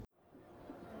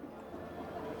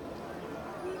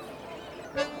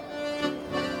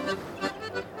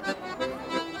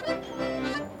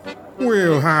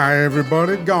Well, hi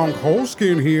everybody, Gonk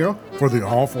Holskin here for the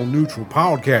Awful Neutral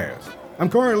Podcast. I'm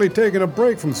currently taking a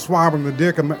break from swabbing the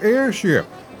deck of my airship.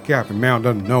 Captain Mount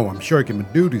doesn't know I'm shirking my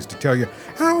duties to tell you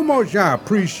how much I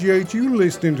appreciate you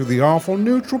listening to the Awful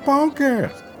Neutral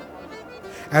Podcast.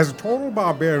 As a total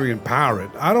barbarian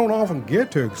pirate, I don't often get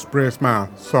to express my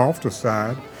softer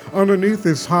side. Underneath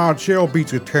this hard shell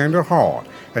beats a tender heart,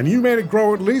 and you made it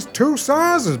grow at least 2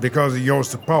 sizes because of your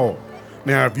support.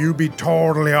 Now, if you'd be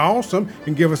totally awesome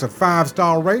and give us a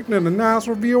 5-star rating and a nice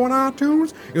review on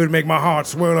iTunes, it would make my heart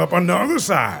swell up another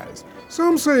size.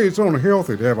 Some say it's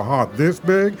unhealthy to have a heart this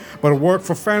big, but it worked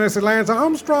for Fantasyland's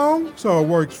Armstrong, so it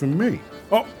works for me.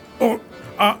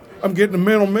 I'm getting a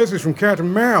mental message from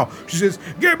Captain Mal. She says,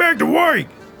 "Get back to work!"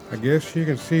 I guess she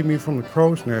can see me from the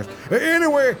crow's nest.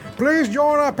 Anyway, please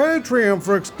join our Patreon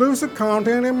for exclusive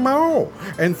content and more.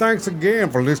 And thanks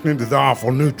again for listening to the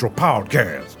Awful Neutral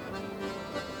Podcast.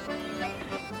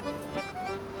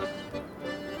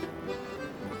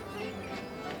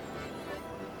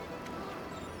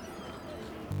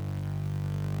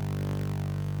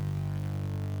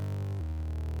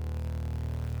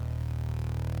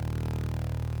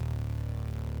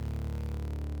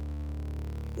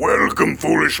 Welcome,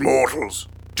 foolish mortals,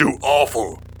 to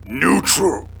Awful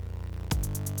Neutral.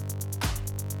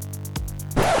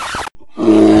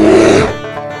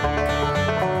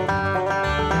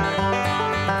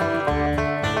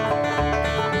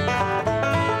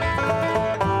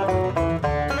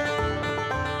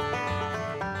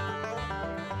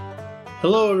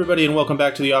 Hello, everybody, and welcome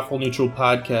back to the Awful Neutral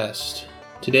Podcast.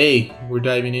 Today, we're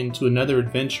diving into another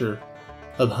adventure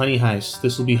of Honey Heist.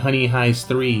 This will be Honey Heist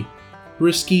 3.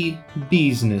 Risky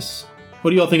Business. What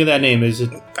do y'all think of that name? Is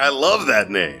it I love that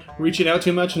name. reaching out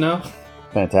too much now?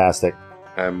 Fantastic.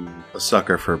 I'm a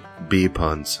sucker for bee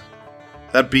puns.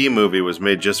 That bee movie was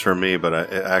made just for me, but I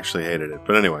actually hated it.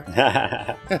 But anyway.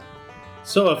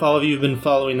 So, if all of you have been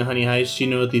following the Honey Heist, you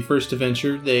know at the first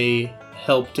adventure, they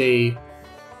helped a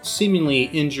seemingly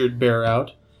injured bear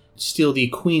out, steal the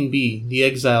Queen Bee, the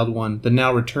exiled one, the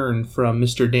now returned from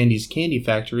Mr. Dandy's candy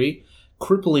factory,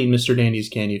 crippling Mr. Dandy's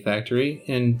candy factory,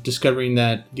 and discovering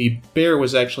that the bear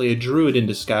was actually a druid in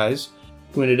disguise,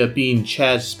 who ended up being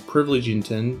Chaz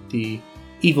Privilegington, the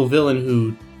evil villain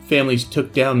who families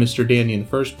took down Mr. Dandy in the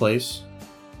first place.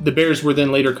 The bears were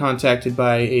then later contacted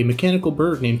by a mechanical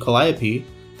bird named Calliope,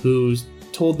 who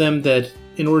told them that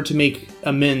in order to make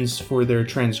amends for their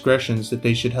transgressions, that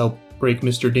they should help break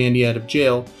Mr. Dandy out of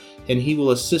jail, and he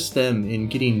will assist them in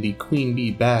getting the Queen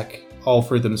Bee back, all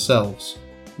for themselves.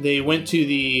 They went to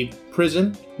the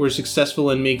prison, were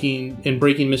successful in breaking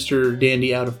Mr.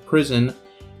 Dandy out of prison,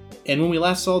 and when we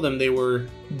last saw them, they were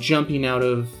jumping out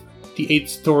of the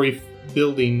 8th-story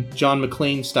building, John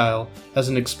McClane style, as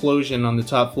an explosion on the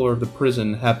top floor of the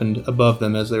prison happened above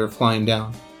them as they were flying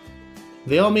down.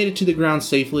 They all made it to the ground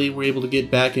safely, were able to get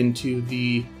back into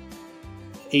the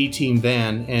A-Team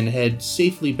van and head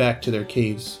safely back to their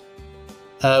caves.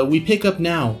 We pick up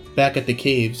now, back at the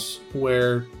caves,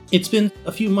 where it's been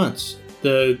a few months.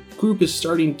 The group is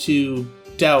starting to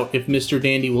doubt if Mr.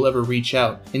 Dandy will ever reach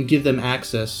out and give them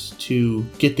access to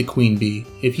get the Queen Bee,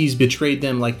 if he's betrayed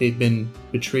them like they've been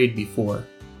betrayed before.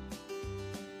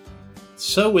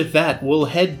 So with that, we'll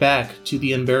head back to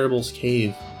the Unbearable's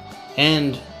cave,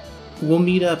 and we'll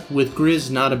meet up with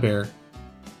Grizz Not a Bear.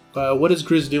 What is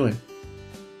Grizz doing?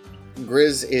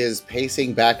 Grizz is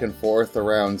pacing back and forth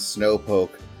around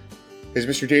Snowpoke. Has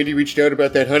Mr. Dandy reached out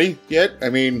about that honey yet?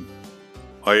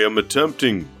 I am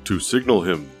attempting to signal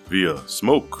him via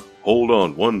smoke. Hold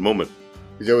on one moment.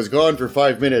 Because I was gone for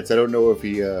 5 minutes. I don't know if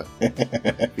he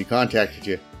if he contacted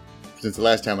you since the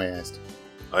last time I asked.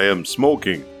 I am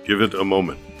smoking. Give it a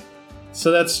moment.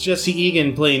 So that's Jesse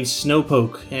Egan playing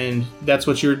Snowpoke, and that's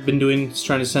what you've been doing, is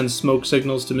trying to send smoke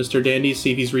signals to Mr. Dandy,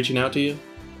 see if he's reaching out to you?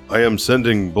 I am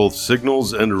sending both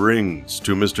signals and rings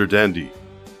to Mr. Dandy.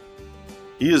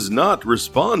 He is not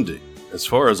responding, as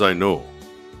far as I know.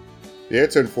 Yeah,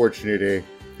 it's unfortunate, eh?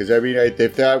 Because, they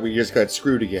thought we just got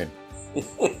screwed again.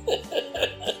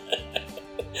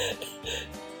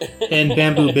 And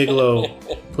Bamboo Bigelow,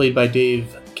 played by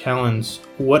Dave Callens,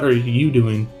 what are you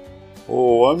doing?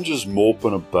 Oh, I'm just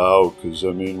moping about, because,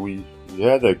 we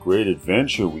had that great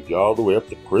adventure. We got all the way up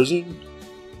to prison.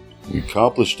 We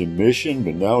accomplished a mission,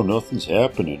 but now nothing's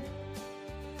happening.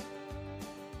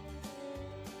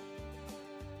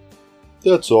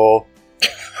 That's all.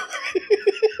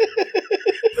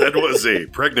 That was a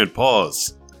pregnant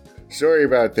pause. Sorry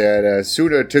about that.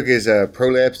 Suna took his,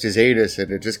 prolapsed his anus,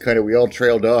 and it just we all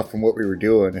trailed off from what we were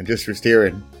doing and just were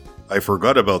staring. I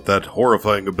forgot about that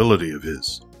horrifying ability of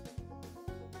his.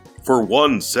 for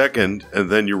 1 second, and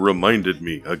then you reminded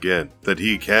me again that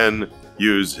he can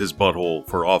use his butthole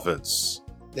for offense.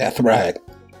 That's right.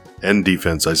 And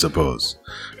defense, I suppose.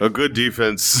 A good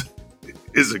defense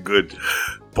is a good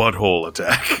butthole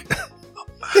attack.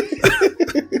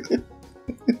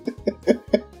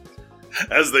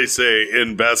 As they say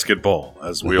in basketball,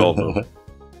 as we all know.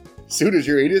 Soon as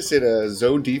your anus in a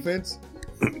zone defense?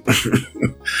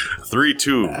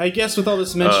 3-2. I guess with all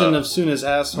this mention of Suna's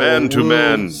asshole, man to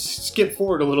man. Skip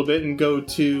forward a little bit and go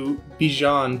to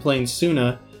Bijan playing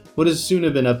Suna. What has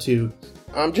Suna been up to?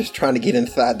 I'm just trying to get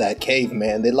inside that cave,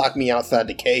 man. They lock me outside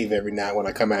the cave every night when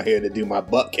I come out here to do my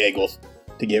butt kegels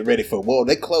to get ready for war.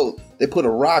 They put a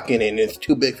rock in it and it's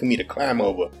too big for me to climb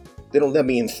over. They don't let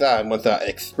me inside once I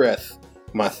express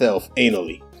myself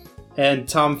anally. And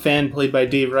Tom Fan, played by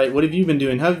Dave Wright, what have you been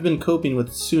doing? How have you been coping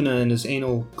with Suna and his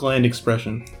anal gland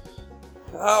expression?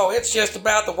 Oh, it's just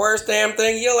about the worst damn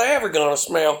thing you'll ever gonna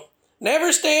smell.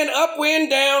 Never stand upwind,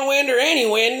 downwind, or any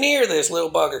wind near this little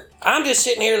bugger. I'm just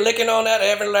sitting here licking on that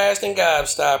everlasting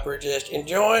gobstopper, just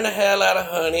enjoying the hell out of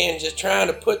honey and just trying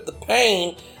to put the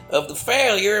pain of the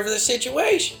failure of the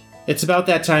situation. It's about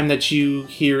that time that you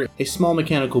hear a small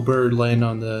mechanical bird land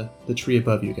on the tree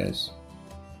above you guys.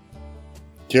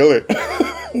 Kill it.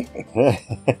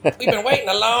 We've been waiting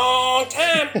a long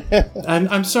time.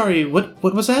 I'm sorry, what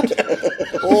was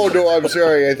that? Oh, no, I'm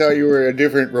sorry. I thought you were a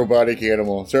different robotic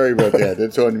animal. Sorry about that.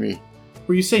 That's on me.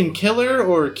 Were you saying kill her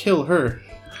or kill her?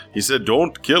 He said,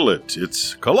 don't kill it.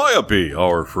 It's Calliope,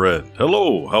 our friend.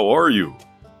 Hello, how are you,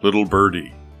 little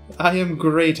birdie? I am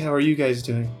great. How are you guys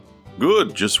doing?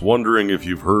 Good. Just wondering if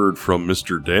you've heard from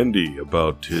Mr. Dandy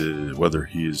about whether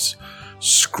he's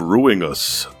screwing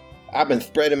us. I've been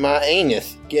spreading my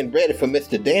anus, getting ready for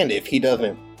Mr. Dandy. If he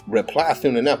doesn't reply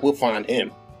soon enough, we'll find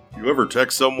him. You ever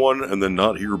text someone and then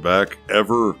not hear back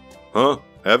ever? Huh?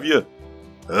 Have you?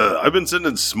 I've been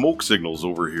sending smoke signals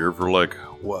over here for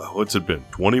what's it been,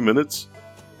 20 minutes?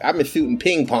 I've been shooting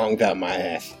ping pongs out my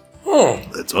ass.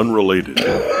 That's unrelated.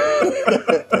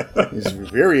 He's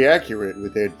very accurate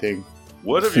with that thing.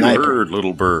 What have Sniper. you heard,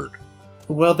 little bird?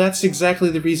 Well, that's exactly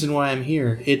the reason why I'm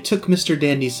here. It took Mr.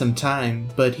 Dandy some time,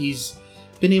 but he's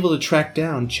been able to track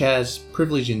down Chaz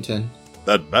Privilegington.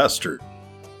 That bastard.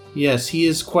 Yes, he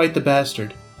is quite the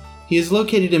bastard. He has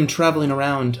located him traveling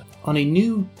around on a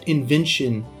new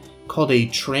invention called a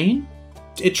train.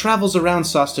 It travels around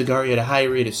Sostagaria at a high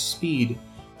rate of speed,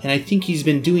 and I think he's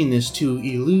been doing this to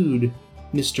elude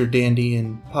Mr. Dandy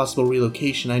and possible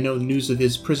relocation. I know news of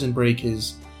his prison break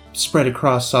is spread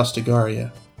across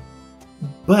Sostagaria.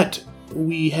 But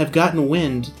we have gotten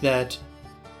wind that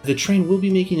the train will be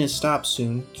making a stop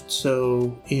soon,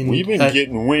 so We've been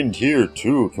getting wind here,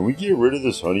 too. Can we get rid of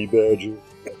this honey badger?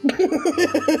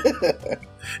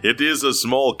 It is a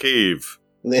small cave.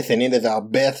 Listen, it is our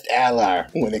best ally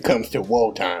when it comes to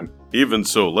wartime. Even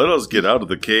so, let us get out of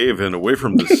the cave and away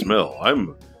from the smell.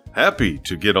 I'm happy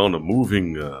to get on a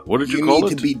moving, what did you call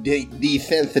it? You need to be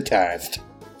desensitized.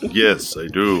 Yes, I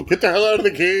do. Get the hell out of the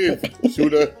cave,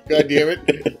 Suda. God damn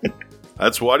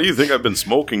it. Why do you think I've been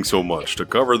smoking so much? To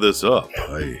cover this up.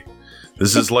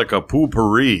 This is like a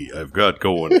poopery I've got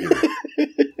going here.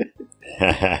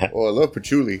 Oh, I love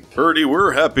patchouli. Birdie,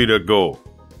 we're happy to go.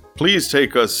 Please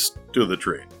take us to the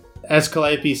train. As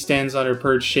Calliope stands on her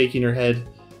perch, shaking her head,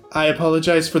 I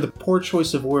apologize for the poor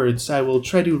choice of words. I will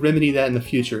try to remedy that in the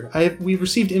future. We've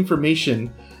received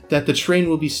information that the train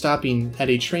will be stopping at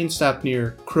a train stop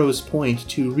near Crow's Point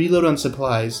to reload on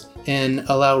supplies and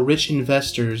allow rich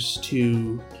investors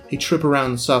to a trip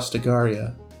around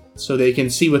Sostagaria so they can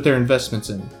see what their investment's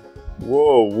in.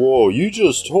 Whoa, you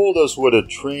just told us what a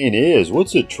train is.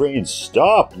 What's a train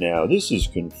stop now? This is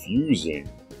confusing.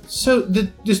 So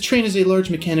this train is a large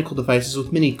mechanical device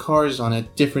with many cars on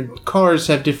it. Different cars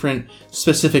have different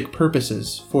specific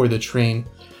purposes for the train.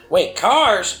 Wait,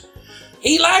 cars?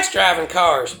 He likes driving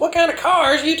cars. What kind of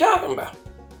cars are you talking about?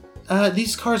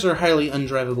 These cars are highly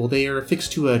undrivable. They are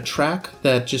affixed to a track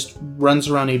that just runs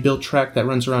around a built track that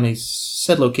runs around a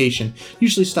said location.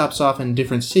 Usually stops off in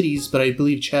different cities, but I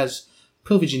believe Chaz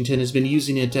Privilegington has been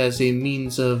using it as a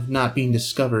means of not being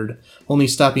discovered, only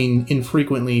stopping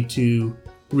infrequently to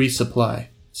resupply.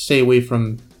 Stay away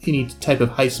from any type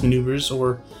of heist maneuvers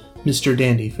or Mr.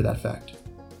 Dandy for that fact.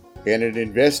 And an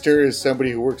investor is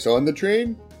somebody who works on the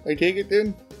train, I take it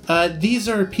then? These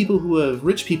are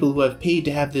rich people who have paid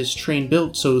to have this train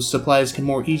built so supplies can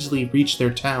more easily reach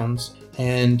their towns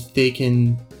and they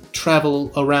can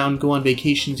travel around, go on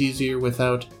vacations easier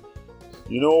without...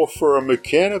 You know, for a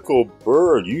mechanical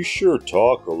bird, you sure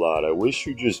talk a lot. I wish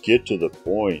you'd just get to the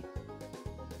point.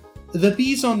 The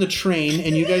bee's on the train,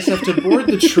 and you guys have to board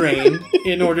the train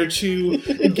in order to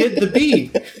get the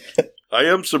bee. I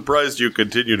am surprised you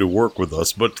continue to work with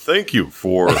us, but thank you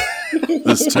for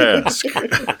this task.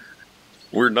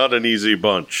 We're not an easy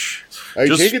bunch. I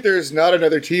take it there's not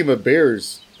another team of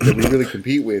bears that we really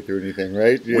compete with or anything,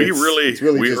 right? We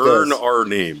earn our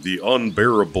name, the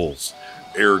Unbearables.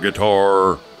 Air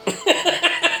guitar.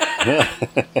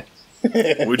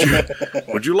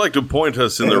 Would you like to point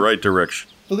us in the right direction?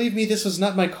 Believe me, this was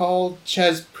not my call.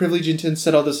 Chaz Privilegington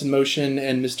set all this in motion,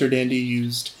 and Mr. Dandy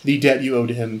used the debt you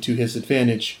owed him to his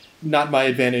advantage. Not my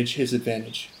advantage, his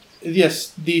advantage.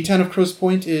 Yes, the town of Crow's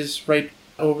Point is right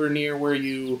over near where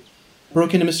you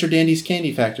broke into Mr. Dandy's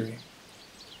candy factory.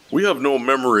 We have no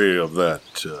memory of that,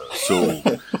 so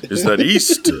is that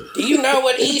east? Do you know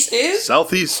what east is?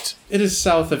 Southeast? It is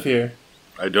south of here.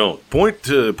 I don't. Point,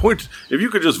 if you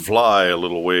could just fly a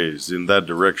little ways in that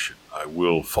direction, I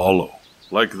will follow.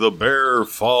 Like the bear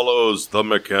follows the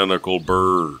mechanical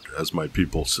bird, as my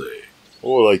people say.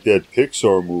 Oh, like that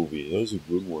Pixar movie. That was a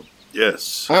good one.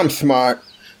 Yes. I'm smart.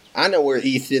 I know where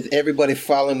east is. Everybody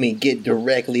follow me, get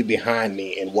directly behind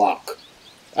me, and walk.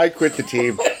 I quit the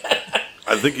team.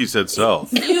 I think he said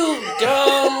south. You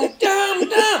dumb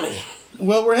dummy.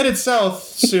 Well, we're headed south,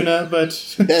 Suna, but...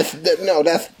 That's the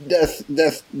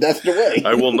way.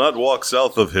 I will not walk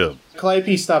south of him.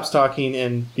 Calliope stops talking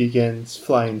and begins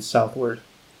flying southward.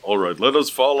 All right, let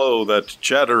us follow that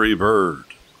chattery bird.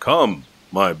 Come,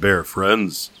 my bear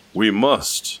friends. We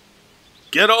must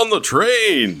get on the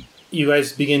train. You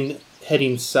guys begin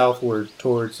heading southward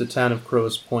towards the town of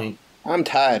Crow's Point. I'm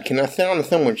tired. Can I sit on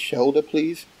someone's shoulder,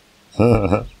 please?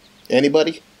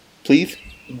 Anybody? Please?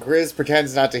 Grizz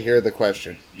pretends not to hear the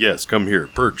question. Yes, come here,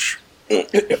 perch.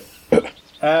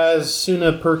 As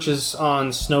Suna perches on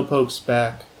Snowpoke's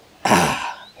back.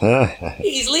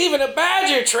 He's leaving a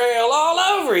badger trail all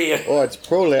over you. Oh, it's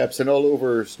prolapsing all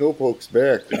over Snowpoke's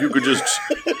back. If you could just,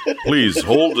 please,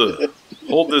 hold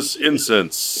this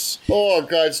incense. Oh,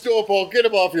 God, Snowpoke, get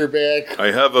him off your back.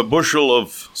 I have a bushel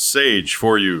of sage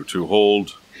for you to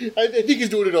hold. I think he's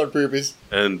doing it on purpose.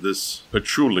 And this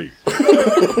patchouli.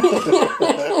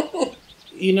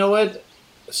 You know what?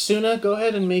 Suna, go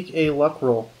ahead and make a luck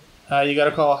roll. You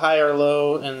gotta call high or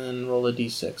low, and then roll a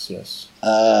d6, yes.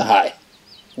 High.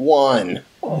 1.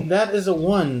 That is a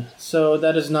 1, so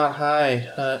that is not high.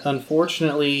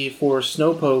 Unfortunately for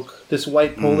Snowpoke, this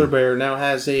white polar bear now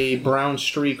has a brown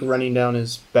streak running down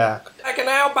his back. Like an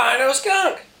albino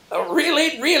skunk. A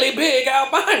really, really big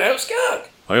albino skunk.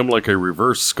 I am like a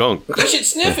reverse skunk. You should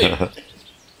sniff it.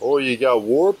 Oh, you got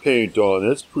war paint on.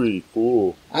 That's pretty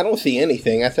cool. I don't see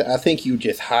anything. I think you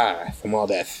just high from all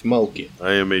that smoking.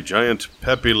 I am a giant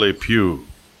Pepe Le Pew.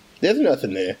 There's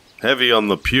nothing there. Heavy on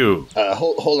the pew.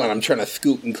 Hold on. I'm trying to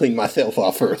scoot and clean myself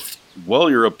off first. While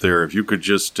you're up there, if you could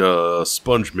just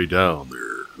sponge me down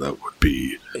there, that would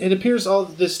be... It appears all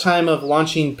this time of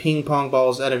launching ping pong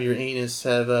balls out of your anus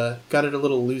have got it a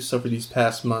little loose over these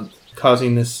past month,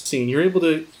 causing this scene. You're able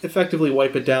to effectively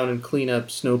wipe it down and clean up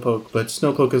Snowpoke, but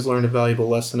Snowpoke has learned a valuable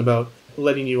lesson about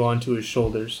letting you onto his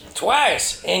shoulders.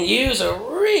 Twice, and use a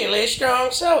really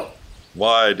strong soap.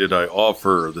 Why did I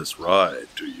offer this ride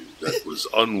to you? That was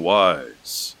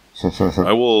unwise.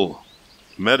 I will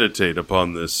meditate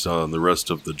upon this on the rest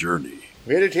of the journey.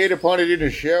 Meditate upon it in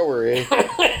the shower, eh?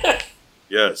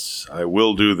 Yes, I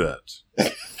will do that.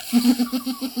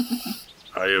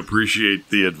 I appreciate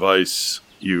the advice,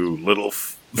 you little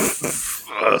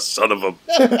son of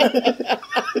a...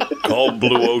 Calm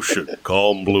blue ocean.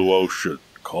 Calm blue ocean.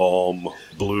 Calm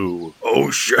blue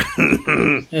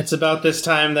ocean. It's about this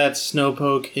time that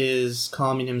Snowpoke is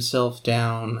calming himself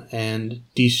down and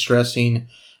de-stressing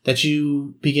that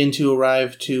you begin to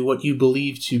arrive to what you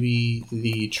believe to be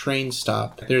the train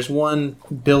stop. There's one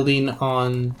building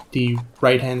on the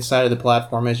right-hand side of the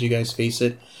platform as you guys face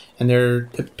it, and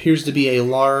there appears to be a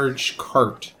large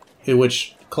cart,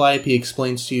 which Calliope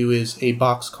explains to you is a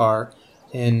boxcar,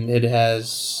 and it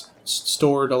has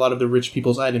stored a lot of the rich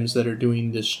people's items that are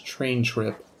doing this train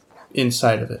trip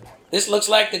inside of it. This looks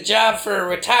like the job for a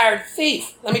retired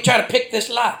thief. Let me try to pick this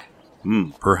lock.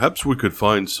 Perhaps we could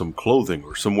find some clothing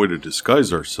or some way to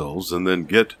disguise ourselves and then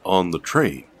get on the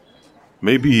train.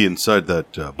 Maybe inside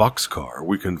that boxcar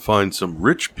we can find some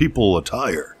rich people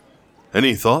attire.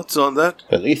 Any thoughts on that?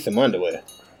 At least some underwear.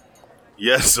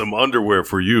 Yes, some underwear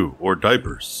for you, or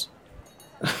diapers.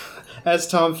 As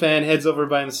Tom Fan heads over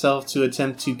by himself to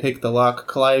attempt to pick the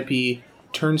lock, Calliope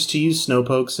turns to you,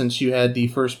 Snowpoke, since you had the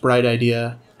first bright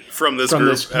idea from this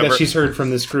group ever. That she's heard from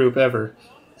this group ever.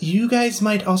 You guys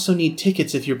might also need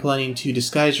tickets if you're planning to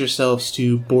disguise yourselves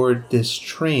to board this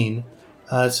train.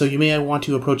 So you may want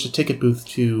to approach the ticket booth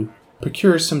to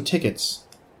procure some tickets.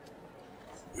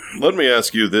 Let me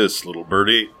ask you this, little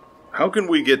birdie. How can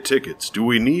we get tickets? Do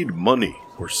we need money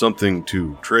or something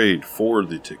to trade for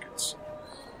the tickets?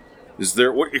 Is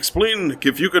there... Explain...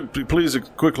 If you could please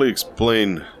quickly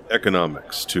explain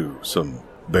economics to some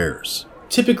bears.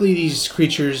 Typically, these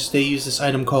creatures, they use this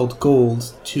item called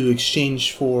gold to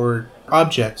exchange for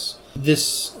objects.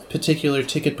 This particular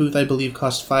ticket booth, I believe,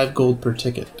 costs 5 gold per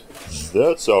ticket.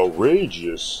 That's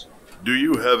outrageous. Do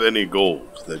you have any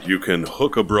gold that you can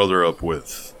hook a brother up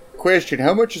with? Question,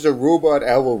 how much is a robot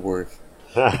owl worth?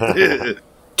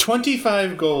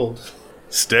 25 gold.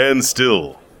 Stand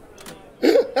still.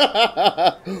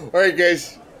 Alright,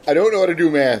 guys. I don't know how to do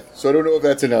math, so I don't know if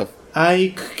that's enough.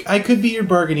 I could be your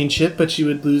bargaining chip, but you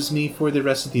would lose me for the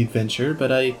rest of the adventure,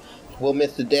 but I Will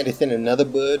Mr. Dennison another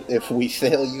bird if we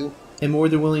sell you? am more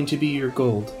than willing to be your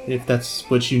gold, if that's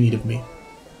what you need of me.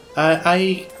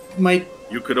 I might...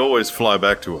 You could always fly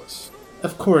back to us.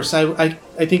 Of course, I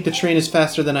think the train is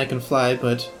faster than I can fly,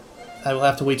 but I will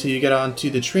have to wait till you get onto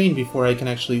the train before I can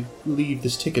actually leave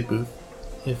this ticket booth,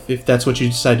 if that's what you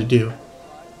decide to do.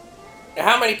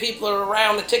 How many people are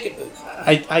around the ticket booth?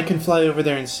 I can fly over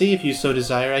there and see if you so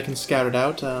desire. I can scout it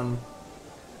out.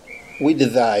 We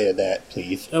desire that,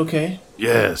 please. Okay.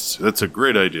 Yes, that's a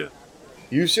great idea.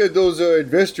 You said those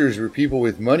investors were people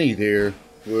with money there.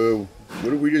 Well,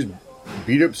 what if we just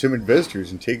beat up some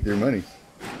investors and take their money?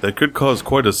 That could cause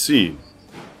quite a scene.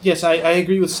 Yes, I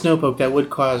agree with Snowpoke. That would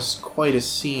cause quite a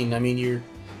scene. I mean, you're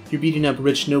beating up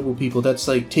rich, noble people. That's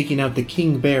like taking out the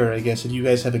king bear, I guess, if you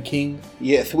guys have a king.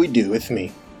 Yes, we do. It's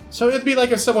me. So it'd be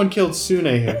like if someone killed Sune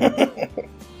here.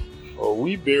 Oh,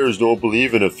 we bears don't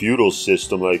believe in a feudal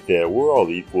system like that. We're all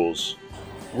equals.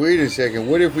 Wait a second.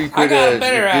 What if we I could got a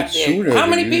better get idea. Suna How to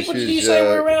many use people did his, you say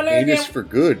were around there anus again? for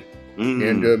good? Mm.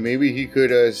 And maybe he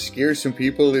could scare some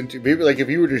people into... Maybe like if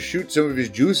he were to shoot some of his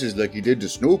juices like he did to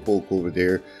Snowpoke over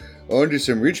there onto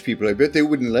some rich people, I bet they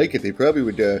wouldn't like it. They probably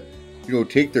would,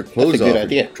 take their clothes That's a good off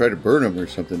idea. and try to burn them or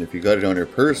something if you got it on their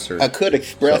purse or... I could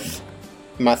express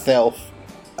myself.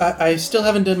 I still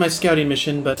haven't done my scouting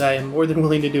mission, but I am more than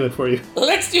willing to do it for you.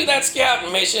 Let's do that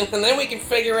scouting mission, and then we can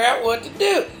figure out what to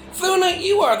do. Funa,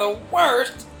 you are the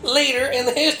worst leader in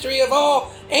the history of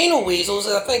all anal weasels,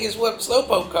 I think is what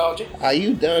Slowpoke called you. Are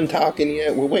you done talking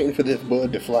yet? We're waiting for this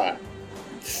bird to fly.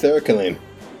 Circling.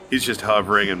 He's just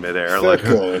hovering in midair,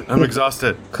 Circle. like, I'm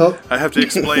exhausted. Col- I have to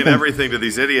explain everything to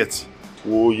these idiots.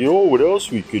 Well, you know what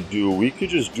else we could do? We could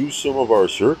just do some of our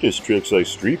circus tricks like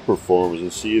street performers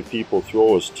and see if people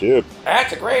throw us tip.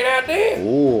 That's a great idea.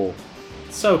 Oh.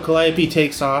 So Calliope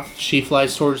takes off. She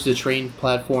flies towards the train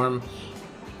platform.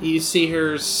 You see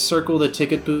her circle the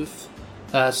ticket booth,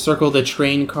 circle the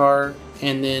train car,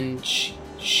 and then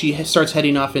she starts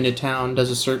heading off into town,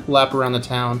 does a lap around the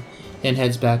town, and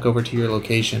heads back over to your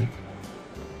location.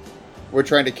 When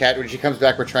she comes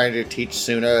back, we're trying to teach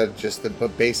Suna just the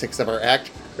basics of our act.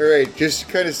 Alright, just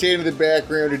kind of stand in the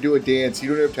background and do a dance. You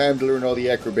don't have time to learn all the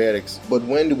acrobatics. But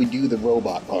when do we do the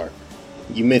robot part?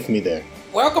 You missed me there.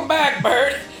 Welcome back,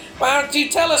 Bird. Why don't you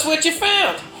tell us what you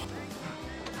found?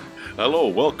 Hello,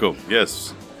 welcome.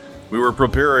 Yes, we were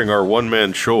preparing our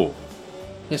one-man show.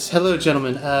 Yes, hello,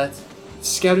 gentlemen.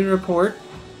 Scouting report.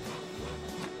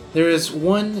 There is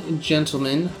one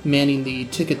gentleman manning the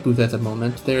ticket booth at the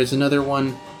moment. There is another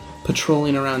one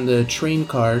patrolling around the train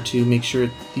car to make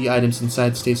sure the items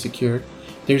inside stay secure.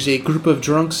 There's a group of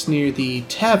drunks near the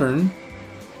tavern,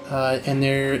 and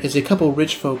there is a couple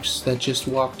rich folks that just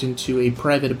walked into a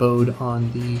private abode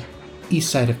on the east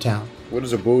side of town. What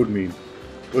does abode mean?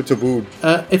 What's abode?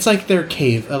 It's like their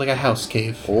cave, like a house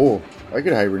cave. Oh, I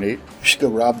could hibernate. We should go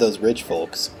rob those rich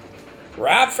folks.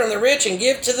 Rob from the rich and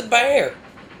give to the bear.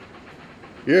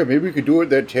 Yeah, maybe we could do it at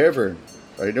that tavern.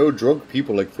 I know drunk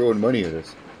people like throwing money at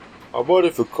us. How about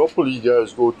if a couple of you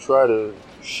guys go try to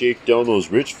shake down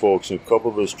those rich folks and a couple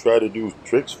of us try to do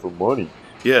tricks for money?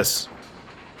 Yes,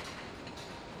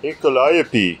 Hey,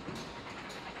 Calliope.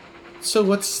 So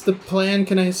what's the plan?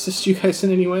 Can I assist you guys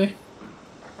in any way?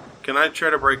 can I try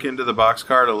to break into the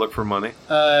boxcar to look for money?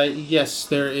 Yes,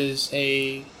 there is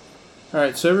a...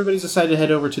 Alright, so everybody's decided to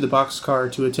head over to the boxcar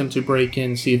to attempt to break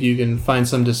in, see if you can find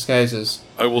some disguises.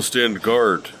 I will stand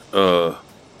guard.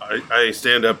 I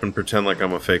stand up and pretend like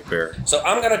I'm a fake bear. So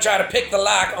I'm gonna try to pick the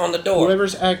lock on the door.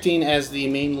 Whoever's acting as the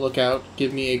main lookout,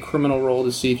 give me a criminal roll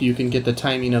to see if you can get the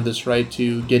timing of this right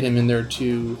to get him in there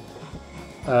to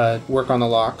work on the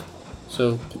lock.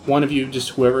 So one of you,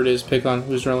 just whoever it is, pick on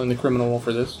who's rolling the criminal roll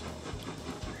for this.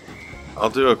 I'll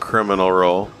do a criminal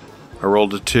roll. I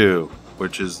rolled a 2,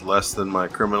 which is less than my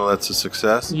criminal. That's a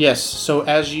success. Yes, so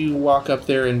as you walk up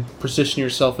there and position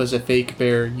yourself as a fake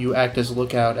bear, you act as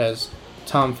lookout as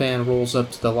Tom Fan rolls up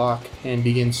to the lock and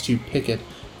begins to pick it.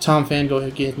 Tom Fan, go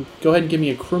ahead and give me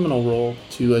a criminal roll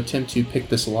to attempt to pick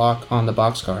this lock on the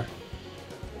boxcar.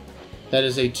 That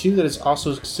is a 2. That is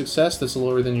also a success. That's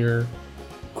lower than your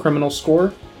criminal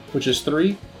score, which is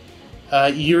 3.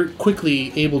 You're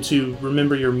quickly able to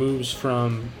remember your moves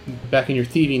from back in your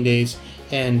thieving days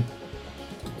and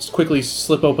quickly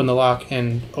slip open the lock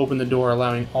and open the door,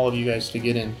 allowing all of you guys to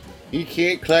get in. He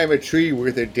can't climb a tree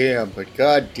worth a damn, but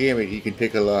god damn it, he can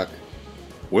pick a lock.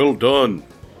 Well done.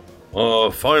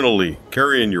 Finally,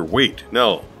 carrying your weight.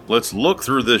 Now, let's look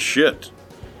through this shit.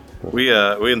 We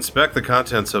inspect the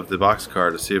contents of the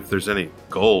boxcar to see if there's any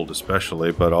gold,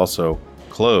 especially, but also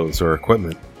clothes or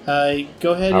equipment.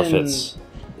 Go ahead Outfits.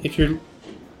 and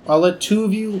I'll let 2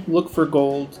 of you look for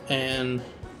gold and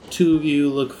 2 of you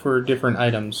look for different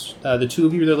items. The 2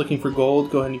 of you that are looking for gold,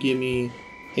 go ahead and give me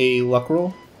a luck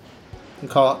roll. And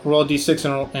roll a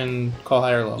d6 and call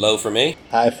high or low. Low for me.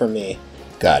 High for me.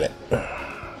 Got it.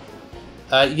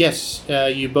 Yes,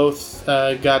 you both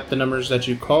got the numbers that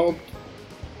you called.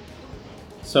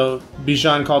 So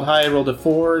Bijan called high, rolled a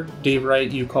 4. Dave Wright,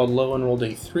 you called low and rolled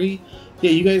a 3. Yeah,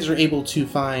 you guys are able to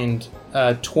find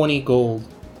 20 gold.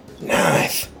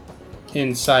 Nice.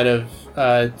 Inside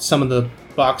of some of the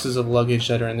boxes of luggage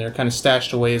that are in there, kind of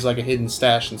stashed away as like a hidden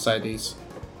stash inside these.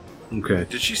 Okay.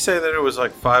 Did she say that it was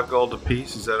like 5 gold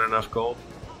apiece? Is that enough gold?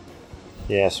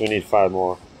 Yeah, so we need 5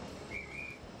 more.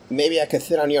 Maybe I could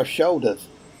sit on your shoulders.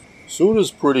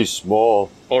 Suda's pretty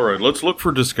small. All right, let's look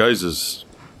for disguises.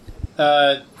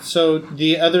 So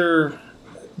the other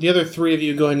 3 of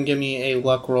you, go ahead and give me a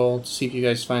luck roll to see if you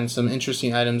guys find some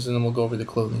interesting items, and then we'll go over the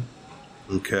clothing.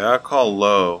 Okay, I'll call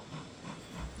low.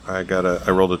 I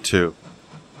rolled a 2.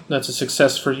 That's a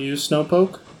success for you,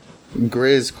 Snowpoke.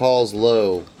 Grizz calls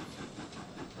low.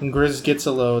 And Grizz gets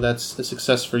a low. That's a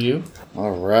success for you.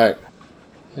 Alright.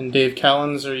 And Dave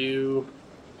Callens, are you...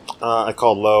 I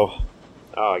called low.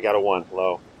 Oh, I got a 1.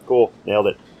 Low. Cool. Nailed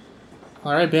it.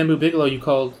 Alright, Bamboo Bigelow, you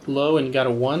called low and you got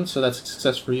a 1, so that's a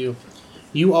success for you.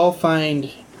 You all find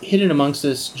hidden amongst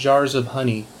this jars of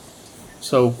honey.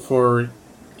 So for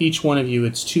each one of you,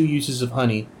 it's 2 uses of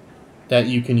honey that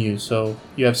you can use. So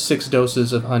you have 6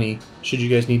 doses of honey should you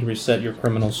guys need to reset your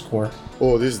criminal score.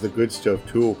 Oh, this is the good stuff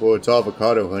too. Oh, it's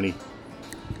avocado honey.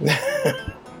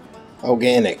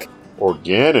 Organic.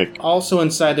 Organic. Also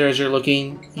inside there, as you're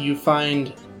looking, you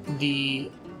find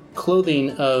the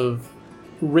clothing of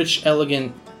rich,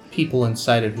 elegant people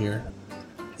inside of here.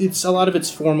 A lot of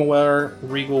it's formal wear,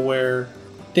 regal wear,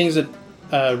 things that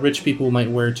rich people might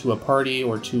wear to a party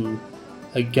or to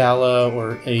a gala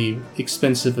or a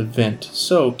expensive event.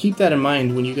 So keep that in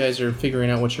mind when you guys are figuring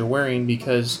out what you're wearing,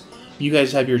 because you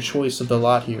guys have your choice of the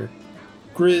lot here.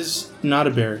 Grizz, Not a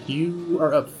Bear, you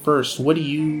are up first. What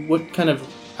kind of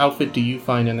outfit do you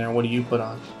find in there? What do you put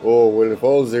on? Oh, well, if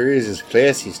all there is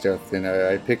classy stuff, then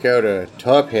I pick out a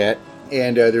top hat.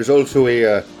 And there's also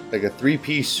a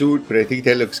 3-piece suit, but I think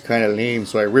that looks kind of lame,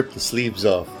 so I rip the sleeves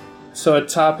off. So a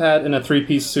top hat and a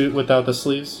 3-piece suit without the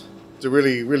sleeves? It's a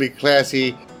really, really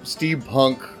classy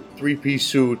steampunk 3-piece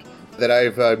suit that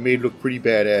I've made look pretty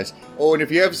badass. Oh, and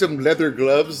if you have some leather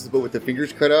gloves, but with the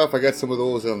fingers cut off, I got some of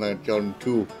those on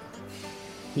too.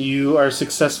 You are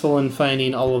successful in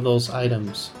finding all of those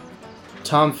items.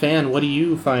 Tom Fan, what do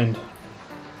you find?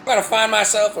 I'm gonna find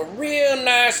myself a real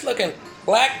nice looking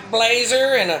black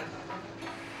blazer and a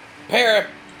pair of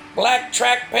black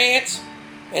track pants,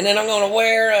 and then I'm gonna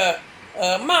wear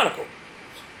a monocle.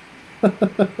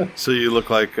 So you look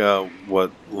like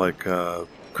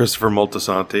Christopher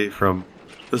Moltisanti from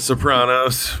The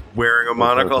Sopranos wearing a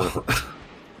monocle.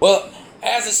 Well,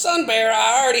 as a sun bear,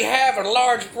 I already have a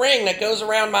large ring that goes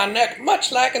around my neck,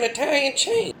 much like an Italian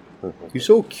chain. You're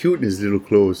so cute in his little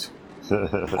clothes.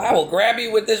 I will grab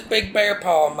you with this big bear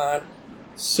paw of mine.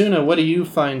 Suna, what do you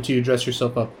find to dress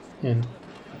yourself up in?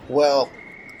 Well,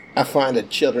 I find a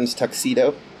children's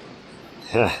tuxedo.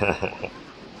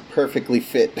 Perfectly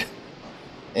fit.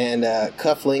 And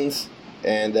cufflinks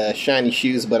and shiny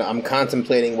shoes, but I'm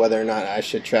contemplating whether or not I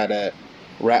should try to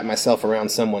wrap myself around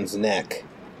someone's neck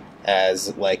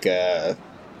as like a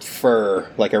fur,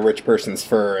 like a rich person's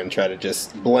fur, and try to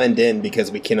just blend in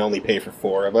because we can only pay for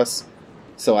 4 of us.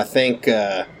 So I think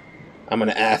I'm going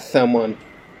to ask someone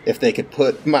if they could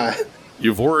put my...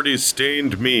 You've already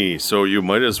stained me, so you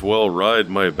might as well ride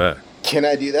my back. Can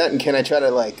I do that? And can I try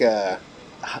to like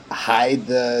hide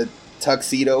the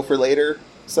tuxedo for later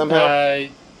somehow?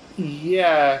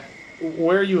 Yeah.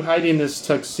 Where are you hiding this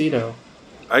tuxedo?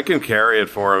 I can carry it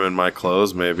for him in my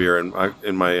clothes, maybe, or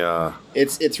in my.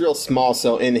 It's real small,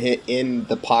 so in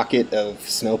the pocket of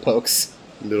Snowpoke's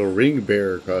Little ring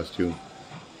bearer costume.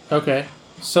 Okay.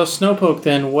 So, Snowpoke,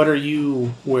 then, what are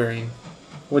you wearing?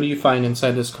 What do you find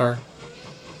inside this car?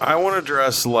 I want to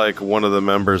dress like one of the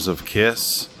members of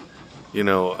KISS. You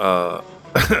know,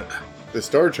 The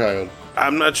Star Child.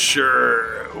 I'm not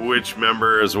sure which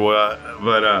member is what,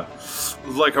 but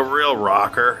like a real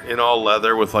rocker in all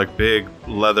leather with like big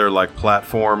leather like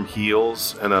platform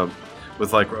heels and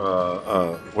with like one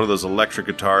of those electric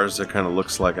guitars that kind of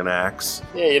looks like an axe.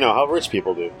 Yeah, you know how rich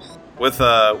people do. With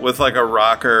like a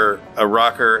rocker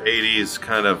 80s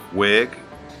kind of wig.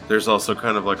 There's also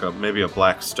kind of like maybe a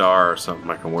black star or something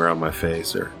I can wear on my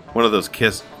face, or one of those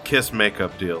kiss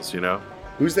makeup deals, you know?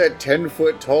 Who's that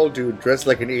 10-foot tall dude dressed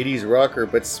like an 80s rocker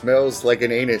but smells like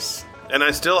an anus? And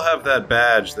I still have that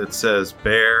badge that says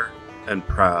Bear and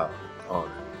Proud on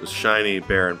it. The shiny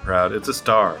Bear and Proud. It's a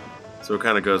star. So it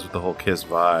kind of goes with the whole KISS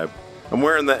vibe. I'm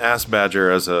wearing the Ass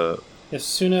Badger as a...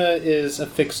 Asuna is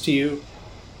affixed to you.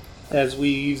 As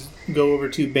we go over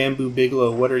to Bamboo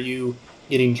Bigelow, what are you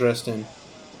getting dressed in?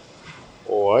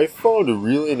 Oh, I found a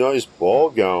really nice ball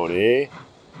gown, eh?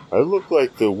 I look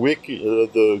like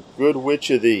the good witch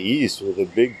of the east with a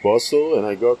big bustle, and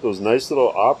I got those nice little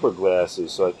opera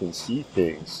glasses so I can see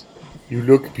things. You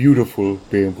look beautiful,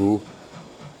 Bamboo.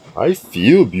 I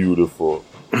feel beautiful.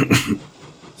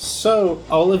 So,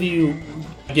 all of you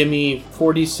give me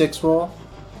 4d6 roll.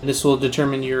 This will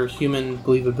determine your human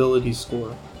believability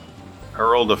score. I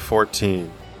rolled a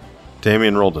 14.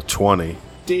 Damien rolled a 20.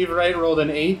 Dave Wright rolled an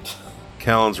 8.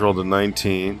 Callan's rolled a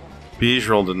 19. Beige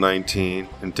rolled a 19.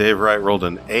 And Dave Wright rolled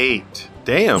an 8.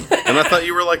 Damn. And I thought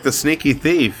you were like the sneaky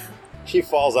thief. He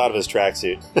falls out of his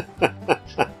tracksuit.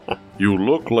 You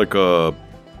look like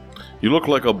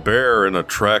a bear in a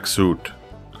tracksuit.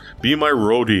 Be my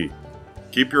roadie.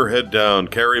 Keep your head down.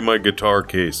 Carry my guitar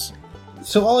case.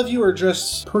 So all of you are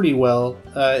dressed pretty well,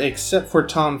 except for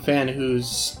Tom Fan,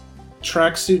 whose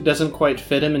tracksuit doesn't quite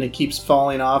fit him and it keeps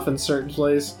falling off in certain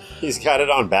places. He's got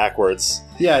it on backwards.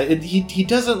 Yeah, he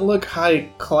doesn't look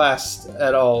high-classed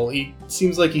at all. He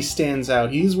seems like he stands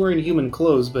out. He's wearing human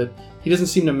clothes, but he doesn't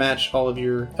seem to match all of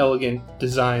your elegant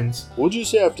designs. We'll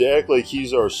just have to act like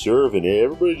he's our servant, eh?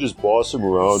 Everybody just boss him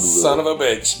around a little. Son of a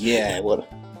bitch. Yeah,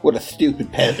 what a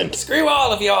stupid peasant. Screw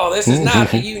all of y'all. This is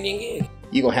not a union gig.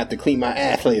 You're gonna have to clean my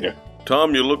ass later.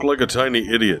 Tom, you look like a tiny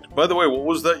idiot. By the way, what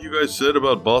was that you guys said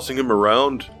about bossing him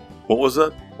around? What was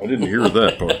that? I didn't hear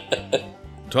that part.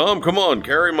 Tom, come on,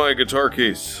 carry my guitar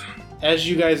case. As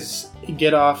you guys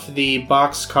get off the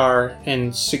boxcar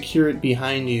and secure it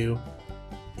behind you,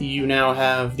 you now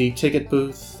have the ticket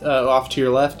booth off to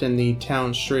your left and the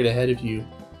town straight ahead of you.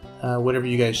 Whatever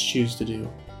you guys choose to do.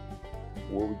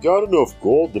 Well, we got enough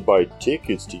gold to buy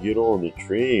tickets to get on the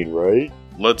train, right?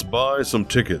 Let's buy some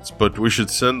tickets, but we should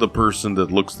send the person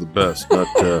that looks the best, not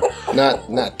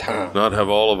Tom. Not have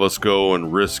all of us go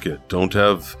and risk it. Don't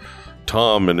have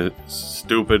Tom in his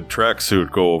stupid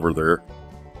tracksuit go over there.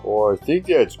 Oh, I think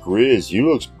that's Grizz. He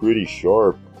looks pretty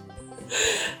sharp.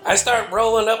 I start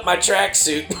rolling up my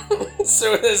tracksuit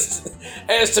so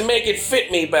as to make it fit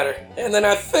me better. And then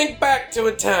I think back to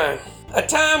a time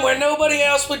where nobody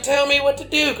else would tell me what to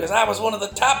do because I was one of the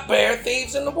top bear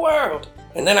thieves in the world.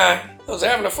 And then I was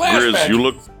having a flashback.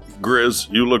 Grizz,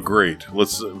 you look great.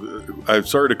 I'm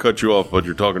sorry to cut you off, but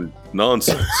you're talking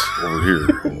nonsense over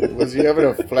here. Was he having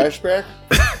a flashback?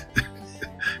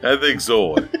 I think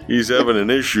so. He's having an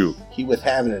issue. He was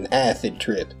having an acid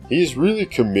trip. He's really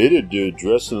committed to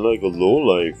dressing like a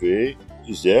lowlife, eh?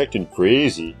 Just acting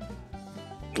crazy.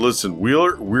 Listen,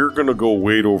 we're gonna go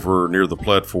wait over near the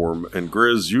platform, and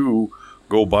Grizz, you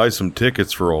go buy some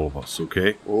tickets for all of us,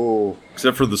 okay? Oh.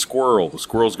 Except for the squirrel. The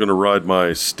squirrel's gonna ride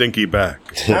my stinky back.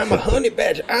 I'm a honey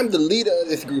badger. I'm the leader of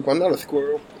this group. I'm not a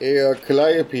squirrel. Hey,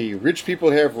 Calliope, rich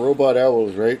people have robot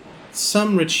owls, right?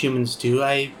 Some rich humans do.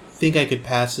 I think I could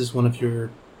pass as one of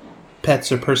your pets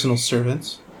or personal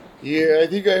servants. Yeah, I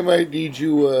think I might need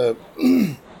you,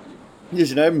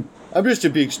 Listen, I'm just a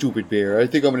big stupid bear. I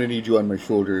think I'm gonna need you on my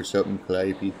shoulder or something,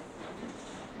 Calliope.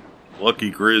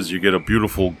 Lucky Grizz, you get a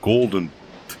beautiful golden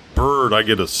bird. I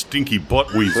get a stinky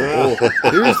butt weasel.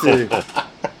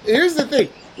 Here's the thing.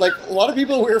 Like, a lot of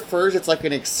people wear furs. It's like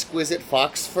an exquisite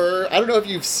fox fur. I don't know if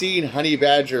you've seen honey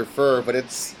badger fur, but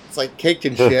it's like caked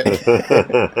in shit.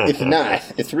 It's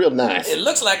nice. It's real nice. It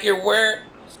looks like you're wearing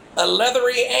a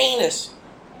leathery anus.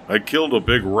 I killed a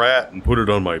big rat and put it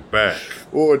on my back.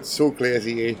 Oh, it's so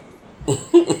classy, eh?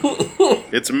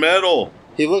 It's metal.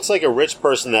 He looks like a rich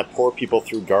person that poor people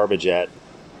threw garbage at.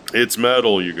 It's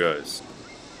metal, you guys.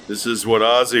 This is what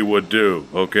Ozzy would do,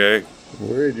 okay?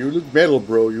 Word, you look metal,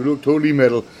 bro. You look totally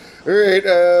metal. All right,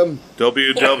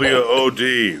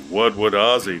 WWOD, what would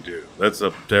Ozzy do? That's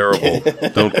a terrible.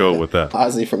 Don't go with that.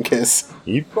 Ozzy from Kiss.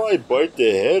 He'd probably bite the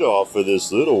head off of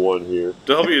this little one here.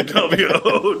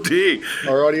 WWOD.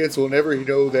 our audience will never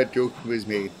know that joke was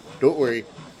made. Don't worry.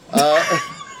 All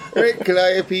right,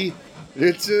 Calliope,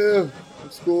 let's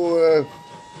go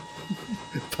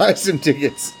buy some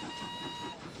tickets.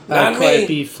 Not me.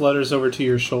 Calliope flutters over to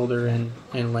your shoulder and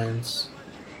lands.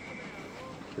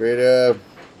 Right,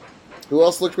 who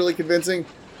else looked really convincing?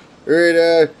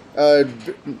 Alright,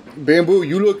 Bamboo,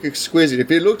 you look exquisite.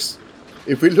 If it looks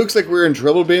like we're in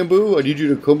trouble, Bamboo, I need you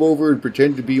to come over and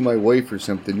pretend to be my wife or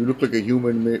something. You look like a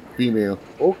human female.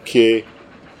 Okay.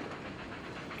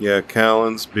 Yeah,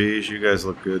 Callens, Beige, you guys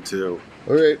look good too.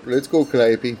 Alright, let's go,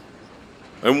 Calliope.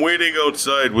 I'm waiting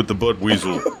outside with the butt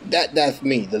weasel. That's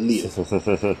me, the leader.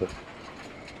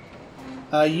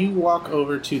 You walk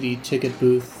over to the ticket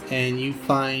booth and you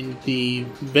find the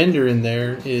vendor in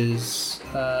there is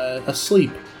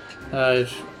asleep.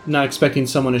 Not expecting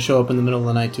someone to show up in the middle of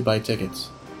the night to buy tickets.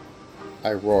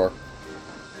 I roar.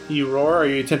 You roar? Are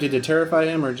you attempting to terrify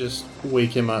him or just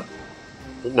wake him up?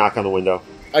 Knock on the window.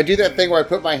 I do that thing where I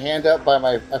put my hand up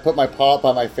I put my paw up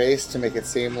by my face to make it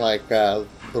seem like the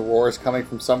roar is coming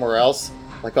from somewhere else,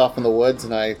 like off in the woods,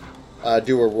 and I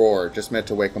do a roar, just meant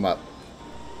to wake him up.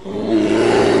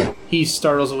 He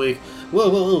startles awake.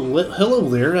 Whoa, hello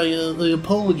there. I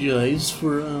apologize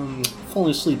for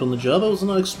falling asleep on the job. I was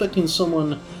not expecting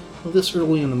someone this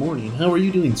early in the morning. How are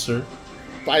you doing, sir?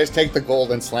 I just take the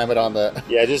gold and slam it on the...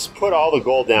 Yeah, just put all the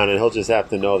gold down and he'll just have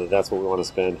to know that that's what we want to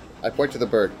spend. I point to the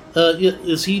bird.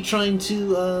 Is he trying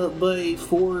to buy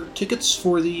 4 tickets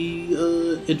for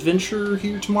the adventure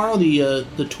here tomorrow?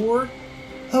 The tour?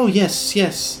 Oh, yes.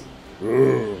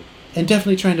 And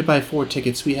definitely trying to buy 4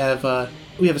 tickets. We have a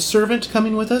servant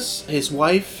coming with us, his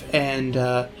wife, and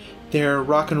their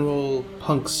rock and roll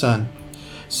punk son.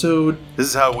 So This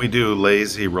is how we do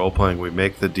lazy role-playing. We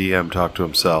make the DM talk to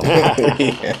himself.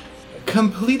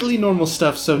 completely normal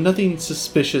stuff, so nothing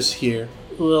suspicious here.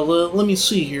 Well, let me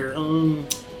see here.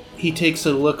 He takes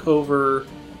a look over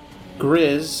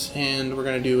Grizz, and we're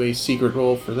going to do a secret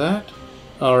roll for that.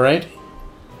 Alright.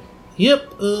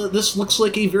 Yep, this looks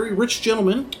like a very rich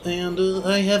gentleman, and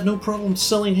I have no problem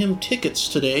selling him tickets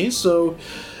today, so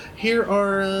here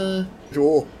are...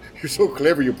 Oh, you're so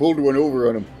clever, you pulled one over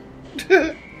on him.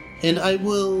 And I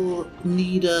will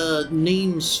need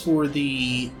names for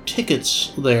the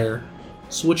tickets there.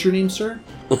 So what's your name, sir?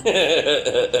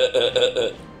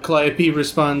 Calliope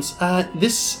responds,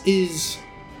 this is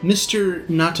Mr.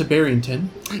 Nata Barrington.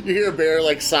 You hear a bear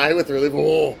like sigh with relief.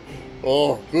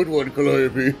 Oh, good one,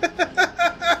 Calliope.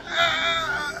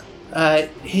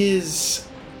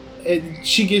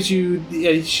 She gives you,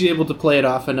 she's able to play it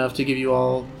off enough to give you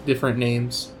all different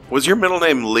names. Was your middle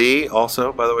name Lee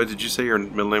also, by the way? Did you say your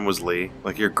middle name was Lee?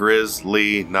 Like your Grizz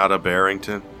Lee, not a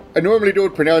Barrington? I normally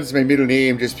don't pronounce my middle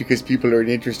name just because people aren't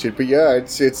interested, but yeah,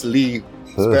 it's Lee.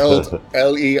 Spelled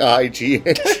Leigh.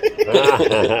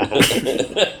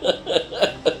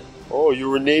 Oh, you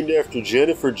were named after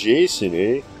Jennifer Jason,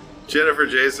 eh? Jennifer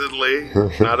Jason Lee,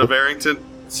 not a Barrington?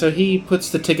 So he puts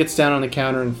the tickets down on the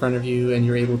counter in front of you, and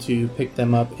you're able to pick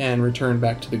them up and return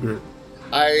back to the group.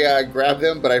 I grab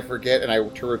them, but I forget, and I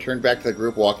return back to the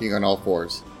group walking on all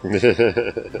fours.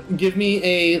 Give me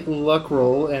a luck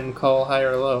roll and call high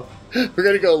or low. We're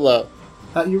gonna go low.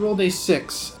 You rolled a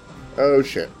 6. Oh,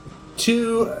 shit.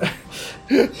 2...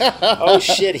 Oh,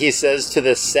 shit, he says to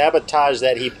the sabotage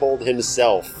that he pulled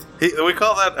himself. We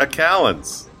call that a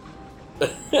Callens.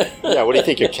 Yeah, what do you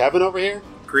think, you're Kevin over here?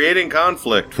 Creating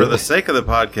conflict for the sake of the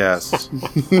podcast,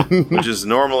 which is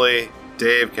normally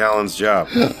Dave Callens' job.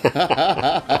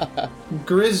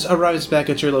 Grizz arrives back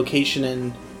at your location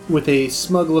and, with a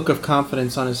smug look of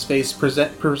confidence on his face,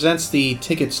 presents the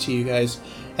tickets to you guys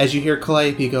as you hear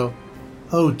Calliope go,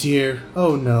 "Oh dear,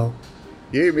 oh no."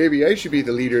 Yeah, maybe I should be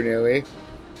the leader now, eh?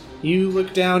 You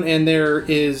look down and there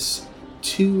is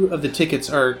 2 of the tickets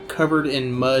are covered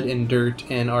in mud and dirt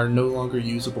and are no longer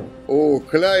usable. Oh,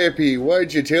 Calliope,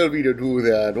 why'd you tell me to do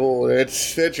that? Oh,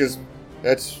 that's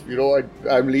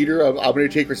I'm leader. I'm going to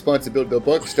take responsibility. The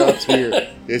buck stops here.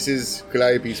 This is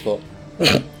Calliope's fault.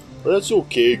 That's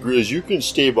okay, Grizz. You can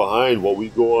stay behind while we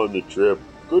go on the trip.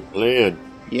 Good plan.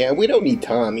 Yeah, we don't need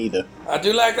Tom either. I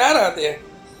do like that idea.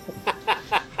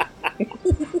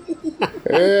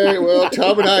 Hey, well,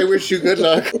 Tom and I wish you good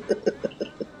luck.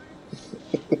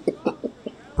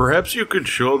 Perhaps you could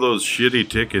show those shitty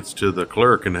tickets to the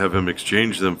clerk and have him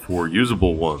exchange them for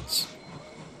usable ones.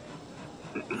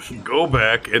 Go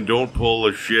back and don't pull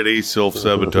a shitty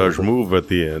self-sabotage move at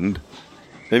the end.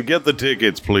 And get the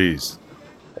tickets, please.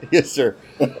 Yes, sir.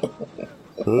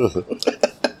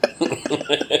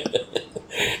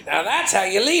 Now that's how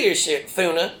you leadership,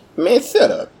 Thuna. Man, shut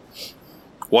up.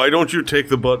 Why don't you take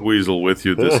the butt weasel with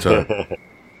you this time?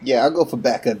 Yeah, I'll go for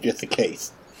backup just in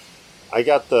case. I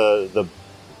got the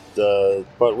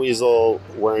butt weasel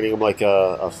wearing him like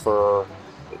a fur,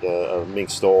 like a mink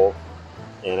stole,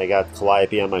 and I got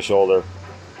Calliope on my shoulder,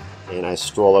 and I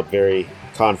stroll up very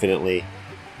confidently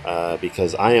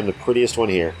because I am the prettiest one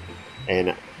here,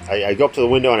 and I go up to the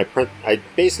window and I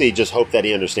basically just hope that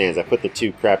he understands. I put the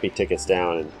 2 crappy tickets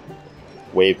down and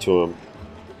wave to him,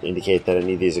 to indicate that I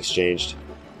need these exchanged.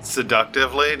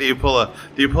 Seductively? Do you pull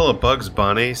a Bugs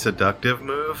Bunny seductive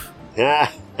move?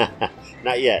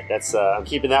 Not yet. That's I'm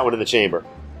keeping that one in the chamber.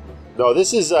 No,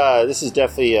 this is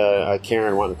definitely a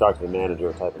Karen wanting to talk to the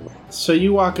manager type of. So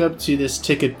you walk up to this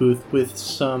ticket booth with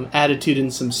some attitude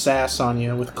and some sass on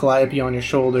you, with Calliope on your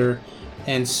shoulder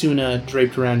and Suna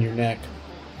draped around your neck.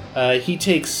 He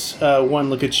takes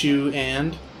one look at you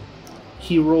and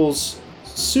he rolls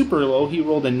super low. He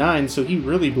rolled a 9, so he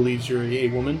really believes you're a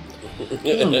woman.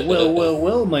 Oh,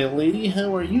 well, my lady,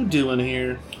 how are you doing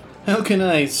here? How can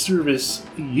I service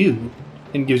you?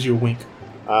 And gives you a wink.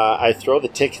 I throw the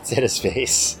tickets at his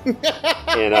face.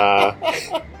 And I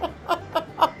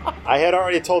had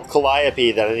already told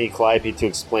Calliope that I need Calliope to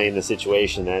explain the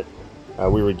situation, that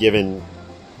we were given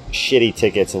shitty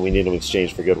tickets and we need them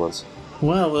exchanged for good ones.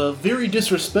 Wow, very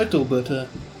disrespectful, but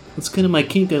it's kind of my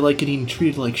kink. I like getting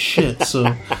treated like shit,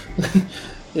 so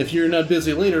if you're not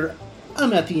busy later,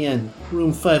 I'm at the end,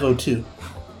 room 502.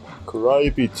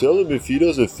 Calliope, tell him if he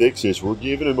doesn't fix this, we're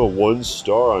giving him a 1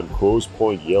 star on Crow's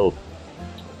Point Yelp.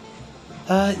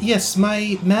 Yes,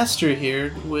 my master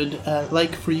here would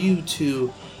like for you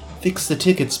to fix the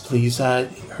tickets, please.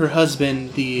 Her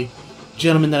husband, the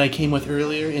gentleman that I came with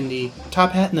earlier in the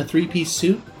top hat and the 3-piece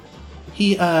suit,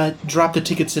 he dropped the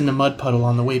tickets in the mud puddle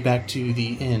on the way back to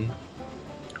the inn.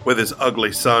 With his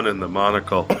ugly son in the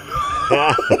monocle.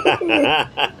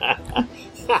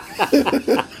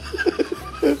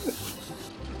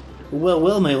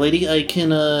 Well, my lady, I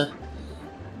can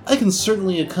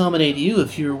certainly accommodate you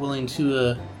if you're willing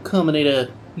to accommodate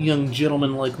a young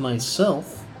gentleman like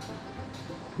myself.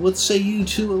 What say you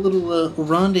to a little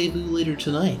rendezvous later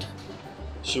tonight?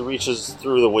 She reaches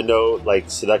through the window, like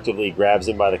seductively grabs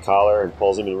him by the collar and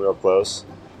pulls him in real close,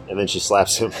 and then she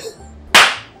slaps him.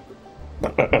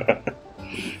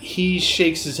 He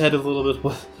shakes his head a little bit.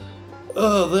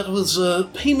 That was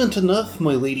payment enough,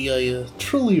 my lady. I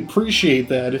truly appreciate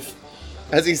that.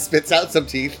 As he spits out some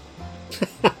teeth.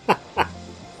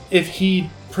 If he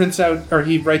prints out, or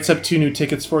he writes up 2 new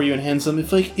tickets for you and hands them,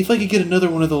 if I could get another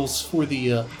one of those for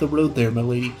the road there, my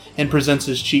lady, and presents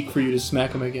his cheek for you to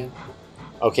smack him again.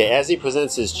 Okay, as he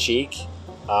presents his cheek,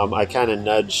 I kind of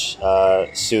nudge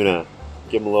Suna,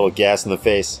 give him a little gas in the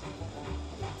face.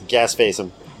 Gas face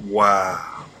him.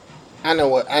 Wow. I know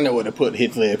where to put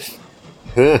his lips.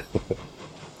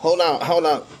 Hold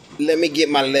on. Let me get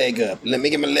my leg up.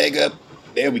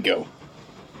 There we go.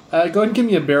 Go ahead and give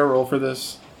me a bear roll for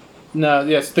this. No,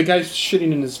 yes, the guy's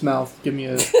shitting in his mouth. Give me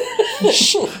a...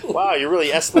 Wow, you really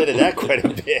escalated that quite a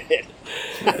bit.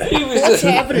 What's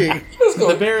happening?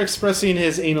 The bear expressing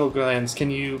his anal glands.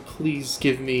 Can you please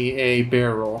give me a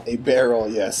bear roll? A barrel,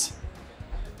 yes.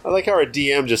 I like how our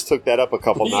DM just took that up a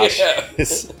couple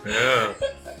notches. Yeah.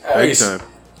 Big time.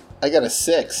 I got a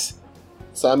 6.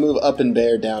 So I move up in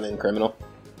bear, down in criminal.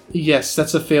 Yes,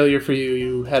 that's a failure for you.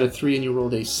 You had a 3 and you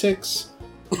rolled a 6.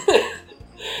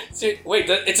 Wait,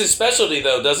 it's his specialty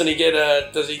though. Doesn't he get?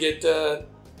 Does he get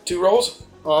 2 rolls?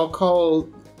 I'll call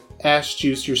Ash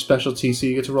Juice your specialty, so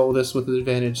you get to roll this with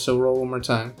advantage. So roll one more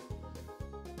time.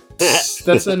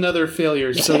 That's another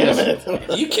failure. So yes,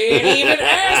 You can't even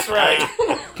ask right.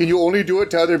 Can you only do it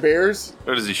to other bears?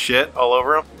 What, does he shit all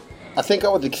over him? I think I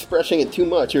was expressing it too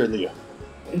much earlier.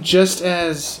 just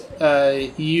as Bamboo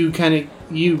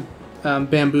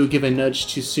give a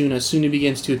nudge to Suna, Suna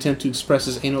begins to attempt to express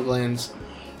his anal glands.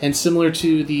 And similar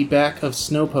to the back of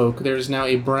Snowpoke, there is now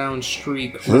a brown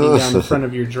streak running down the front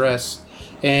of your dress.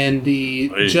 And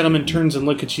the gentleman turns and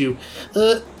looks at you.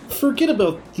 Forget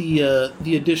about the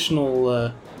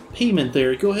additional payment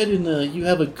there. Go ahead and you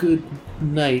have a good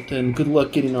night and good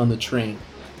luck getting on the train.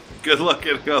 Good luck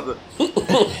getting on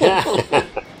the...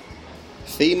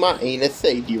 See, my anus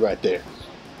saved you right there.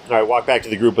 All right, walk back to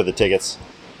the group with the tickets.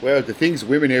 Well, the things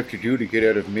women have to do to get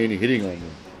out of men hitting on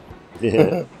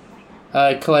them.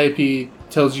 Yeah. Calliope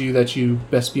tells you that you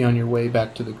best be on your way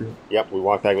back to the group. Yep, we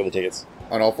walk back with the tickets.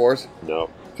 On all fours? No,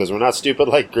 because we're not stupid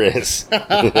like Grizz.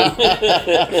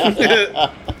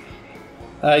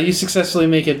 You successfully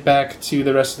make it back to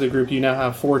the rest of the group. You now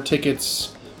have 4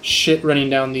 tickets shit running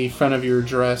down the front of your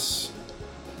dress,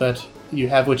 but you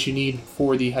have what you need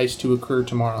for the heist to occur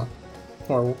tomorrow,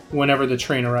 or whenever the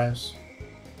train arrives.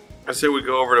 I say we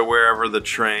go over to wherever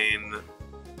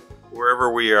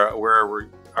we are,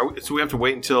 so we have to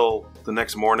wait until the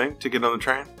next morning to get on the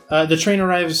train? The train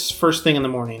arrives first thing in the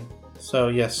morning. So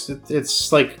yes,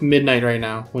 it's like midnight right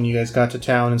now when you guys got to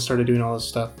town and started doing all this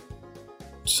stuff.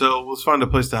 So let's find a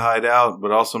place to hide out,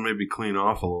 but also maybe clean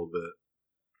off a little bit.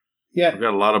 Yeah. We've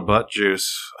got a lot of butt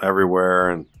juice everywhere,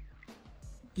 and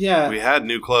yeah, we had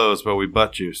new clothes, but we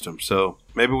butt juiced them. So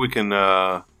maybe we can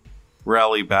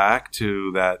rally back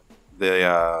to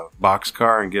the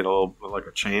boxcar and get a little like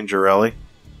a change or rally.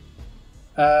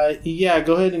 Yeah.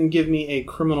 Go ahead and give me a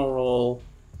criminal roll.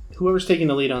 Whoever's taking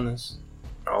the lead on this.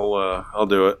 I'll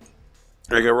do it.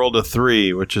 I got rolled a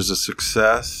 3, which is a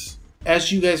success.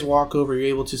 As you guys walk over, you're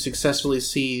able to successfully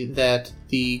see that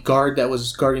the guard that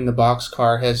was guarding the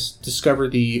boxcar has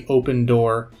discovered the open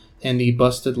door and the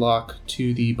busted lock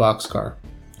to the boxcar.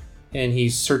 And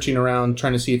he's searching around,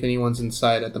 trying to see if anyone's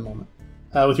inside at the moment.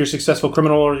 With your successful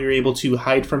criminal roll, you're able to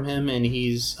hide from him, and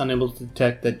he's unable to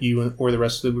detect that you or the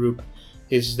rest of the group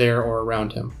is there or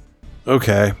around him.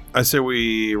 Okay. I say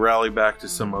we rally back to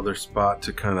some other spot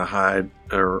to kind of hide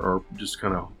or just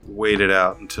kind of wait it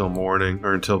out until morning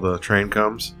or until the train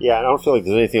comes. Yeah, I don't feel like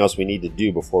there's anything else we need to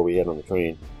do before we get on the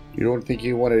train. You don't think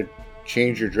you want to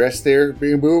change your dress there,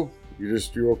 Bamboo?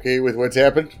 You're okay with what's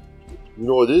happened? You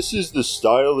know, this is the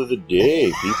style of the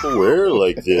day. People wear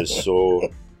like this, so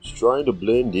it's trying to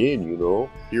blend in, you know?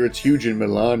 Here it's huge in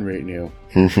Milan right now.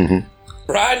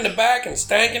 Ride in the back and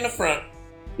stank in the front.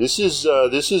 This is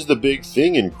the big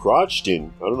thing in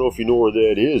Crotchton. I don't know if you know where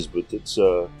that is, but it's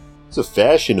a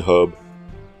fashion hub.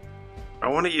 I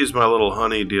want to use my little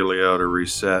honey dealio to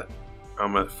reset.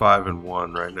 I'm at 5 and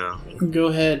 1 right now. Go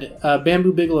ahead.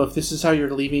 Bamboo Bigelow, if this is how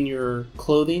you're leaving your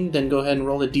clothing, then go ahead and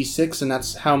roll a d6, and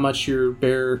that's how much your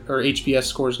bear or HBS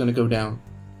score is going to go down.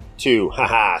 2.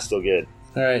 Haha, still good.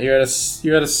 Alright, you're at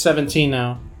a 17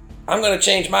 now. I'm going to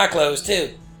change my clothes,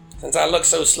 too, since I look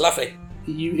so sluffy.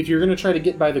 If you're going to try to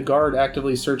get by the guard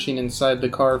actively searching inside the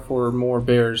car for more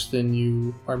bears, then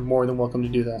you are more than welcome to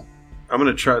do that. I'm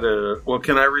going to try to... Well,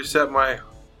 can I reset my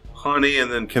honey,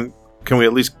 and then can we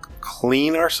at least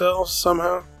clean ourselves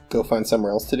somehow? Go find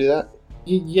somewhere else to do that?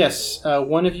 Yes,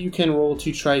 one of you can roll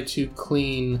to try to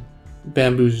clean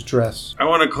Bamboo's dress. I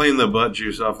want to clean the butt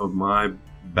juice off of my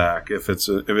back if it's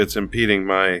impeding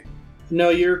my... No,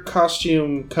 your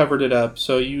costume covered it up,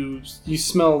 so you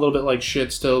smell a little bit like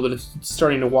shit still, but it's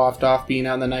starting to waft off being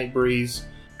out in the night breeze.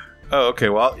 Oh, okay.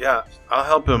 Well, yeah, I'll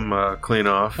help him clean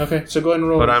off. Okay, so go ahead and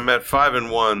roll. But I'm at 5 and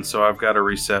 1, so I've got to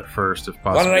reset first if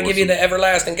possible. Why don't I give you the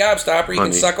everlasting gobstopper? You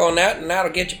honey. can suck on that, and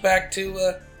that'll get you back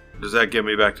to... Does that get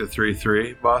me back to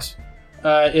 3-3, boss?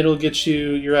 It'll get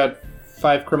you... You're at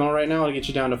 5 criminal right now. It'll get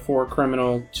you down to 4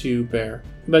 criminal, 2 bear.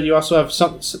 But you also have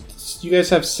some... You guys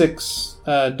have 6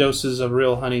 doses of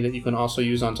real honey that you can also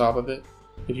use on top of it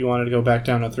if you wanted to go back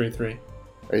down to 3-3.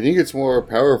 I think it's more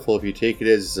powerful if you take it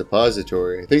as a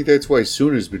suppository. I think that's why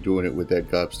Suna's been doing it with that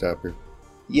gobstopper.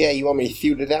 Yeah, you want me to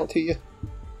feud it out to you?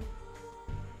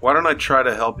 Why don't I try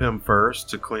to help him first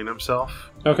to clean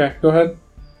himself? Okay, go ahead.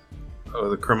 Oh,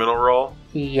 the criminal roll?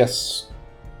 Yes.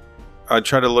 I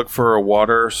try to look for a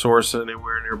water source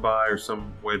anywhere nearby or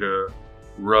some way to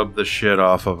rub the shit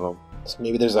off of him. So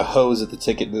maybe there's a hose at the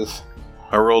ticket booth.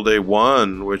 I rolled a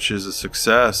 1, which is a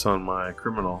success on my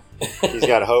criminal. He's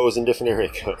got hose in different area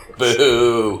codes.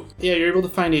 Boo! Yeah, you're able to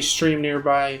find a stream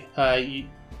nearby.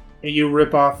 You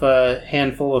rip off a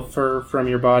handful of fur from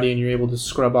your body and you're able to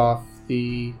scrub off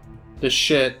the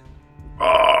shit.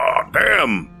 Ah,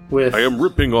 damn! With I am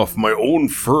ripping off my own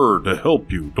fur to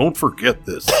help you. Don't forget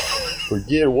this.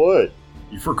 Forget what?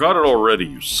 You forgot it already,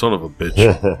 you son of a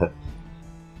bitch.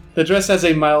 The dress has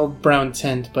a mild brown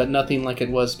tint, but nothing like it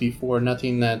was before.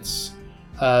 Nothing that's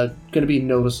going to be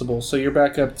noticeable. So you're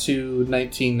back up to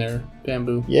 19 there,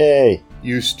 Bamboo. Yay!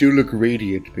 You still look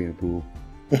radiant, Bamboo.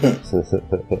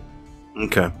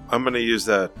 Okay, I'm going to use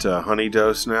that honey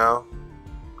dose now.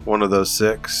 One of those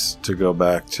 6 to go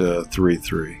back to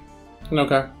 3-3.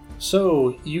 Okay.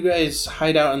 So you guys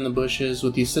hide out in the bushes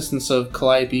with the assistance of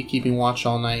Calliope keeping watch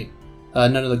all night.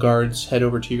 None of the guards head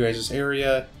over to your guys'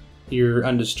 area. You're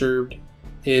undisturbed.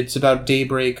 It's about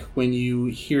daybreak when you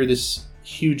hear this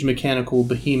huge mechanical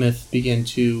behemoth begin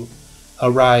to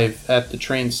arrive at the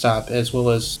train stop, as well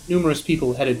as numerous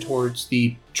people headed towards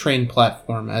the train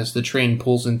platform as the train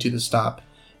pulls into the stop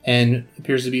and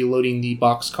appears to be loading the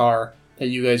boxcar that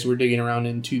you guys were digging around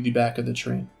into the back of the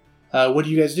train. What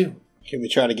do you guys do? Can we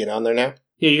try to get on there now?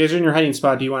 Yeah, you guys are in your hiding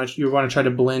spot. Do you want to try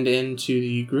to blend into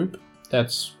the group?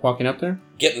 that's walking up there?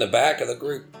 Get in the back of the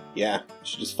group. Yeah,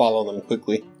 should just follow them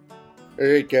quickly.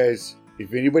 Alright, guys.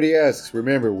 If anybody asks,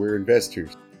 remember, we're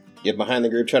investors. Get behind the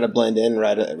group, try to blend in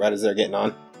right as they're getting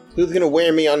on. Who's gonna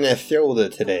wear me on their shoulder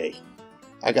today?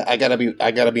 I gotta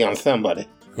be on somebody.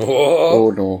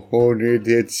 Whoa. Oh no,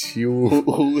 that's you.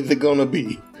 Who is it gonna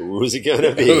be? Who's it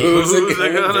gonna be? Who's it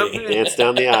gonna be? Dance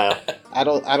down the aisle. I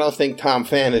don't think Tom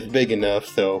Fan is big enough,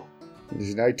 so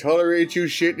Listen, I tolerate you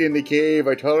shitting in the cave.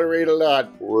 I tolerate a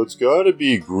lot. Well, it's gotta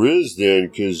be Grizz then,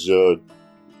 because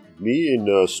me and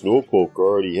Snowpoke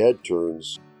already had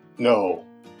turns. no,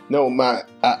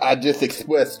 I just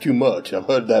expressed too much. I've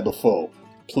heard that before.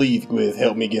 Please, Grizz,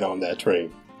 help me get on that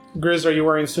train. Grizz, are you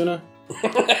wearing Suna?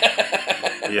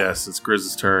 Yes, it's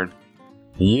Grizz's turn.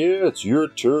 Yeah, it's your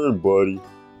turn, buddy.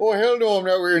 Oh, hell no, I'm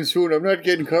not wearing suit. I'm not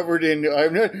getting covered in...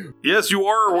 I'm not... Yes, you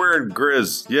are wearing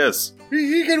Grizz. Yes.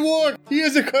 He can walk. He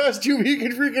has a costume. He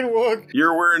can freaking walk.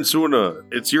 You're wearing Suna.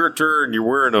 It's your turn. You're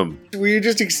wearing them. We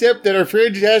just accept that our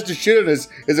friend has to shit on us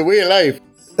as a way of life.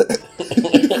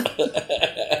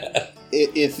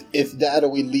 It's that or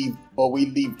we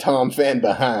leave Tom Fan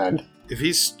behind. If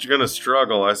he's gonna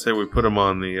struggle, I say we put him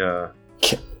on the,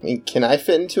 Can I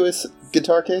fit into his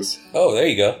guitar case? Oh, there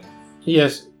you go.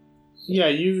 Yes. Yeah,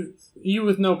 you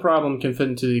with no problem can fit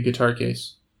into the guitar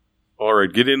case.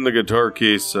 Alright, get in the guitar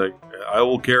case. I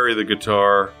will carry the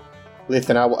guitar.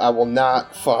 Listen, I will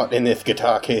not fight in this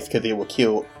guitar case because it will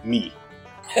kill me.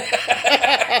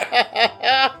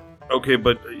 Okay,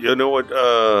 but you know what?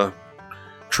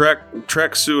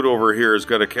 Track suit over here has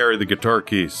got to carry the guitar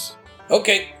case.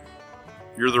 Okay.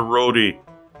 You're the roadie.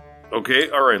 Okay,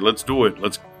 alright, let's do it.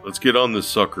 Let's get on this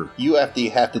sucker. You have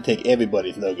to take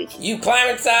everybody's nuggets. You climb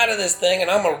inside of this thing,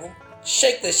 and I'm gonna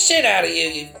shake the shit out of you,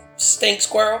 you stink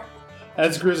squirrel.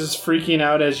 As Grizz is freaking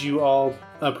out as you all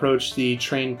approach the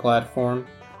train platform,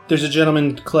 there's a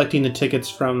gentleman collecting the tickets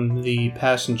from the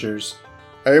passengers.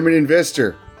 I am an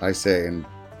investor, I say, and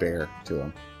bear to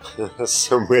him.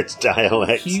 Some rich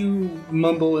dialect. You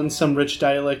mumble in some rich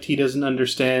dialect he doesn't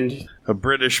understand, A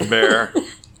British bear.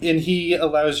 and he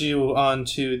allows you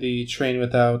onto the train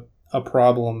without a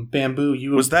problem. Bamboo,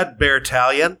 you Was that bear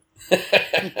Italian?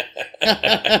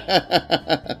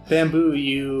 Bamboo,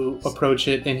 you approach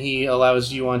it, and he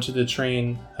allows you onto the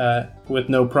train with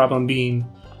no problem being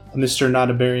Mr.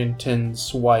 Nada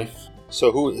Barrington's wife.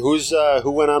 So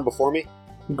who went on before me?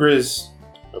 Grizz,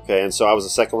 Okay, and so I was the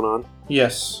second one on.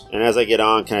 yes. And as I get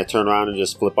on, can I turn around and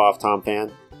just flip off Tom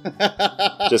Fan?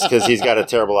 Just because he's got a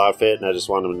terrible outfit, and I just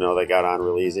want him to know they got on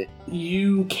real easy.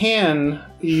 You can.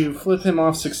 You flip him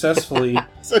off successfully.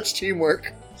 Such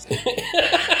teamwork.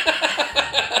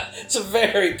 It's a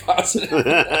very positive.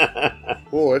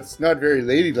 Oh, it's not very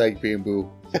ladylike,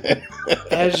 Bamboo.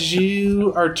 As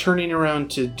you are turning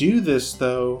around to do this,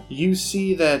 though, you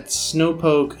see that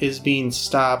Snowpoke is being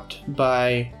stopped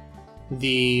by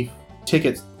the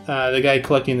tickets, the guy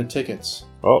collecting the tickets.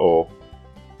 Uh-oh.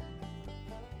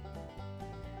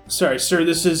 Sorry, sir,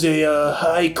 this is a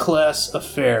high-class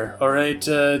affair, alright?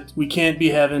 We can't be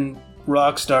having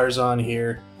rock stars on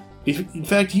here. In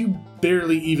fact, you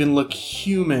barely even look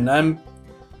human. I'm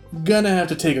gonna have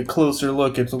to take a closer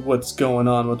look at what's going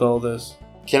on with all this.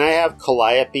 Can I have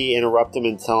Calliope interrupt him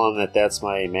and tell him that that's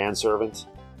my manservant?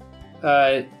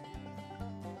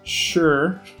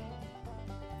 Sure.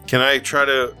 Can I try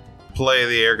to play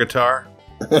the air guitar?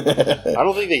 I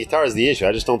don't think the guitar is the issue.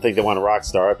 I just don't think they want a rock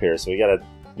star up here, so we gotta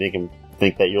make him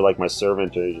think that you're like my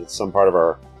servant or it's some part of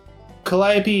our...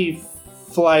 Calliope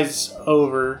flies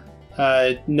over,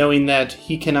 knowing that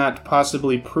he cannot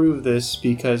possibly prove this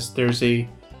because there's a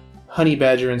honey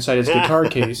badger inside his guitar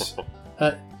case.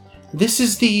 This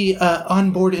is the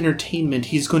onboard entertainment.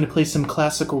 He's going to play some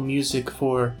classical music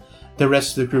for the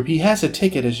rest of the group. He has a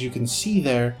ticket, as you can see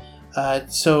there,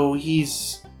 so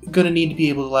he's going to need to be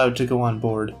allowed to go on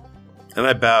board. And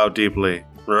I bow deeply.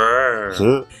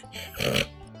 Rawr.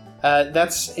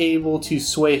 That's able to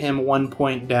sway him 1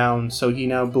 point down, so he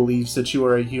now believes that you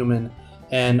are a human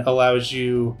and allows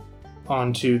you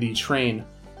onto the train.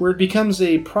 Where it becomes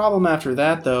a problem after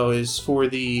that, though, is for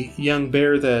the young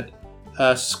bear that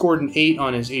scored an 8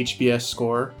 on his HBS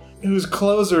score, whose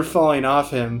clothes are falling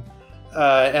off him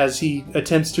as he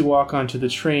attempts to walk onto the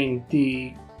train.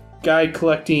 The guy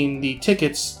collecting the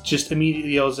tickets just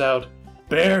immediately yells out,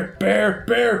 "Bear, bear,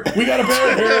 bear! We got a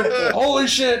bear here! Holy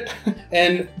shit!"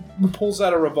 and pulls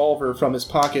out a revolver from his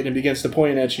pocket and begins to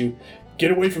point at you.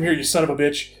 "Get away from here, you son of a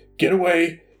bitch! Get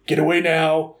away! Get away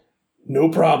now! No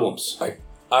problems."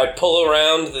 I pull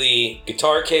around the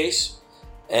guitar case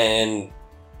and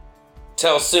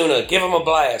tell Suna, give him a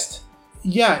blast.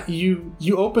 Yeah, you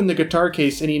open the guitar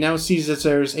case and he now sees that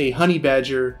there's a honey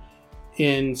badger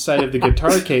inside of the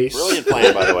guitar case. Brilliant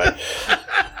plan, by the way.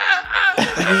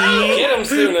 Get him,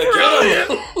 Suna. Get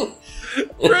him.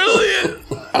 Brilliant.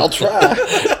 I'll try.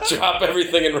 Drop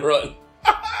everything and run.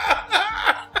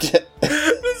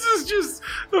 This is just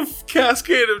a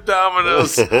cascade of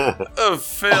dominoes of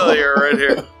failure right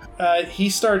here. He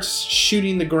starts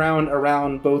shooting the ground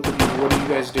around both of you. What are you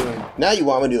guys doing? Now you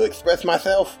want me to express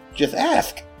myself? Just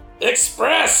ask.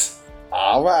 Express.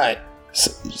 All right.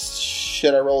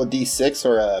 Should I roll a d6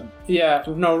 or a... Yeah,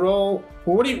 no, roll.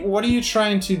 What are you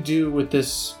trying to do with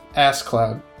this ass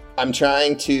cloud? I'm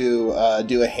trying to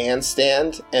do a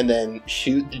handstand and then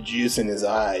shoot the juice in his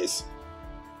eyes.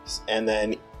 And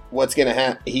then what's gonna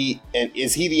happen? He's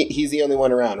the only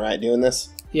one around, right, doing this?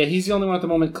 Yeah, he's the only one at the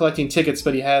moment collecting tickets,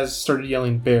 but he has started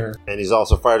yelling bear. And he's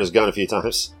also fired his gun a few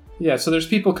times. Yeah, so there's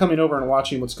people coming over and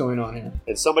watching what's going on here.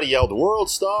 And somebody yelled,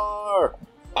 "World Star!"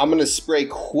 I'm gonna spray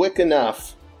quick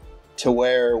enough to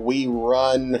where I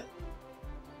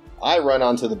run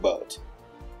onto the boat.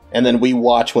 And then we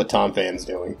watch what Tom Fan's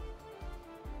doing.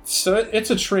 So it's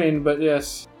a train, but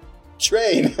yes.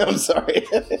 Train! I'm sorry.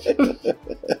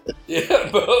 Yeah,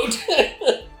 boat.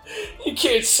 You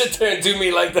can't sit there and do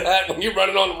me like that when you're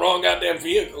running on the wrong goddamn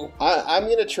vehicle. I'm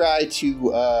gonna try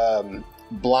to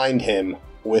blind him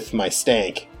with my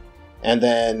stank. And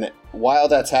then, while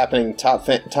that's happening, Tom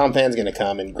Fan's gonna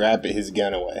come and grab his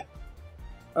gun away.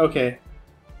 Okay.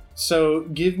 So,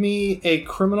 give me a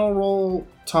criminal roll,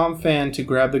 Tom Fan, to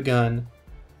grab the gun.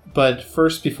 But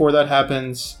first, before that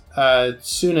happens,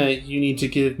 Suna, you need to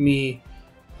give me...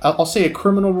 I'll say a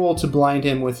criminal roll to blind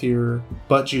him with your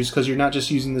butt juice, because you're not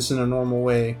just using this in a normal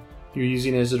way. You're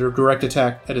using it as a direct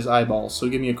attack at his eyeballs. So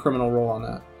give me a criminal roll on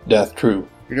that. That's true.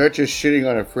 You're not just shitting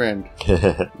on a friend.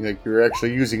 You're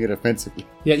actually using it offensively.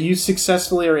 Yeah, you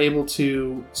successfully are able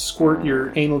to squirt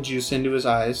your anal juice into his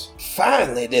eyes.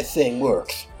 Finally, this thing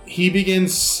works. He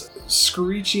begins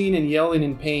screeching and yelling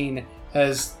in pain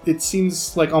as it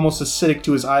seems like almost acidic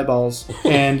to his eyeballs.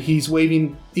 And he's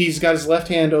got his left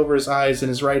hand over his eyes and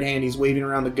his right hand he's waving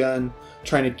around the gun,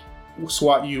 trying to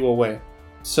swat you away.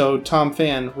 So, Tom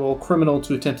Fan, roll criminal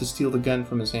to attempt to steal the gun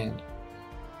from his hand.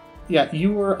 Yeah,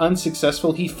 you were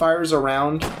unsuccessful. He fires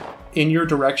around in your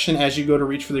direction as you go to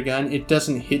reach for the gun. It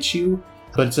doesn't hit you,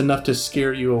 but it's enough to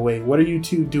scare you away. What are you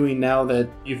two doing now that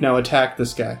you've now attacked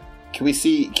this guy?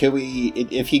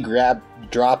 If he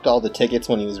dropped all the tickets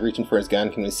when he was reaching for his gun,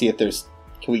 can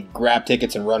we grab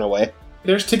tickets and run away?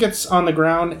 There's tickets on the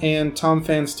ground, and Tom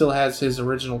Fan still has his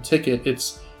original ticket.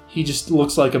 He just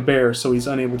looks like a bear, so he's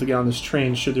unable to get on this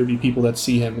train should there be people that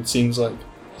see him, it seems like.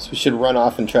 So we should run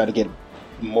off and try to get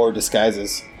more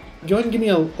disguises. Go ahead and give me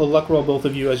a luck roll, both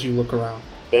of you, as you look around.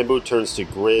 Bamboo turns to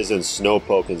Grizz and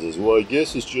Snowpoke and says, "Well, I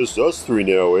guess it's just us three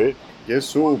now, eh?" Guess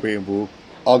so, Bamboo.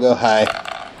 I'll go high.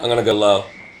 I'm gonna go low.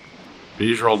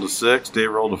 Beej rolled a 6,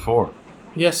 Dave rolled a 4.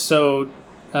 Yes, so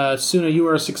Suna, you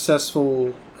are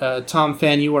successful. Tom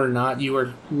Fan, you are not. You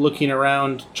are looking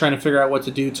around, trying to figure out what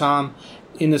to do. Tom,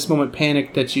 in this moment,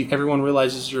 panicked that everyone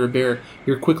realizes you're a bear.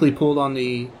 You're quickly pulled on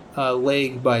the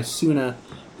leg by Suna,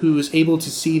 who is able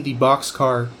to see the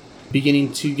boxcar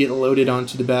beginning to get loaded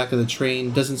onto the back of the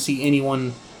train. Doesn't see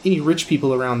any rich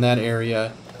people around that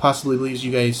area. Possibly believes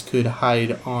you guys could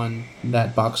hide on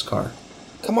that boxcar.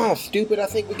 Come on, stupid. I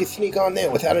think we can sneak on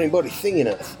there without anybody seeing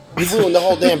us. You've ruined the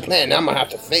whole damn plan. Now I'm going to have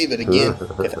to save it again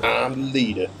because I'm the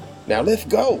leader. Now let's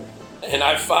go. And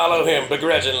I follow him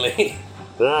begrudgingly.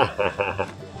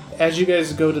 As you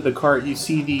guys go to the cart, you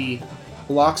see the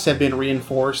locks have been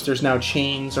reinforced. There's now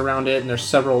chains around it, and there's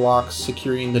several locks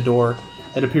securing the door.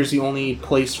 It appears the only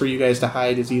place for you guys to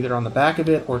hide is either on the back of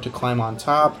it, or to climb on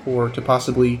top, or to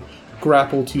possibly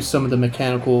grapple to some of the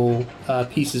mechanical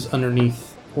pieces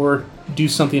underneath, or do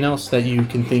something else that you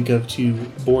can think of to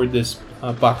board this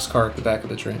boxcar at the back of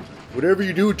the train. Whatever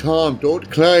you do, Tom, don't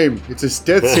climb. It's a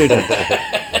death sentence.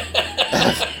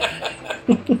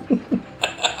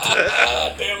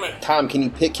 Damn it. Tom, can you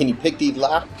pick these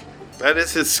locks? That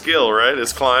is his skill, right?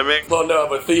 Is climbing? Well, no,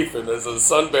 I'm a thief, and as a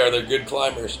sun bear, they're good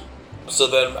climbers. So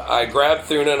then I grab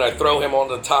Thuna and I throw him on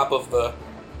the top of the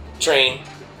train,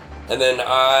 and then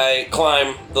I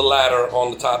climb the ladder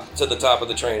on the top to the top of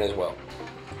the train as well.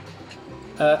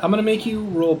 I'm going to make you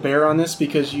roll bear on this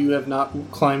because you have not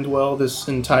climbed well this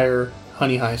entire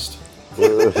honey heist.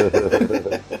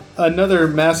 Another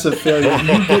massive failure. You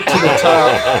get to the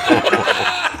top.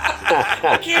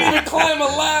 I can't even climb a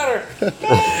ladder.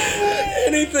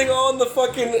 Anything on the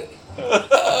fucking...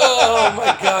 Oh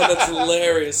my god, that's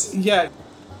hilarious. Yeah.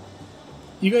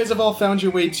 You guys have all found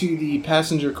your way to the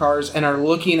passenger cars and are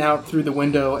looking out through the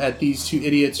window at these two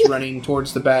idiots running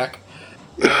towards the back.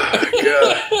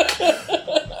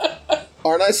 Are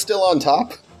Aren't I still on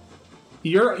top?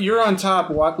 You're on top,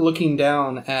 looking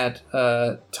down at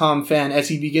Tom Fan as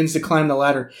he begins to climb the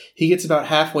ladder. He gets about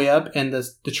halfway up, and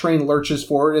the train lurches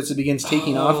forward as it begins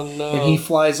taking off, no. and he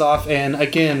flies off. And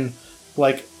again,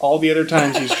 like all the other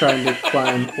times he's trying to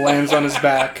climb, lands on his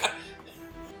back.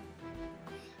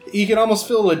 You can almost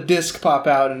feel a disc pop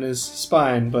out in his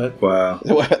spine, but Wow.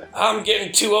 I'm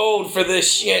getting too old for this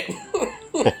shit.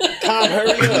 Tom,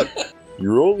 hurry up.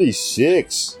 You're only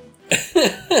 6.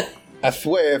 I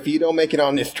swear, if you don't make it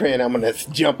on this train, I'm gonna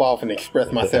jump off and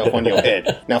express myself on your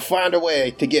head. Now find a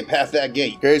way to get past that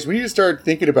gate. Guys, we need to start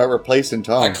thinking about replacing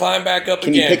Tom. I climb back up Can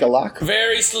again. you pick a lock?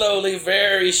 Very slowly,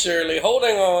 very surely,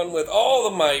 holding on with all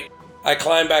the might. I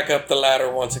climb back up the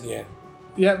ladder once again.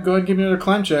 yeah, go ahead and give me another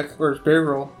climb check or bear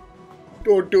roll.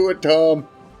 Don't do it, Tom.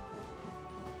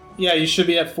 Yeah, you should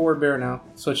be at 4 bear now,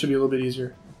 so it should be a little bit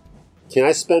easier. Can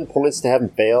I spend points to have him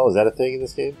fail? Is that a thing in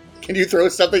this game? Can you throw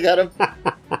something at him?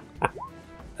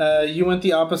 You went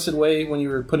the opposite way when you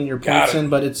were putting your Got points it. in,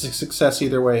 but it's a success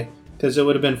either way because it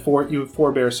would have been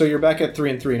 4 bears. So you're back at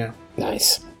 3 and 3 now.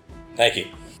 Nice. Thank you.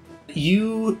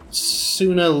 You,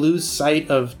 Suna, lose sight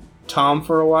of Tom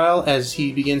for a while as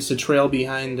he begins to trail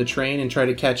behind the train and try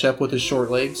to catch up with his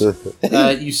short legs.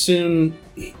 You soon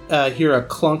hear a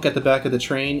clunk at the back of the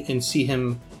train and see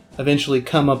him eventually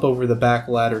come up over the back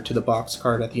ladder to the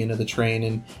boxcar at the end of the train,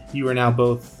 and you are now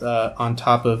both on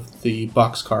top of the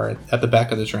boxcar at the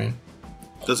back of the train.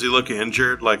 Does he look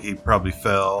injured? Like he probably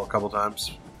fell a couple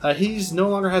times? He's no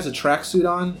longer has a tracksuit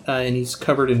on, and he's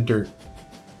covered in dirt.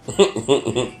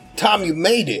 Tom, you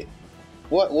made it.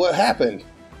 What happened?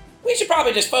 We should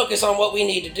probably just focus on what we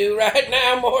need to do right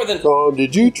now more than... Tom,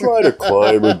 did you try to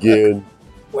climb again?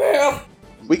 Well,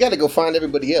 We gotta go find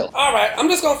everybody else. alright, I'm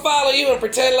just gonna follow you and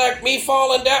pretend like me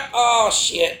falling down... Oh,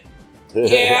 shit.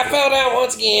 Yeah, I fell down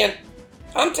once again.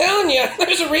 I'm telling you,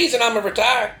 there's a reason I'm gonna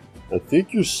retire. I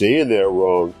think you're saying that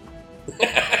wrong.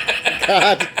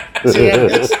 God damn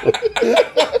it.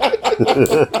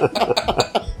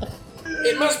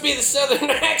 It must be the southern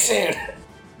accent.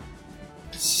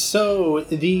 So,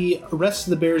 the rest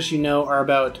of the bears you know are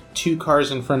about 2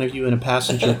 cars in front of you in a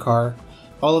passenger car.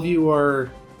 All of you are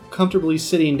comfortably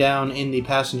sitting down in the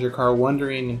passenger car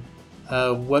wondering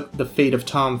what the fate of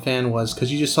Tom Fan was,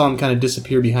 because you just saw him kind of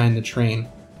disappear behind the train.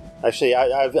 Actually,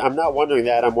 I'm not wondering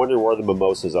that. I'm wondering where the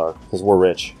mimosas are, because we're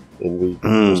rich, and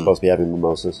we're supposed to be having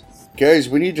mimosas. Guys,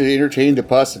 we need to entertain the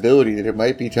possibility that it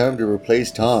might be time to replace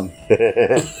Tom.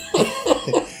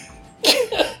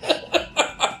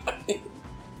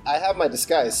 I have my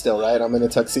disguise still, right? I'm in a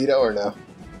tuxedo or no?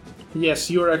 Yes,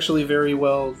 you are actually very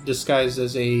well disguised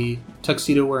as a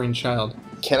tuxedo-wearing child.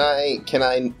 Can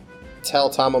I tell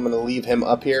Tom I'm gonna leave him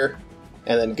up here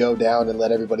and then go down and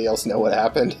let everybody else know what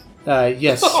happened?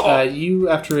 Yes, you,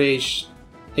 after a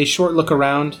short look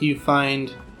around, you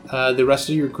find the rest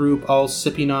of your group all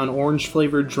sipping on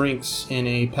orange-flavored drinks in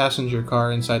a passenger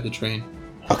car inside the train.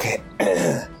 Okay.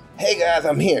 Hey guys,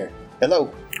 I'm here.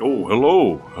 Hello. Oh,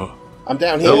 hello. I'm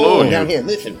down here. Hello, I'm down you. here.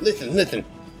 Listen.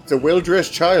 It's a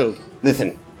well-dressed child.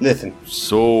 Listen.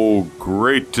 So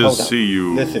great to Hold on. see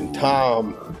you. Listen,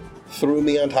 Tom threw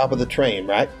me on top of the train,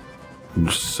 right?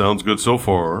 Sounds good so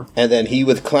far. And then he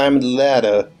was climbing the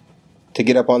ladder to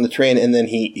get up on the train, and then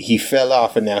he fell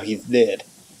off, and now he's dead.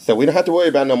 So we don't have to worry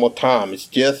about no more Tom. It's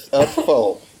just us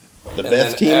four. The And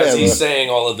best then team as ever. he's saying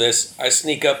all of this, I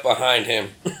sneak up behind him.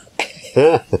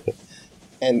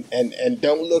 And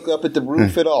don't look up at the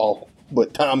roof at all.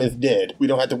 But Tom is dead. We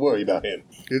don't have to worry about him.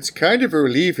 It's kind of a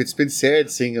relief. It's been sad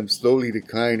seeing him slowly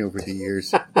decline over the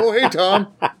years. Oh, hey, Tom.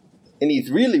 And he's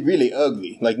really, really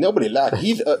ugly. Like, nobody likes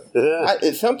he's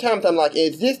sometimes I'm like,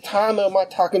 is this Tom or am I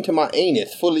talking to my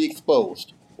anus fully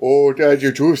exposed? Oh, Dad,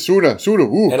 you're too Suna.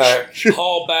 Ooh. And I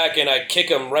haul back and I kick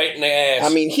him right in the ass.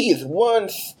 I mean, he is one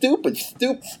stupid.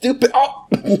 Oh!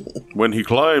 When he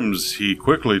climbs, he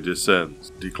quickly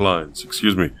declines.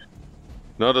 Excuse me.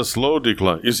 Not a slow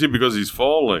decline. You see, because he's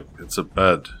falling. It's a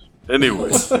bad.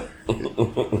 Anyway.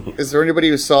 Is there anybody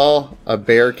who saw a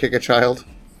bear kick a child?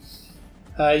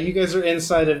 You guys are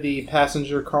inside of the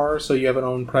passenger car, so you have an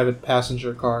own private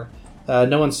passenger car.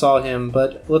 No one saw him,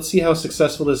 but let's see how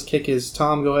successful this kick is.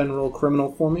 Tom, go ahead and roll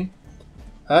criminal for me.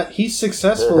 He's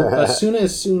successful. Asuna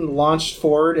is soon launched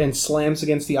forward and slams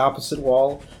against the opposite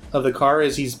wall of the car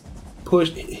as he's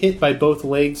hit by both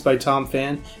legs by Tom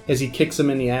Fan as he kicks him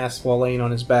in the ass while laying on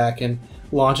his back and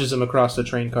launches him across the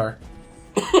train car.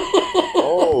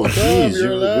 Oh, jeez,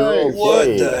 you're you're alive. okay.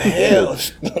 What the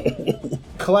hell?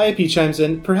 Calliope chimes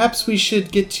in. Perhaps we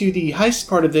should get to the heist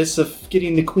part of this of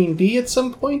getting the Queen Bee at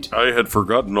some point? I had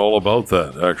forgotten all about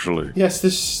that, actually. Yes,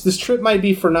 this trip might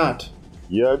be for naught.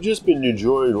 Yeah, I've just been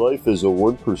enjoying life as a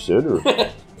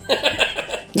 1%er.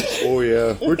 Oh,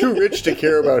 yeah. We're too rich to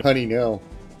care about honey now.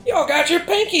 Y'all got your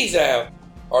pinkies out.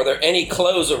 Are there any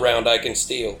clothes around I can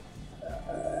steal?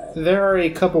 There are a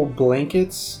couple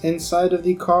blankets inside of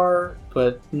the car,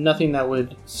 but nothing that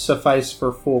would suffice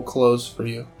for full clothes for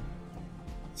you.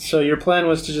 So your plan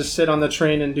was to just sit on the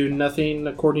train and do nothing,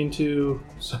 according to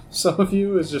some of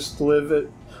you, is just live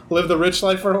the rich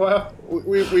life for a while?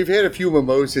 We've had a few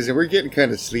mimosas, and we're getting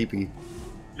kind of sleepy.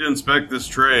 Inspect this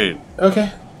train.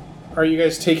 Okay. Are you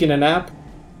guys taking a nap?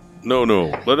 No.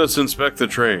 Let us inspect the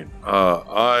train.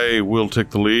 I will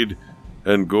take the lead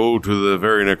and go to the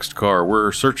very next car.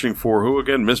 We're searching for who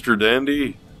again? Mr.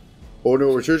 Dandy? Oh, no,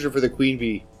 we're searching for the Queen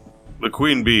Bee. The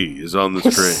Queen Bee is on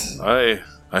this train.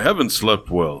 I haven't slept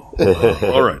well.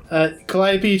 All right.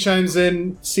 Calliope chimes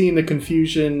in, seeing the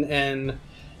confusion, and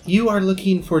you are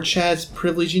looking for Chaz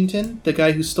Privilegington, the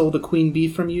guy who stole the Queen Bee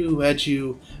from you, who had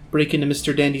you break into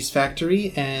Mr. Dandy's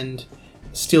factory and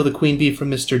steal the Queen Bee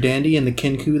from Mr. Dandy and the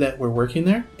Kenku that were working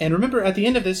there. And remember, at the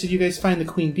end of this, if you guys find the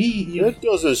Queen Bee... That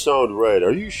doesn't sound right.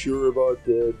 Are you sure about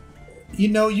that? You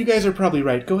know, you guys are probably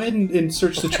right. Go ahead and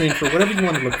search the train for whatever you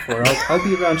want to look for. I'll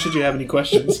be around should you have any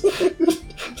questions.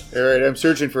 All right, I'm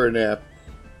searching for a nap.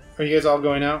 Are you guys all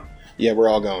going out? Yeah, we're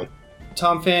all going.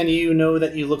 Tom Fan, you know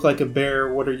that you look like a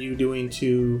bear. What are you doing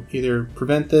to either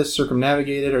prevent this,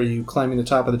 circumnavigate it? Are you climbing the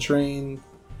top of the train?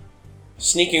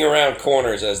 Sneaking around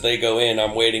corners as they go in,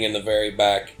 I'm waiting in the very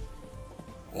back.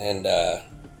 And,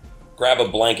 grab a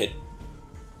blanket.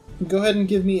 Go ahead and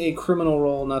give me a criminal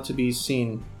roll not to be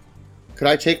seen. Could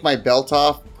I take my belt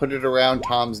off, put it around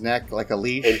Tom's neck like a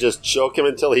leash? And just choke him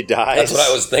until he dies? That's what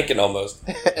I was thinking almost.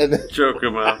 And then, Choke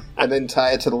him out. and then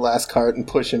tie it to the last cart and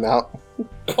push him out.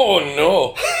 Oh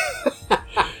no!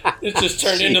 It just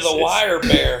turned into the wire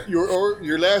bear.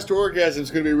 Your last orgasm's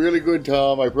going to be really good,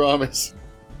 Tom, I promise.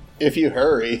 If you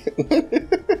hurry.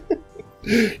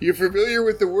 You familiar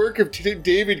with the work of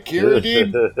David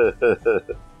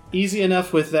Carradine? Easy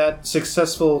enough with that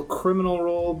successful criminal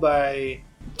roll by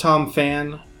Tom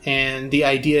Fan, and the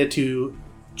idea to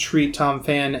treat Tom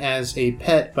Fan as a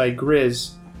pet by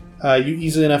Grizz. You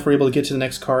easily enough were able to get to the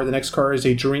next car. The next car is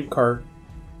a drink cart.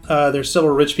 There's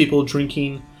several rich people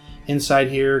drinking inside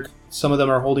here. Some of them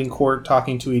are holding court,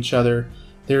 talking to each other.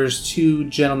 There's two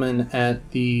gentlemen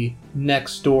at the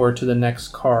next door to the next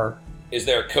car. Is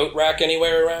there a coat rack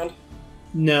anywhere around?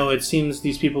 No, it seems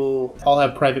these people all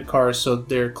have private cars, so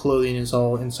their clothing is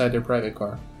all inside their private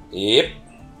car. Yep.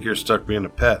 You're stuck being a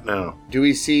pet now. Do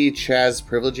we see Chaz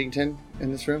Privilegington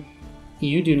in this room?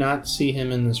 You do not see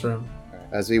him in this room.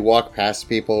 As we walk past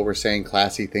people, we're saying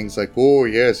classy things like, "Oh,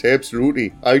 yes,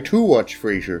 absolutely. I too watch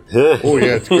Frasier. Oh,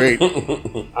 yeah, it's great."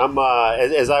 I'm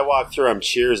as I walk through, I'm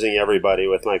cheersing everybody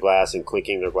with my glass and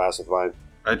clinking their glass with wine.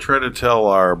 I try to tell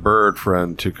our bird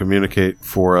friend to communicate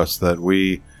for us that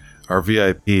we are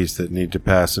VIPs that need to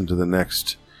pass into the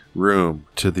next room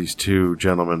to these two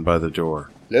gentlemen by the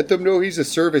door. Let them know he's a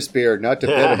service bear, not to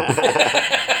pet him.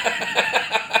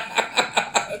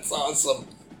 That's awesome.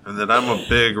 And that I'm a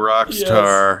big rock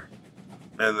star.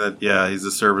 And that, yeah, he's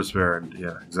a service bear. And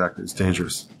yeah, exactly. It's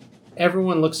dangerous.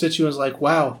 Everyone looks at you and is like,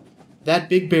 wow, that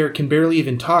big bear can barely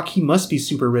even talk. He must be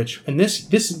super rich. And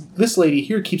this lady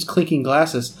here keeps clinking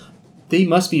glasses. They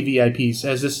must be VIPs,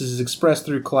 as this is expressed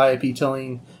through Calliope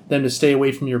telling them to stay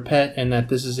away from your pet and that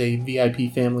this is a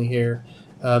VIP family here.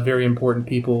 Very important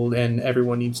people, and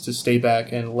everyone needs to stay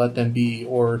back and let them be,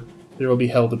 or there will be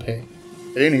hell to pay.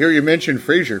 I didn't hear you mention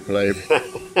Frasier, Calliope.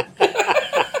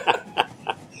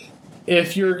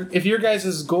 If your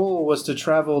guys' goal was to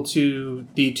travel to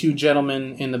the two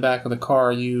gentlemen in the back of the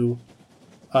car, you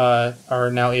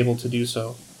are now able to do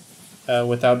so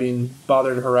without being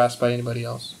bothered or harassed by anybody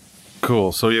else.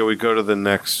 Cool. So yeah, we go to the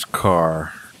next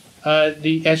car.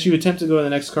 As you attempt to go to the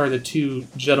next car, the two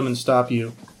gentlemen stop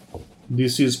you.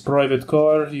 This is private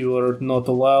car. You are not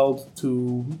allowed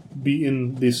to be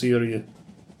in this area.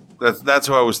 That's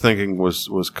who I was thinking was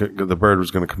the bird was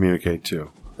going to communicate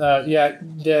to.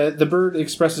 The bird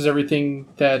expresses everything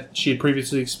that she had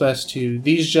previously expressed to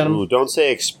these gentlemen. Ooh, don't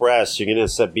say express. You're going to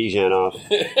set Bijan off.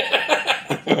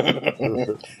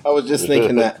 I was just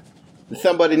thinking that. Does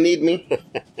somebody need me?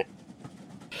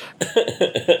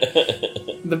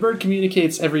 The bird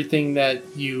communicates everything that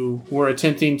you were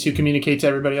attempting to communicate to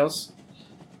everybody else.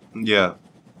 Yeah.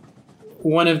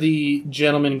 One of the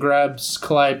gentlemen grabs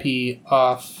Calliope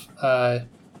off,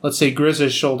 let's say,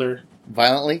 Grizz's shoulder.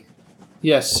 Violently?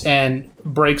 Yes, and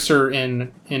breaks her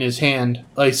in his hand.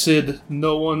 I said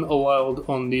no one allowed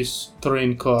on this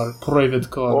train car,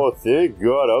 private car. Oh, thank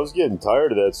God. I was getting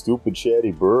tired of that stupid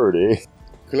chatty bird, eh?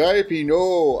 Calliope,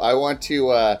 no. I want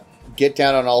to get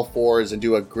down on all fours and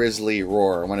do a grizzly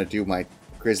roar. I want to do my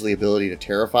grizzly ability to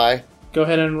terrify. Go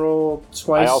ahead and roll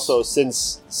twice. I also,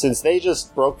 since they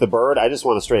just broke the bird, I just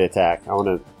want a straight attack. I want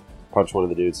to punch one of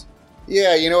the dudes.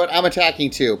 Yeah, you know what? I'm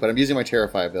attacking too, but I'm using my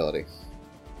terrify ability.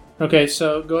 Okay,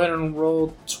 so go ahead and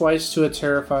roll twice to a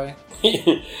terrify.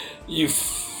 You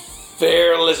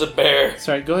fearless bear.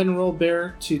 Sorry, go ahead and roll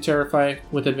bear to terrify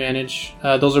with advantage.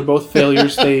 Those are both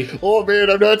failures. They. Oh man,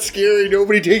 I'm not scary.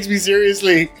 Nobody takes me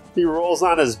seriously. He rolls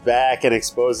on his back and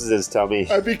exposes his tummy.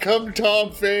 I become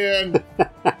Tom Fan.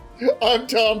 I'm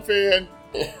Tom Fan.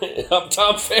 I'm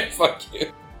Tom Fan. Fuck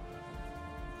you.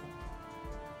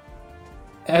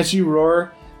 As you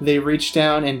roar, they reach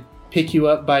down and pick you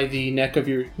up by the neck of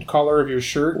your collar of your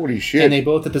shirt. Holy shit. And they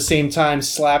both at the same time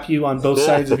slap you on both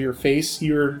sides of your face.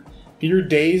 You're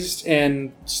dazed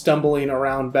and stumbling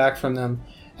around back from them.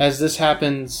 As this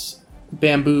happens,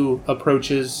 Bamboo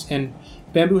approaches. And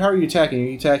Bamboo, how are you attacking? Are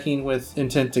you attacking with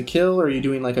intent to kill, or are you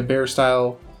doing like a bear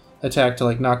style attack to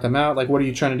like knock them out? Like, what are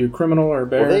you trying to do, criminal or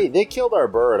bear? Well, they killed our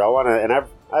bird. I want to, and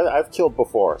I've killed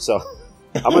before, so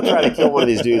I'm gonna try to kill one of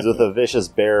these dudes with a vicious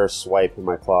bear swipe in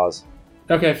my claws.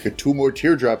 Okay. Get 2 more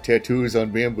teardrop tattoos on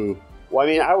Bamboo. Well, I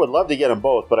mean, I would love to get them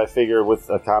both, but I figure with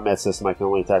a combat system, I can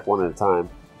only attack one at a time.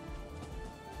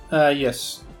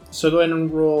 Yes. So go ahead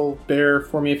and roll bear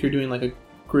for me if you're doing like a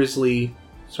grizzly,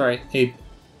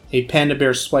 a panda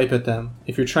bear swipe at them.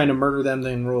 If you're trying to murder them,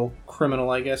 then roll criminal,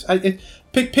 I guess.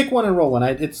 Pick one and roll one.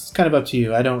 It's kind of up to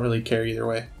you. I don't really care either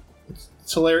way.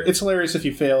 It's hilarious if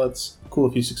you fail. It's cool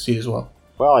if you succeed as well.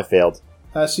 Well, I failed.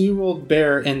 So you rolled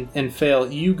bear and fail.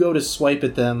 You go to swipe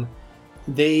at them.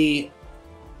 They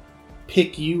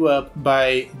pick you up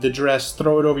by the dress,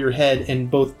 throw it over your head,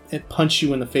 and both punch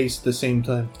you in the face at the same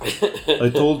time. I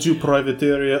told you, private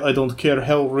area, I don't care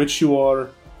how rich you are.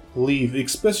 Leave.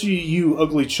 Especially you,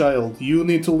 ugly child. You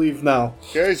need to leave now.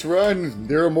 Guys, run.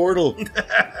 They're immortal.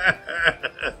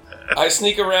 I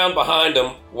sneak around behind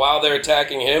them while they're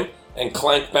attacking him and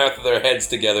clank both of their heads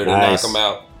together to knock them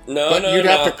out. But you'd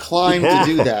have to climb to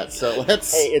do that, so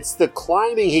let's... Hey, it's the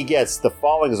climbing he gets. The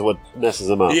falling is what messes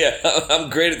him up. Yeah, I'm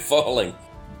great at falling.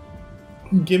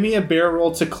 Give me a bear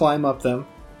roll to climb up them.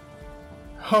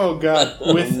 Oh, God.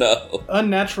 With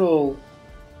unnatural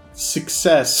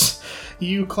success,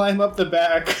 you climb up the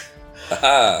back.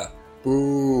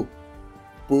 Boo.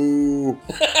 Boo.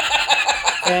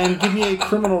 And give me a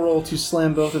criminal roll to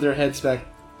slam both of their heads back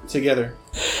together.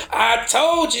 I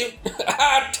told you.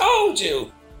 I told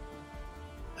you.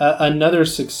 Another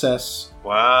success.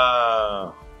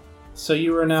 Wow. So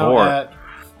you are now 4. at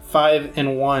 5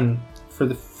 and 1 for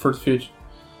the future.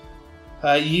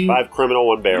 5 criminal,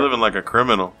 1 bear. You're living like a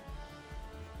criminal.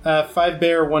 5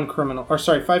 bear, 1 criminal. Or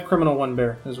sorry, 5 criminal, 1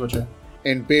 bear is what you're.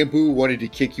 And Bamboo wanted to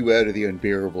kick you out of the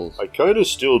unbearables. I kind of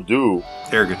still do.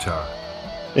 Air guitar.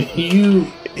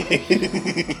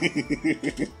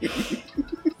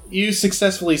 You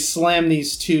successfully slam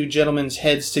these two gentlemen's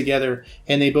heads together,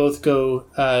 and they both go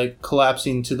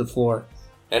collapsing to the floor.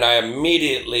 And I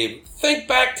immediately think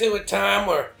back to a time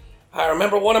where I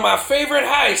remember one of my favorite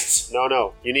heists.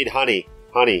 No, you need honey.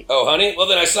 Honey. Oh, honey? Well,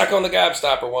 then I suck on the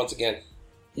gobstopper once again.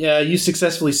 Yeah, you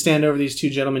successfully stand over these two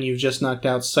gentlemen you've just knocked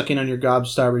out, sucking on your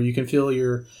gobstopper. You can feel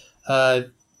your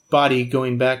body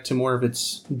going back to more of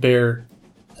its bear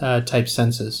type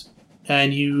senses.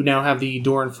 And you now have the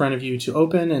door in front of you to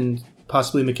open and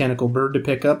possibly a mechanical bird to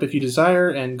pick up if you desire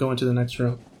and go into the next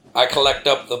room. I collect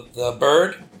up the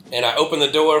bird and I open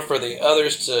the door for the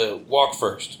others to walk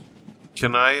first.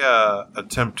 Can I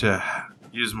attempt to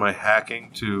use my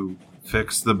hacking to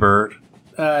fix the bird?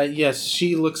 Yes,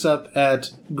 she looks up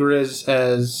at Grizz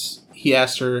as he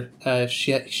asked her if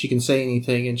she can say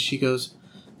anything, and she goes,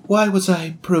 "Why was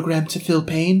I programmed to feel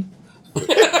pain?"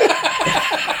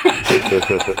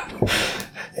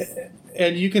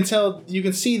 And you can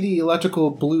see the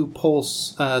electrical blue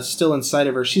pulse still inside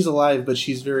of her. She's alive, but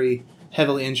she's very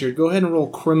heavily injured. Go ahead and roll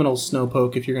criminal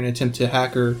snowpoke if you're going to attempt to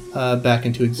hack her back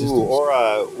into existence. Ooh,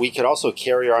 or we could also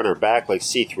carry her on her back like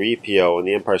C-3PO in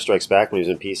The Empire Strikes Back when he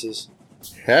was in pieces.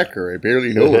 Hacker, I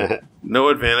barely know her. No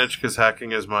advantage because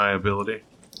hacking is my ability.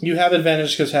 You have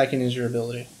advantage because hacking is your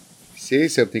ability. Say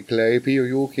something, Calliope. Are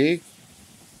you okay?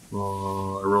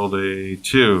 I rolled a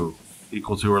 2,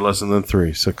 equal to or less than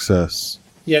 3. Success.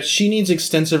 Yeah, she needs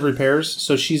extensive repairs,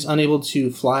 so she's unable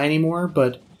to fly anymore,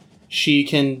 but she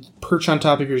can perch on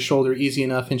top of your shoulder easy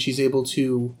enough, and she's able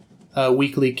to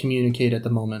weakly communicate at the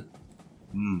moment.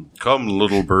 Come,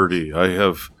 little birdie. I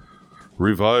have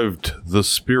revived the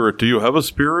spirit. Do you have a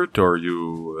spirit? Or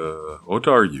you... what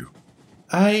are you?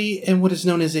 I am what is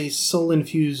known as a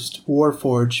soul-infused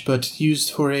warforge, but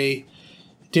used for a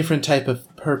different type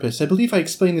of purpose. I believe I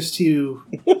explained this to you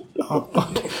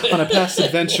on a past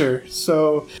adventure,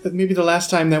 so maybe the last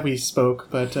time that we spoke,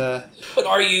 but... But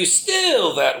are you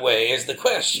still that way is the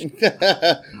question.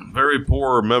 Very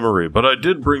poor memory, but I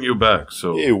did bring you back,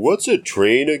 so... Hey, what's a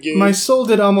train again? My soul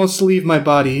did almost leave my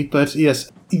body, but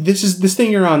yes, this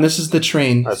thing you're on, this is the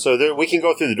train. So we can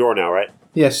go through the door now, right?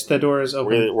 Yes, the door is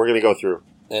open. We're going to go through.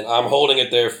 And I'm holding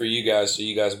it there for you guys, so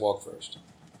you guys walk first.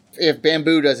 If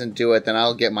Bamboo doesn't do it, then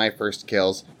I'll get my first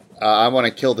kills. I want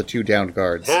to kill the 2 downed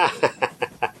guards.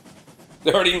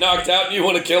 They're already knocked out and you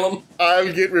want to kill them?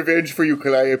 I'll get revenge for you,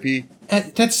 Calliope.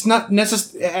 That's not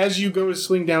necessary. As you go to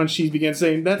swing down, she begins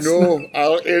saying,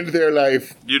 I'll end their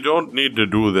life. You don't need to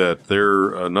do that.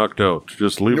 They're knocked out.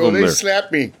 Just leave them there. No, they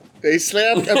slapped me. They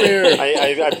slapped a bear.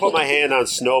 I put my hand on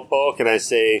Snowpoke and I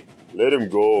say, let him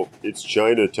go. It's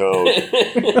Chinatown.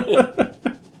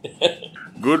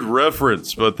 Good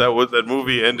reference, but that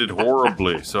movie ended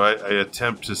horribly, so I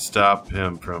attempt to stop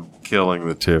him from killing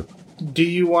the 2. Do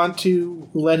you want to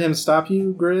let him stop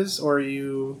you, Grizz, or are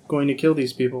you going to kill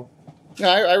these people?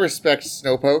 I respect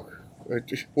Snowpoke.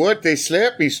 What? They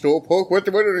slapped me, Snowpoke? What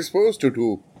are they supposed to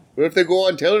do? What if they go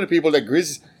on telling people that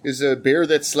Grizz is a bear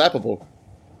that's slappable?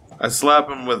 I slap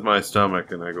him with my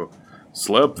stomach, and I go,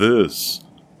 slap this.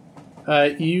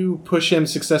 You push him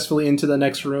successfully into the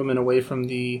next room and away from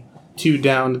the 2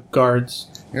 downed guards.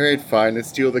 Alright, fine. Let's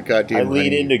steal the goddamn I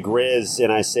lean into Grizz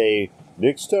and I say,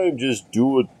 next time just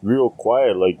do it real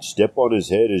quiet, like step on his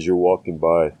head as you're walking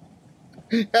by.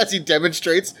 As he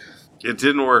demonstrates. It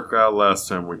didn't work out last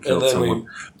time we killed someone.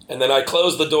 And then I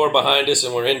close the door behind us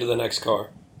and we're into the next car.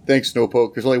 Thanks,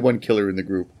 Snowpoke. There's only 1 killer in the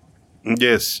group.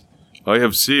 Yes, I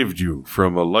have saved you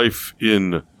from a life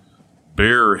in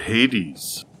Bear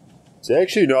Hades. It's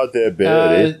actually not that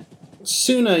bad,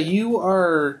 Suna, you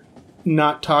are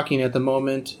not talking at the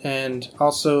moment, and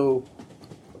also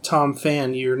Tom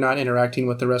Fan, you're not interacting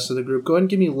with the rest of the group. Go ahead and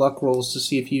give me luck rolls to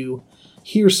see if you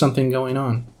hear something going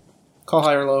on. Call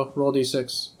high or low. Roll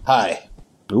d6. Hi.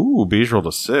 Ooh, Beige rolled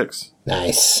a 6.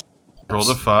 Nice. Rolled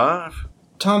a 5.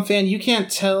 Tom Fan, you can't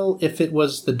tell if it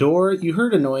was the door. You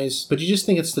heard a noise, but you just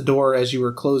think it's the door as you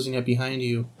were closing it behind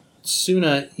you.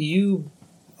 Suna, you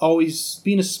always,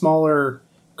 being a smaller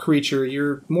creature,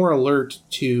 you're more alert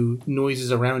to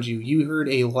noises around you. You heard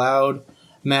a loud,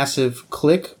 massive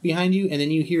click behind you, and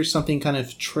then you hear something kind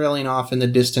of trailing off in the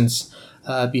distance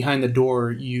behind the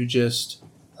door you just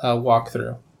walk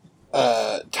through.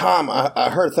 Tom, I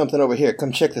heard something over here.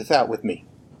 Come check this out with me.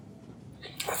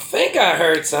 I think I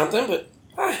heard something, but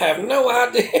I have no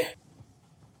idea.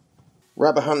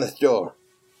 Right behind this door.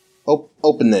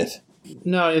 Open this.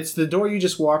 No, it's the door you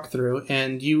just walked through,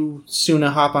 and you, Suna,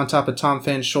 hop on top of Tom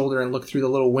Fan's shoulder and look through the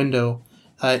little window,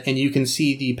 and you can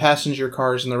see the passenger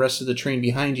cars and the rest of the train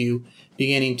behind you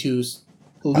beginning to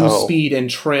lose speed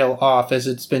and trail off as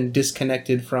it's been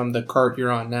disconnected from the cart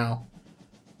you're on now.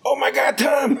 Oh my God,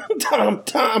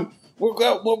 Tom! We're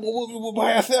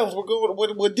by ourselves.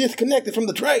 We're disconnected from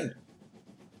the train.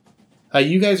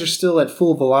 You guys are still at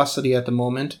full velocity at the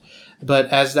moment, but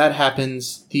as that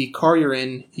happens, the car you're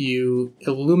in, you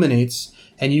illuminates,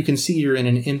 and you can see you're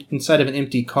inside of an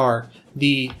empty car.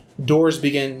 The walls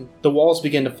begin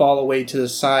to fall away to the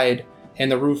side, and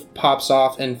the roof pops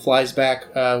off and flies back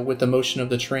with the motion of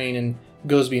the train and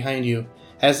goes behind you.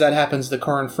 As that happens, the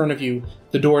car in front of you,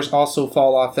 the doors also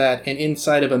fall off that, and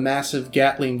inside of a massive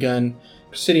Gatling gun,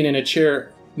 sitting in a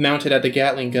chair mounted at the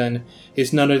Gatling gun,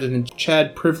 is none other than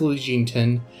Chad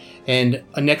Privilegington, and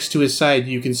next to his side,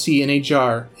 you can see in a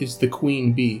jar, is the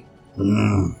Queen Bee.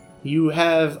 You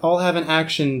all have an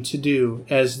action to do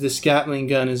as this Gatling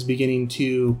gun is beginning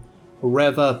to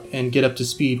rev up and get up to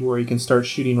speed where he can start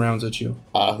shooting rounds at you.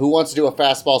 Who wants to do a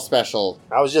fastball special?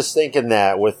 I was just thinking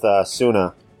that with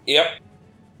Suna. Yep.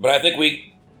 But I think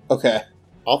we... Okay.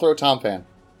 I'll throw Tom Fan.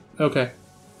 Okay.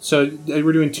 So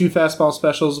we're doing 2 fastball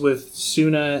specials with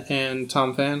Suna and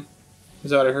Tom Fan?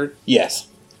 Is that what I heard? Yes.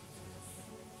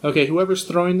 Okay, whoever's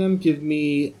throwing them, give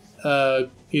me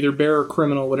either bear or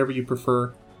criminal, whatever you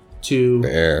prefer, to...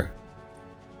 Bear.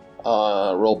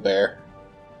 Roll bear.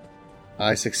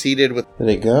 I succeeded with... Did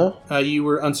it go? You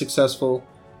were unsuccessful.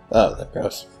 Oh, that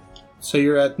goes. So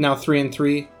you're at now 3 and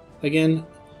 3 again.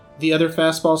 The other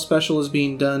fastball special is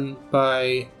being done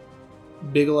by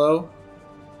Bigelow.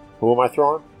 Who am I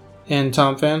throwing? And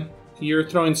Tom Fan. You're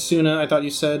throwing Suna, I thought you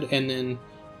said, and then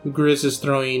Grizz is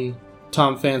throwing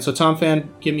Tom Fan. So Tom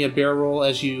Fan, give me a bear roll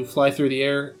as you fly through the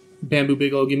air. Bamboo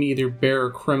Bigelow, give me either bear or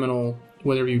criminal,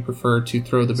 whatever you prefer to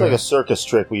throw the it's bear. It's like a circus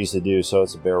trick we used to do, so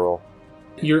it's a bear roll.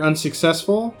 You're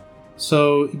unsuccessful,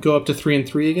 so go up to 3 and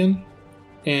 3 again.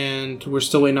 And we're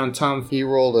still waiting on Tom. He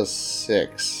rolled a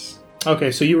 6.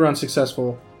 Okay, so you were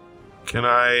unsuccessful. Can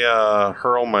I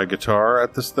hurl my guitar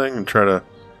at this thing and try to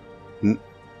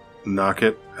knock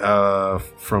it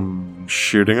from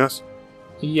shooting us?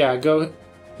 Yeah, go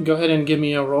ahead and give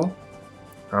me a roll.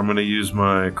 I'm going to use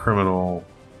my criminal...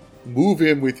 Move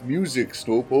him with music,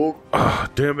 Snowpoke. Ah,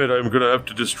 damn it, I'm going to have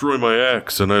to destroy my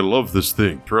axe, and I love this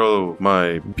thing. Throw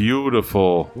my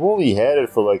beautiful... I've only had it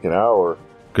for like an hour.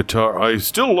 Guitar. I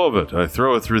still love it. I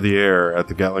throw it through the air at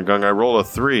the Gatling gun. I roll a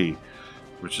 3,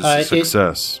 which is a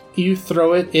success. You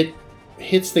throw it, it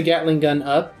hits the Gatling gun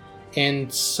up,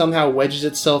 and somehow wedges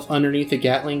itself underneath the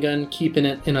Gatling gun, keeping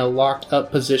it in a locked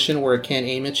up position where it can't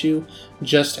aim at you,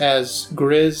 just as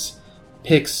Grizz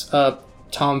picks up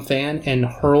Tom Fan and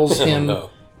hurls him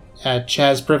at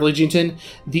Chaz Privilegington.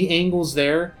 The angle's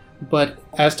there, but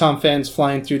as Tom Fan's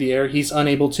flying through the air, he's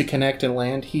unable to connect and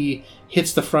land. He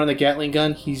hits the front of the Gatling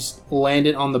gun. He's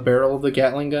landed on the barrel of the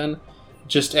Gatling gun,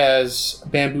 just as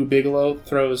Bamboo Bigelow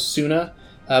throws Suna.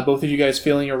 Both of you guys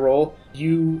failing your roll.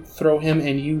 You throw him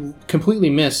and you completely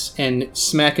miss and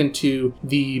smack into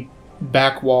the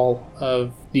back wall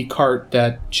of the cart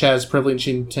that Chaz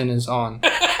Privilegington is on.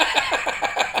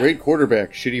 Great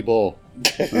quarterback, shitty ball.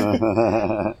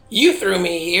 You threw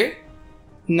me here.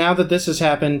 Now that this has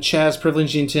happened, Chaz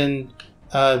Privilegington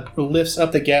lifts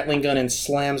up the Gatling gun and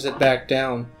slams it back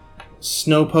down.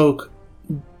 Snowpoke,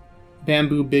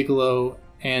 Bamboo Bigelow,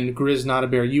 and Grizz Not a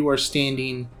Bear, you are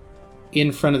standing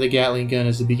in front of the Gatling gun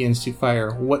as it begins to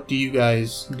fire. What do you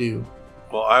guys do?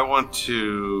 Well, I want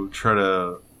to try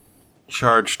to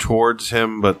charge towards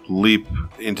him, but leap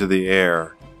into the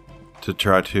air to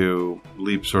try to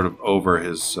leap sort of over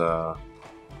his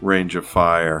range of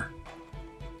fire.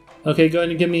 Okay, go ahead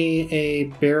and give me a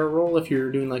bear roll if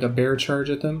you're doing like a bear charge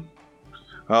at them.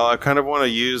 Well, I kind of want to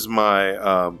use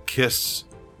my Kiss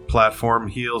platform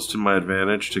heels to my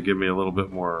advantage to give me a little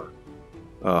bit more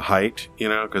height,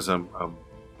 because I'm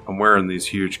wearing these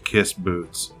huge Kiss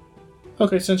boots.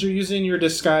 Okay, since you're using your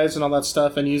disguise and all that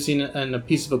stuff and using a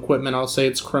piece of equipment, I'll say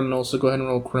it's criminal, so go ahead and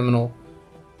roll criminal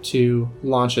to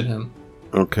launch at him.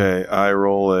 Okay, I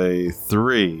roll a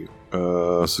 3.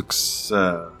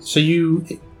 Success. So you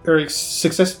are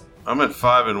success. I'm at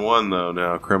 5 and 1 though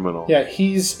now, criminal. Yeah,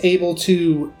 he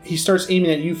starts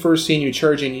aiming at you first, seeing you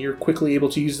charging. You're quickly able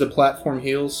to use the platform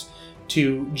heels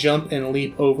to jump and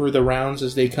leap over the rounds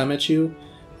as they come at you.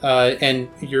 And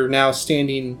you're now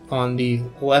standing on the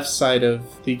left side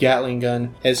of the Gatling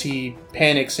gun as he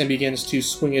panics and begins to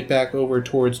swing it back over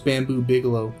towards Bamboo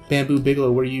Bigelow. Bamboo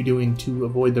Bigelow, what are you doing to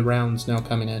avoid the rounds now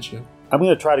coming at you? I'm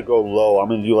going to try to go low. I'm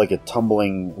going to do like a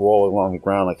tumbling roll along the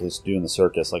ground like I used to do in the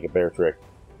circus, like a bear trick.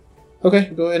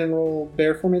 Okay, go ahead and roll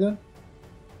bear for me then.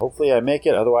 Hopefully I make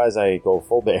it, otherwise I go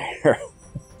full bear.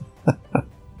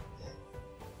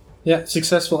 Yeah,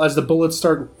 successful. As the bullets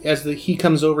start, he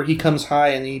comes over, he comes high,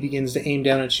 and he begins to aim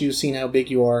down at you, seeing how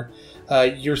big you are.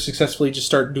 You're successfully just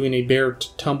start doing a bear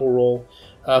tumble roll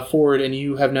forward, and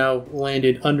you have now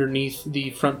landed underneath the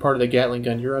front part of the Gatling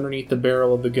gun. You're underneath the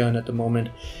barrel of the gun at the moment,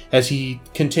 as he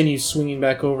continues swinging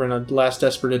back over in a last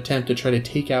desperate attempt to try to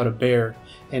take out a bear,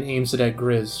 and aims it at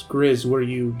Grizz. Grizz, what are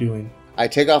you doing? I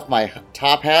take off my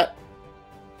top hat,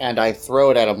 and I throw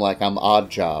it at him like I'm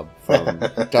Oddjob from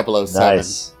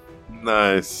 007.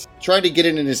 Nice. Trying to get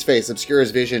it in his face, obscure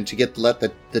his vision to let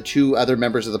the two other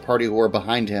members of the party who are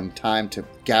behind him time to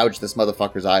gouge this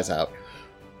motherfucker's eyes out.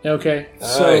 Okay,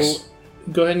 nice. So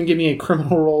go ahead and give me a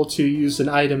criminal roll to use an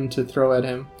item to throw at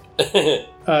him.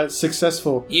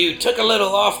 Successful. You took a little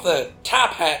off the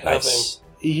top hat of him.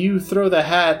 You throw the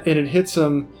hat and it hits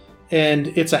him, and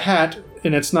it's a hat,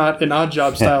 and it's not an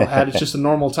Oddjob style hat, it's just a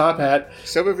normal top hat.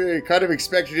 Some of it kind of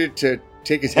expected it to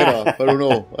take his head off. I don't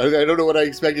know. I don't know what I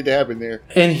expected to happen there.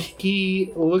 And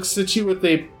he looks at you with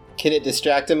a... Can it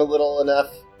distract him a little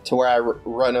enough to where I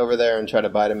run over there and try to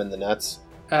bite him in the nuts?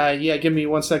 Yeah, give me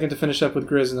 1 second to finish up with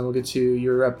Grizz, and then we'll get to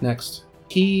you're up next.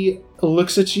 He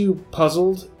looks at you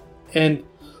puzzled, and...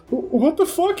 What the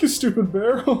fuck, you stupid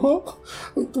bear?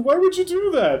 Why would you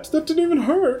do that? That didn't even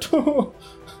hurt.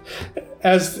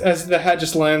 As the hat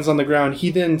just lands on the ground, he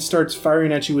then starts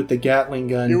firing at you with the Gatling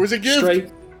gun. It was a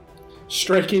gift!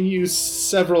 Striking you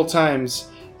several times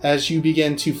as you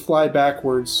begin to fly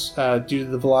backwards due to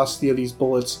the velocity of these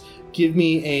bullets. Give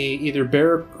me either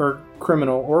bear or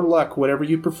criminal or luck, whatever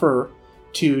you prefer,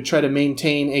 to try to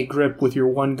maintain a grip with your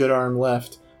one good arm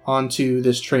left onto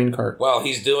this train cart. While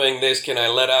he's doing this, can I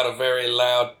let out a very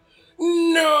loud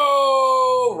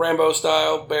no, Rambo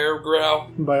style bear growl?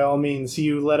 By all means,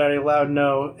 you let out a loud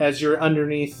no as you're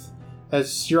underneath,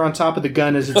 as you're on top of the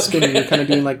gun as it's spinning. You're kind of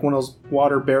doing like one of those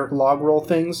water log roll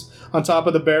things on top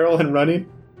of the barrel and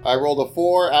running. I rolled a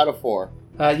 4 out of 4.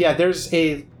 Yeah, there's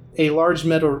a a large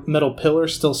metal pillar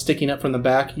still sticking up from the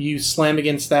back. You slam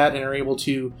against that and are able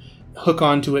to hook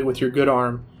onto it with your good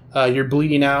arm. You're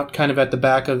bleeding out kind of at the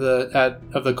back of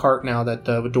the cart now that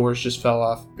the doors just fell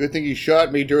off. Good thing he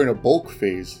shot me during a bulk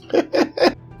phase.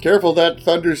 Careful, that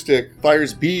thunderstick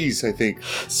fires bees, I think.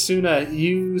 Suna,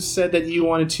 you said that you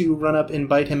wanted to run up and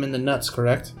bite him in the nuts,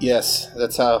 correct? Yes,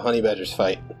 that's how honey badgers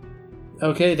fight.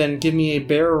 Okay, then give me a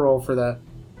bear roll for that.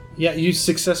 Yeah, you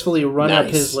successfully run up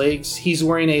his legs. He's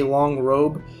wearing a long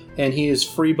robe, and he is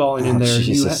freeballing in there.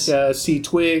 Jesus. You see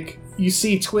Twig. You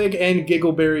see Twig and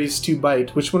Giggleberries to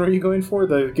bite. Which one are you going for?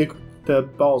 The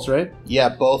balls, right? Yeah,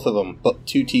 both of them.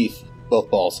 2 teeth,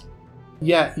 both balls.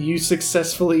 Yeah, you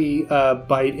successfully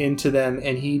bite into them,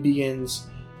 and he begins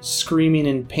screaming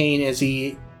in pain as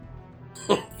he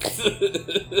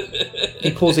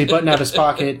pulls a button out of his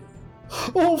pocket.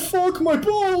 Oh, fuck, my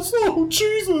balls! Oh,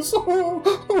 Jesus! I'm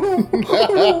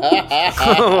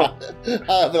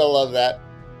gonna love that.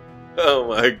 Oh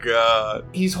my god.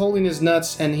 He's holding his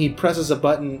nuts, and he presses a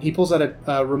button. He pulls out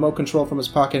a remote control from his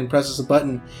pocket and presses a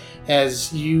button.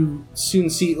 As you soon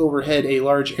see overhead, a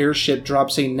large airship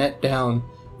drops a net down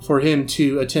for him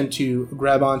to attempt to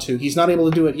grab onto. He's not able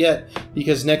to do it yet,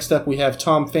 because next up we have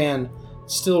Tom Fan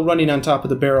still running on top of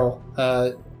the barrel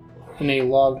in a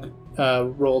log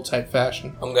roll type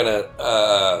fashion. I'm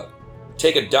gonna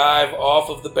take a dive off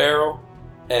of the barrel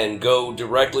and go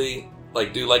directly,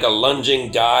 do a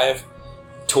lunging dive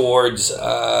towards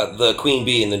the queen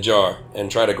bee in the jar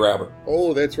and try to grab her.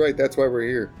 Oh, that's right. That's why we're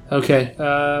here. Okay,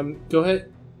 go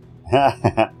ahead.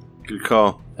 Good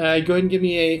call. Go ahead and give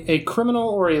me a criminal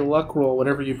or a luck roll,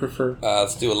 whatever you prefer.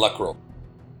 Let's do a luck roll.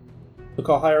 We'll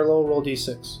call high or low, roll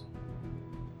d6.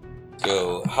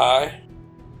 Go high.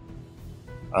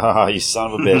 Oh, you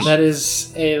son of a bitch. That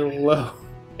is a low.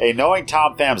 Hey, knowing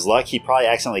Tom Pham's luck, he probably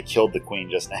accidentally killed the queen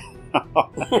just now.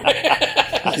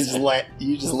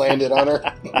 You just landed on her.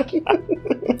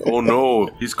 Oh no,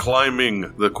 he's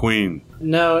climbing the queen.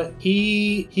 No,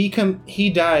 he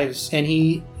dives and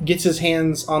he gets his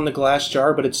hands on the glass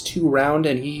jar, but it's too round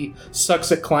and he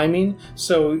sucks at climbing,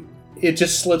 so it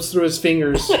just slips through his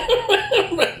fingers.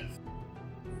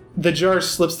 The jar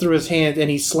slips through his hand and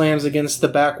he slams against the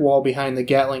back wall behind the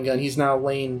Gatling gun. He's now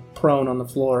laying prone on the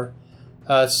floor.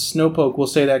 Snowpoke, will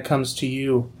say that comes to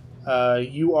you.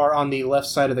 You are on the left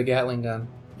side of the Gatling gun.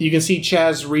 You can see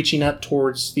Chaz reaching up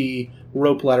towards the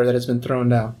rope ladder that has been thrown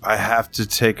down. I have to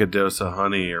take a dose of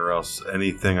honey, or else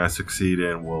anything I succeed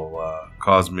in will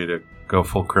cause me to go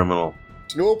full criminal.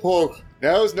 Snowpoke,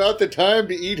 now's not the time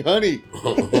to eat honey.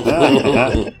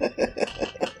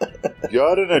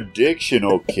 Got an addiction,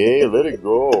 okay? Let it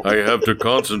go. I have to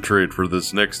concentrate for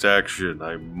this next action.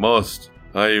 I must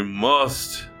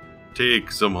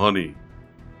take some honey.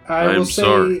 I will say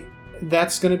sorry.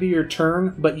 That's going to be your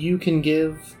turn, but you can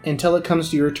give, until it comes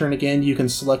to your turn again, you can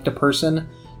select a person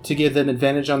to give them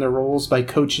advantage on their rolls by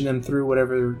coaching them through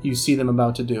whatever you see them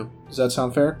about to do. Does that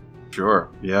sound fair? Sure,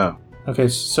 yeah. Okay,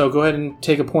 so go ahead and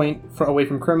take a point away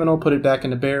from Criminal, put it back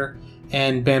into Bear,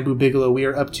 and Bamboo Bigelow, we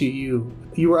are up to you.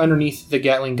 You were underneath the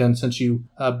Gatling gun since you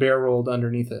bear rolled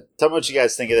underneath it. Tell me what you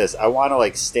guys think of this. I want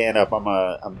to stand up.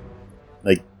 I'm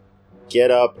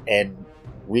get up and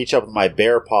reach up with my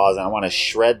bare paws, and I want to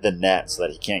shred the net so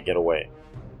that he can't get away.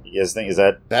 You guys think is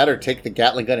that or take the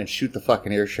Gatling gun and shoot the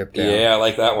fucking airship down? Yeah, I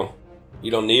like that one.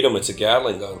 You don't need them. It's a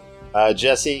Gatling gun.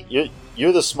 Jesse?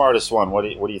 You're the smartest one. What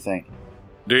do you think?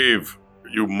 Dave,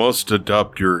 you must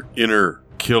adopt your inner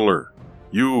killer.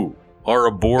 You are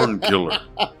a born killer.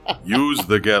 Use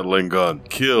the Gatling gun.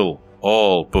 Kill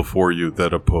all before you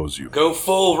that oppose you. Go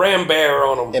full Rambear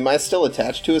on him. Am I still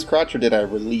attached to his crotch, or did I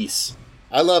release?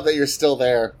 I love that you're still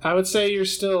there. I would say you're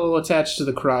still attached to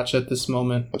the crotch at this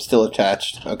moment. I'm still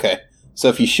attached. Okay. So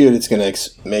if you shoot, it's going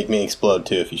to make me explode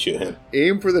too if you shoot him.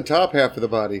 Aim for the top half of the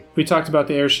body. We talked about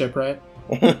the airship, right?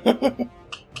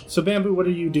 So, Bamboo, what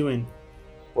are you doing?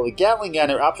 Well, the Gatling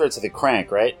gun operates with a crank,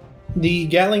 right? The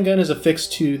Gatling gun is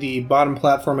affixed to the bottom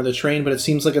platform of the train, but it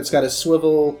seems like it's got a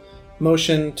swivel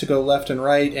motion to go left and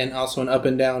right, and also an up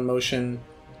and down motion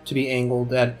to be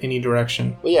angled at any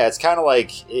direction. Well, yeah, it's kind of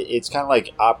like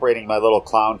operating my little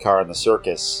clown car in the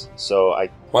circus. So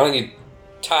Why don't you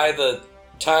tie the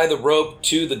rope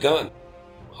to the gun?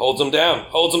 Holds him down.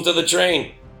 Holds him to the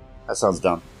train. That sounds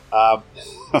dumb. I'm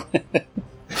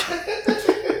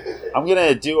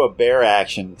gonna do a bear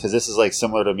action because this is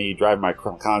similar to me driving my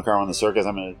clown car on the circus.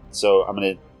 I'm gonna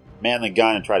man the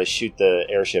gun and try to shoot the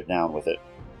airship down with it.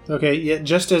 Okay, yeah.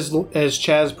 Just as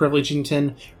Chaz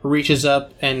Privilegington reaches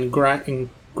up and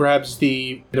grabs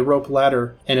the rope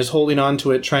ladder and is holding on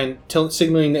to it,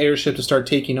 signaling the airship to start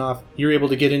taking off, you're able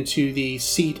to get into the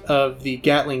seat of the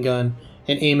Gatling gun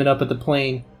and aim it up at the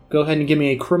plane. Go ahead and give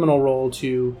me a criminal roll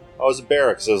to... Oh, it was a bear,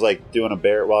 because I was like doing a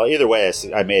bear. Well, either way,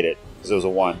 I made it, because it was a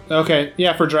 1. Okay,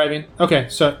 yeah, for driving. Okay,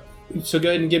 so go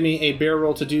ahead and give me a bear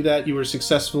roll to do that. You were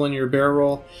successful in your bear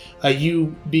roll.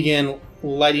 You began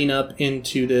lighting up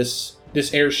into this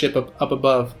airship up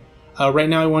above. Right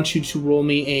now I want you to roll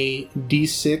me a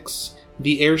d6.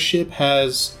 The airship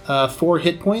has 4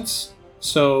 hit points,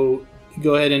 so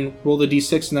go ahead and roll the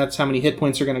d6, and that's how many hit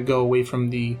points are going to go away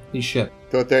from the ship.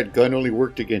 Thought that gun only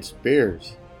worked against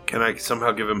bears. Can I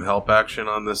somehow give him help action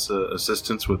on this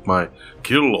assistance with my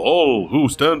kill all who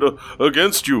stand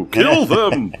against you? Kill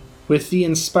them! With the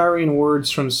inspiring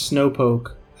words from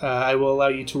Snowpoke, I will allow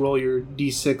you to roll your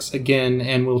d6 again,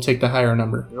 and we'll take the higher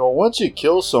number. You know, once you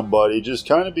kill somebody, it just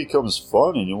kind of becomes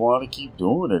fun, and you want to keep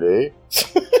doing it, eh?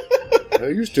 I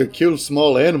used to kill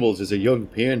small animals as a young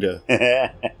panda.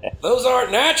 Those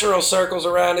aren't natural circles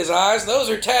around his eyes. Those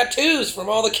are tattoos from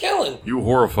all the killing. You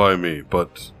horrify me,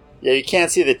 but... Yeah, you can't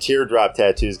see the teardrop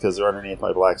tattoos because they're underneath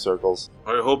my black circles.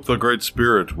 I hope the Great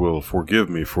Spirit will forgive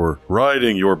me for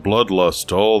riding your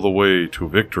bloodlust all the way to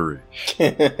victory.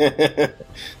 Yeah,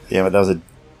 but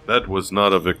that was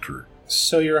not a victory.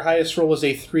 So your highest roll was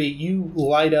a 3. You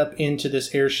light up into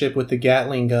this airship with the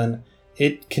Gatling gun.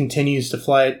 It continues to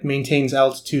fly. It maintains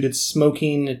altitude. It's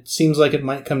smoking. It seems like it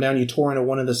might come down. You tore into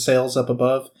one of the sails up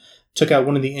above. Took out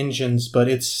one of the engines, but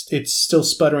it's still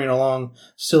sputtering along,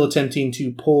 still attempting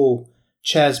to pull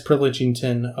Chaz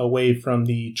Privilegington away from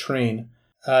the train.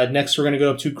 Next, we're going to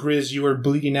go up to Grizz. You are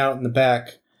bleeding out in the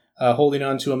back, holding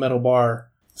on to a metal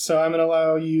bar. So I'm going to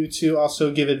allow you to also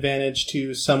give advantage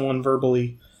to someone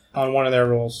verbally on one of their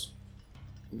rolls.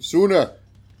 Suna,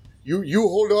 you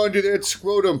hold on to that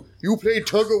scrotum. You play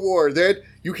tug-of-war. That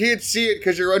you can't see it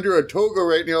because you're under a toga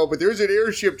right now, but there's an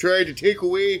airship trying to take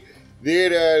away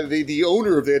that the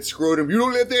owner of that scrotum. You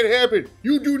don't let that happen.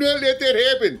 You do not let that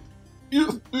happen.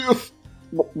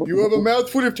 You have a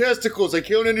mouthful of testicles. I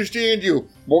can't understand you.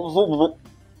 I'll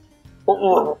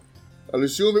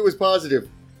assume it was positive.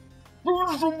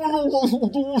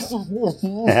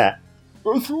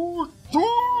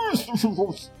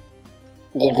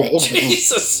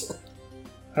 Jesus!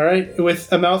 Alright,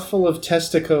 with a mouthful of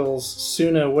testicles,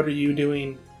 Suna, what are you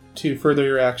doing to further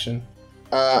your action?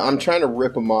 I'm trying to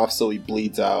rip him off so he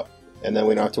bleeds out, and then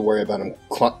we don't have to worry about him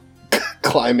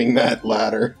climbing that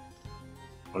ladder.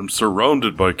 I'm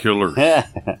surrounded by killers.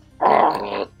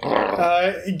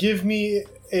 Give me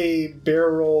a bear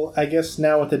roll, I guess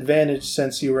now with advantage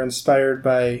since you were inspired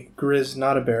by Grizz,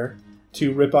 not a bear,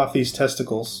 to rip off these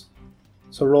testicles.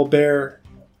 So roll bear.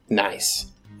 Nice.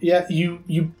 Yeah,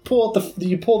 you pull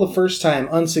the first time,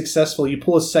 unsuccessful. You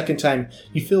pull a second time,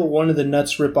 you feel one of the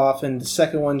nuts rip off, and the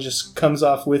second one just comes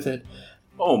off with it.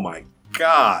 Oh my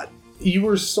god. You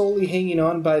were solely hanging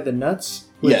on by the nuts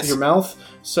with your mouth,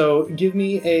 so give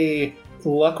me a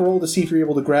luck roll to see if you're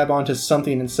able to grab onto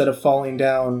something instead of falling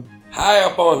down high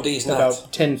up on these nuts.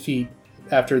 About 10 feet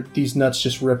after these nuts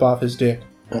just rip off his dick.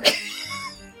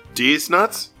 These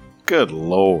nuts? Good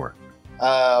lord.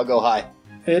 I'll go high.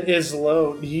 It is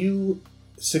low. You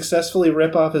successfully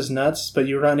rip off his nuts, but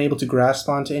you're unable to grasp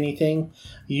onto anything.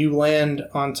 You land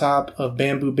on top of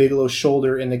Bamboo Bigelow's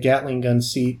shoulder in the Gatling gun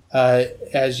seat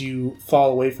as you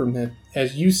fall away from him.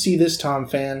 As you see this, Tom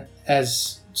Fan,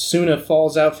 as Suna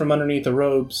falls out from underneath the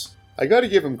robes. I gotta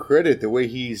give him credit the way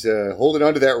he's holding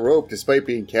onto that rope despite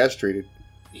being castrated.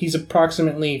 He's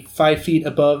approximately 5 feet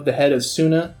above the head of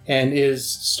Suna and is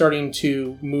starting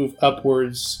to move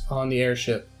upwards on the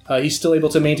airship. He's still able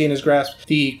to maintain his grasp.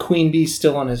 The queen bee's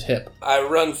still on his hip. I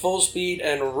run full speed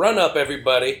and run up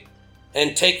everybody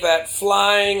and take that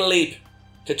flying leap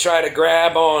to try to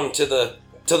grab on to the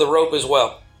rope as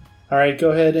well. All right,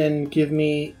 go ahead and give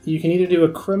me... You can either do a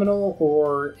criminal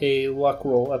or a luck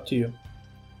roll, up to you.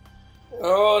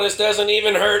 Oh, this doesn't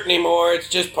even hurt anymore. It's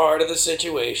just part of the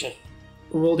situation.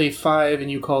 Rolled a 5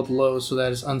 and you called low, so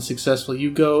that is unsuccessful.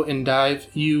 You go and dive.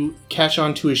 You catch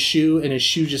onto his shoe and his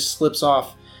shoe just slips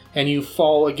off. And you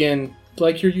fall again,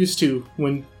 like you're used to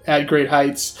when at great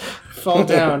heights. Fall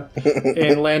down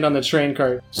and land on the train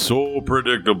cart. So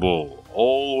predictable.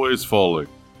 Always falling.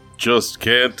 Just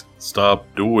can't stop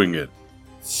doing it.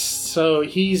 So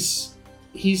he's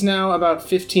now about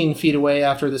 15 feet away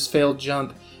after this failed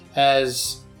jump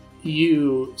as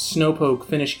you, Snowpoke,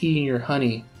 finish eating your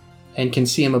honey and can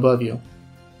see him above you.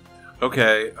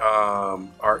 Okay,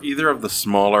 are either of the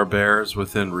smaller bears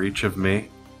within reach of me?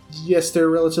 Yes, they're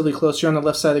relatively close. You're on the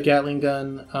left side of the Gatling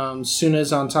gun.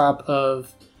 Suna's on top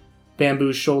of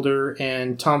Bamboo's shoulder,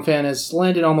 and Tom Fan has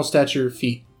landed almost at your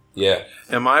feet. Yeah.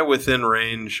 Am I within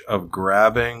range of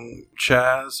grabbing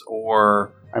Chaz,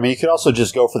 or... I mean, you could also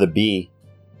just go for the bee.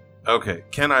 Okay,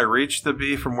 can I reach the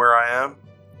bee from where I am?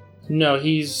 No,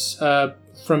 he's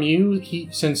from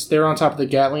you. Since they're on top of the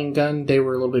Gatling gun, they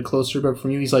were a little bit closer. But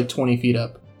from you, he's like 20 feet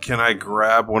up. Can I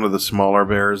grab one of the smaller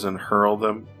bears and hurl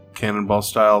them cannonball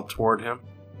style toward him?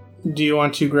 Do you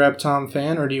want to grab Tom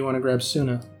Fan or do you want to grab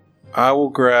Suna? I will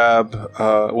grab.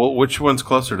 Which one's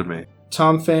closer to me?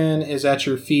 Tom Fan is at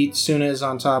your feet. Suna is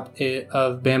on top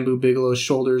of Bamboo Bigelow's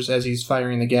shoulders as he's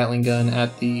firing the Gatling gun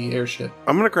at the airship.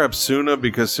 I'm going to grab Suna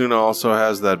because Suna also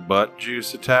has that butt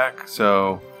juice attack.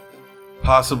 So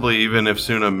possibly even if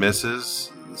Suna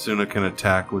misses, Suna can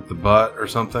attack with the butt or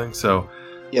something. So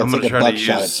yeah, I'm going to try to use.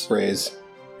 Shot at sprays.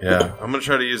 Yeah, I'm going to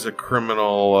try to use a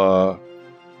criminal,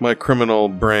 my criminal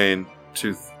brain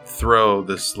to throw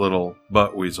this little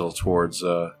butt weasel towards.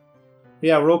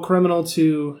 Yeah, roll criminal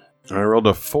to. I rolled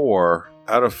a 4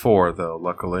 out of 4, though,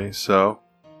 luckily, so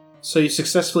you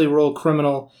successfully roll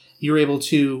criminal. You're able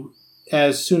to,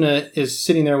 as Suna is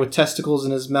sitting there with testicles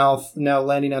in his mouth, now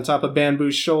landing on top of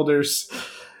Bamboo's shoulders,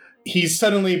 he's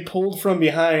suddenly pulled from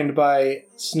behind by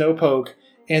Snowpoke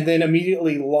and then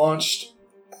immediately launched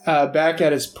back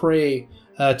at his prey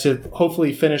to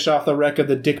hopefully finish off the wreck of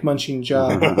the dick-munching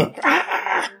job.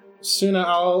 Suna,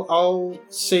 I'll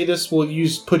say this. We'll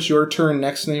put your turn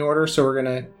next in the order, so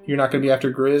you're not gonna be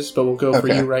after Grizz, but we'll go for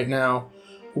you right now.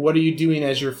 What are you doing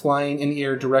as you're flying in the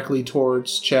air directly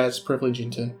towards Chaz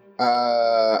Privilegington?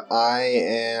 I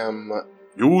am.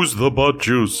 Use the butt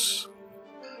juice.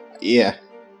 Yeah,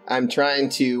 I'm trying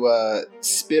to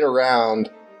spin around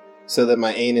so that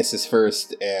my anus is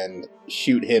first and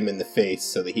shoot him in the face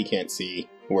so that he can't see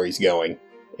where he's going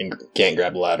and can't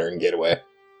grab a ladder and get away.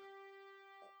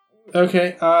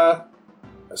 Okay,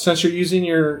 since you're using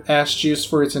your ass juice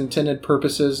for its intended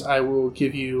purposes, I will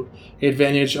give you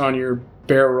advantage on your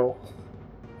barrel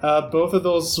roll. Both of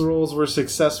those rolls were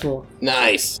successful.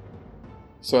 Nice!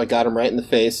 So I got him right in the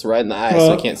face, right in the eye,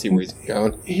 so I can't see where he's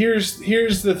going. Here's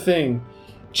the thing.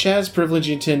 Chaz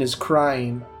Privilegington is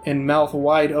crying and mouth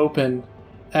wide open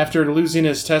after losing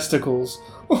his testicles.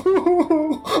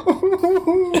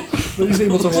 But he's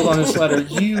able to hold on his ladder.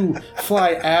 You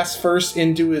fly ass first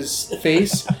into his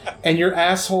face, and your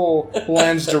asshole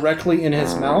lands directly in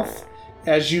his mouth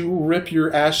as you rip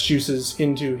your ass juices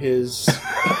into his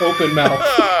open mouth.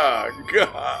 Oh,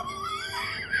 God.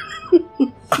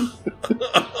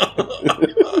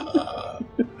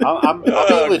 I'm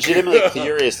legitimately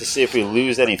curious to see if we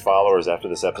lose any followers after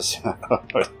this episode.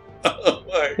 Oh,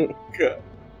 my God.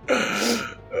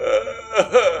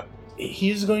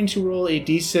 He's going to roll a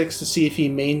d6 to see if he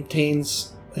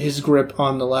maintains his grip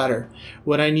on the ladder.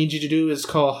 What I need you to do is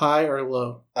call high or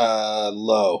low.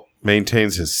 Low.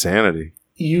 Maintains his sanity.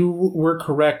 You were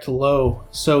correct, low.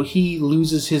 So he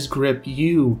loses his grip.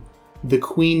 You, the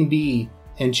Queen Bee,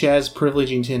 and Chaz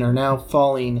Privilegington are now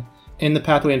falling in the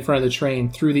pathway in front of the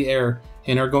train through the air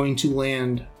and are going to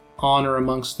land on or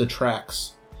amongst the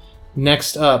tracks.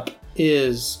 Next up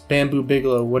is Bamboo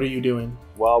Bigelow. What are you doing?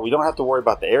 Well, we don't have to worry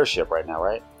about the airship right now,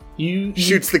 right? You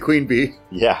Shoots the queen bee.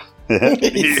 Yeah.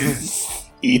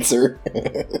 Eats her.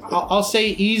 I'll say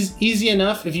easy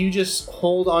enough. If you just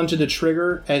hold onto the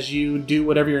trigger as you do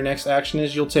whatever your next action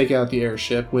is, you'll take out the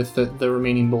airship with the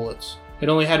remaining bullets. It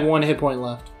only had 1 hit point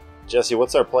left. Jesse,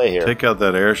 what's our play here? Take out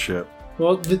that airship.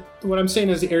 Well, what I'm saying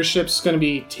is the airship's going to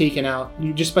be taken out.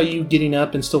 Just by you getting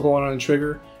up and still holding on the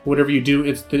trigger, whatever you do,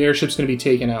 the airship's going to be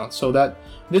taken out. So that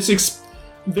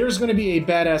there's going to be a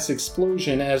badass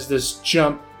explosion as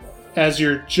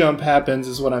your jump happens,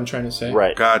 is what I'm trying to say.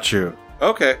 Right. Got you.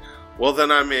 Okay. Well,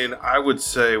 then, I would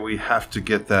say we have to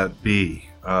get that bee.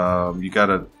 You got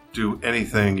to do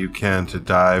anything you can to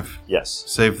dive. Yes.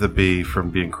 Save the bee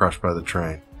from being crushed by the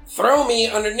train. Throw me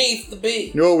underneath the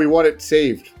bee. No, we want it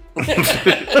saved.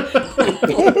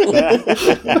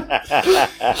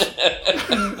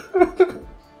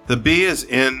 The bee is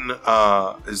in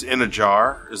a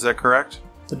jar. Is that correct?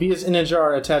 The bee is in a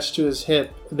jar attached to his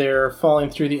hip. They're falling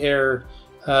through the air.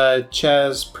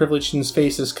 Chaz Privilegington's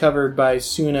face is covered by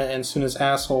Suna and Suna's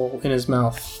asshole in his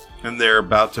mouth. And they're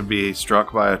about to be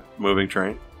struck by a moving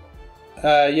train?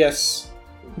 Yes.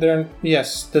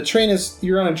 The train is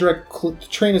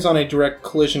on a direct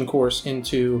collision course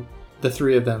into the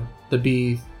 3 of them. The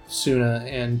bee, Suna,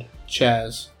 and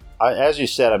Chaz. As you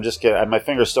said, I'm just kidding. My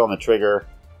finger's still on the trigger,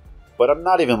 but I'm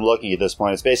not even looking at this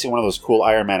point. It's basically one of those cool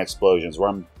Iron Man explosions where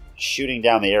I'm shooting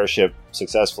down the airship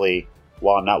successfully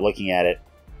while I'm not looking at it,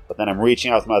 but then I'm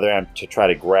reaching out with my other hand to try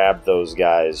to grab those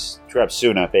guys, grab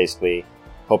Suna, basically,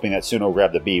 hoping that Suna will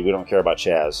grab the bee. We don't care about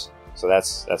Chaz. So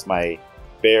that's my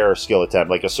bear skill attempt,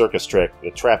 like a circus trick,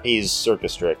 a trapeze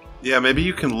circus trick. Yeah, maybe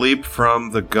you can leap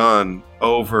from the gun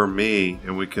over me,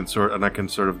 and I can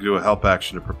sort of do a help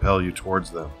action to propel you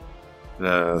towards them.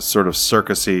 Sort of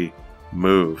circusy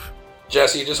move.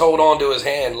 Jesse, just hold on to his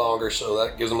hand longer, so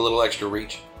that gives him a little extra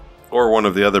reach. Or one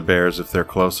of the other bears if they're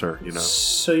closer,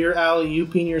 So you're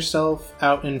alley-ooping yourself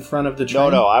out in front of the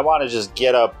train? No, I want to just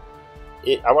get up.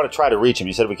 I want to try to reach him.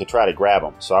 You said we could try to grab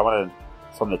him. So I want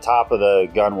to, from the top of the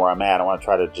gun where I'm at, I want to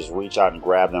try to just reach out and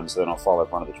grab them so they don't fall in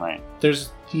front of the train. There's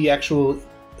the actual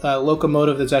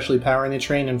locomotive that's actually powering the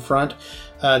train in front.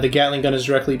 The Gatling gun is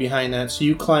directly behind that. So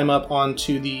you climb up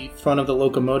onto the front of the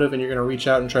locomotive and you're going to reach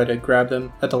out and try to grab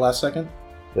them at the last second?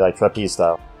 Yeah, like trapeze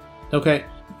style. Okay.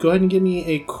 Go ahead and give me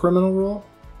a criminal roll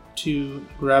to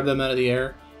grab them out of the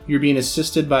air. You're being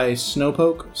assisted by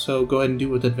Snowpoke, so go ahead and do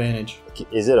it with advantage.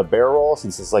 Is it a bear roll,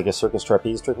 since it's like a circus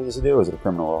trapeze trick we used to do, or is it a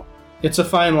criminal roll? It's a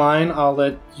fine line. I'll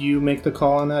let you make the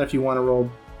call on that. If you want to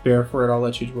roll bear for it, I'll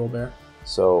let you roll bear.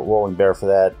 So rolling bear for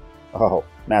that. Oh,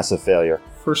 massive failure.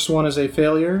 First one is a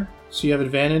failure, so you have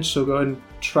advantage, so go ahead and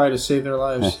try to save their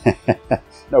lives.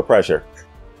 No pressure.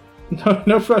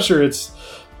 No pressure. It's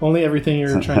only everything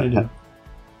you're trying to do.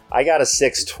 I got a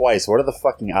 6 twice. What are the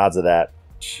fucking odds of that?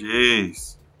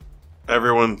 Jeez.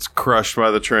 Everyone's crushed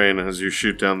by the train as you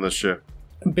shoot down the ship.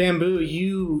 Bamboo,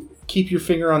 you keep your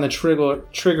finger on the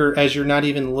trigger as you're not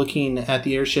even looking at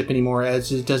the airship anymore,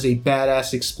 as it does a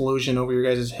badass explosion over your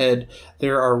guys' head.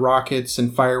 There are rockets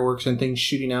and fireworks and things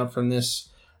shooting out from this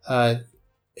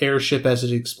airship as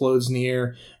it explodes in the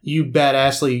air. You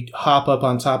badassly hop up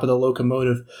on top of the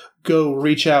locomotive, go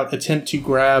reach out, attempt to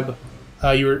grab...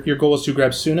 your goal is to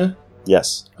grab Suna?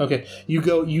 Yes. Okay.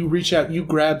 You reach out, you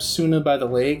grab Suna by the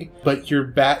leg, but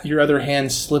your other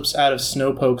hand slips out of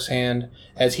Snowpoke's hand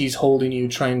as he's holding you,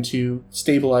 trying to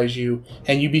stabilize you,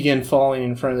 and you begin falling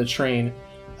in front of the train.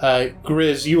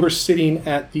 Grizz, you are sitting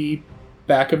at the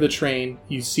back of the train.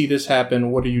 You see this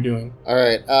happen. What are you doing? All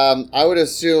right. I would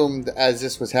assume that as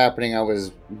this was happening, I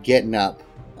was getting up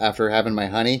after having my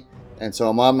honey, and so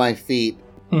I'm on my feet,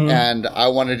 and I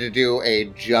wanted to do a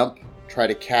jump, try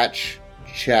to catch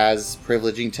Chaz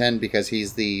Privilegington because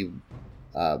he's the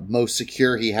most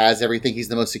secure. He has everything. He's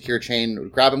the most secure chain.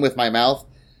 Grab him with my mouth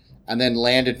and then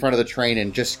land in front of the train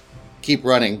and just keep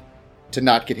running to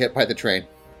not get hit by the train.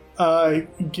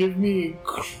 Give me...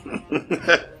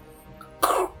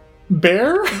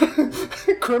 Bear?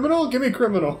 Criminal? Give me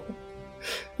criminal.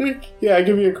 Yeah,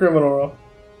 give me a criminal roll.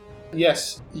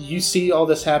 Yes, you see all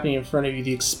this happening in front of you.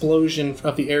 The explosion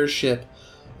of the airship,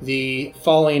 the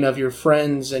falling of your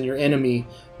friends and your enemy,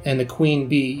 and the queen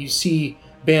bee. You see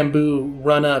Bamboo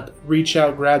run up, reach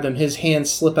out, grab them. His hand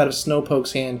slip out of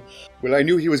Snowpoke's hand. Well, I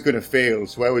knew he was going to fail,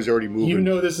 so I was already moving. You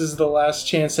know this is the last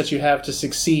chance that you have to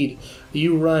succeed.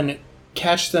 You run,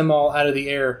 catch them all out of the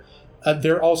air.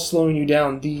 They're all slowing you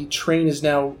down. The train is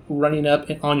now running up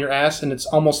on your ass, and it's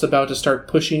almost about to start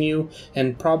pushing you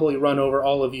and probably run over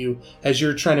all of you as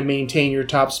you're trying to maintain your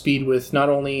top speed with not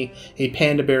only a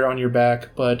panda bear on your back,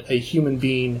 but a human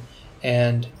being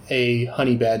and a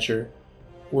honey badger.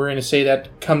 We're going to say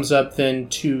that comes up then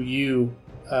to you,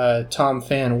 Tom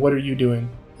Fan. What are you doing?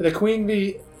 The queen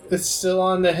bee is still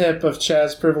on the hip of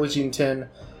Chaz Privilegington,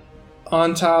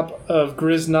 on top of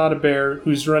Grizz Not a Bear,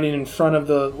 who's running in front of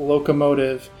the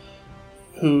locomotive,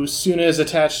 who Suna is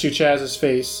attached to Chaz's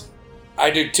face. I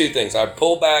do two things. I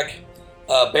pull back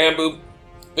Bamboo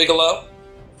Bigelow,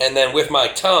 and then with my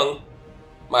tongue,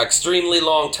 my extremely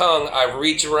long tongue, I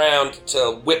reach around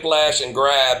to whiplash and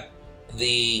grab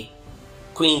the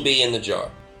queen bee in the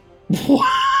jar. What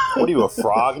are you, a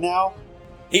frog now?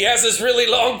 He has this really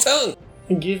long tongue.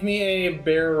 Give me a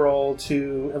bear roll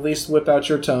to at least whip out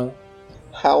your tongue.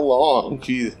 How long?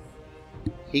 Jeez.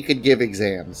 He could give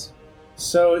exams.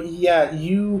 So, yeah,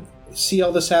 you see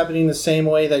all this happening the same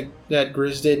way that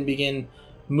Grizz did and begin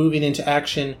moving into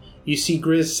action. You see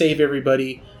Grizz save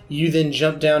everybody. You then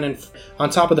jump down and on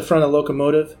top of the front of the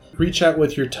locomotive, reach out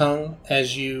with your tongue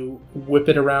as you whip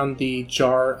it around the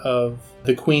jar of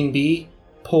the queen bee.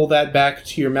 Pull that back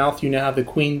to your mouth. You now have the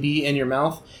queen bee in your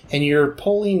mouth, and you're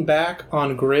pulling back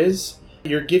on Grizz.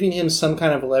 You're giving him some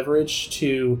kind of leverage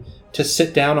to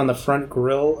sit down on the front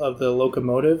grill of the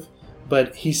locomotive,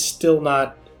 but he's still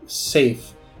not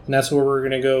safe. And that's where we're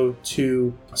going to go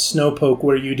to Snowpoke.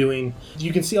 What are you doing?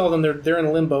 You can see all of them. They're in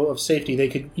a limbo of safety. They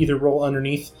could either roll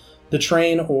underneath the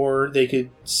train or they could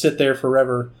sit there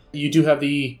forever. You do have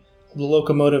the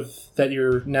locomotive that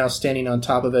you're now standing on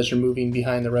top of as you're moving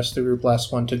behind the rest of the group.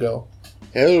 Last one to go.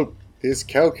 Help! This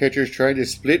cowcatcher's trying to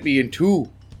split me in two.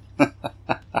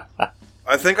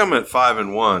 I think I'm at 5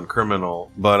 and 1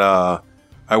 criminal, but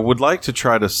I would like to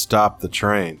try to stop the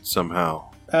train somehow.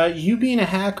 You being a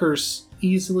hacker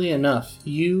easily enough,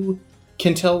 you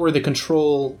can tell where the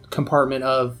control compartment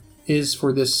is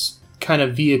for this kind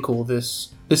of vehicle,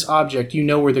 this object. You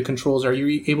know where the controls are.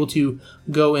 You're able to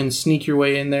go and sneak your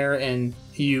way in there, and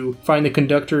you find the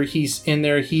conductor. He's in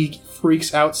there. He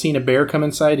freaks out seeing a bear come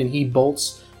inside, and he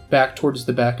bolts back towards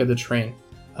the back of the train.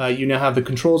 You now have the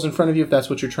controls in front of you if that's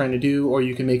what you're trying to do, or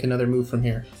you can make another move from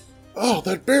here. Oh,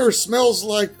 that bear smells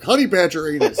like honey badger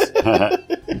anus.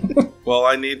 Well,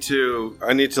 I need to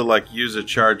like use a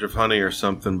charge of honey or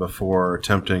something before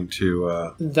attempting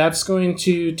to. That's going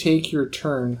to take your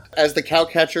turn. As the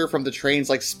cowcatcher from the train's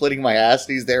like splitting my ass,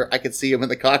 and he's there, I can see him in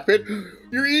the cockpit.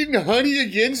 You're eating honey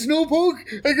again,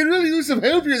 Snowpoke? I could really use some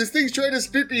help here. This thing's trying to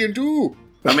split me in two.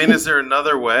 I mean, is there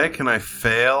another way? Can I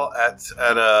fail at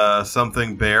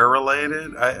something bear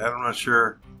related? I'm not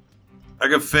sure. I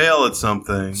could fail at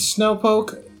something.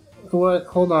 Snowpoke, what?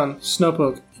 Hold on,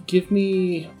 Snowpoke. Give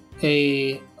me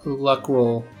a luck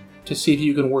roll to see if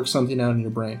you can work something out in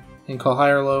your brain. And call high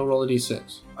or low. Roll a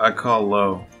d6. I call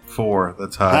low. 4.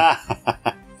 That's high.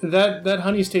 That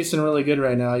honey's tasting really good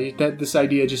right now. This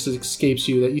idea just escapes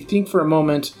you. That you think for a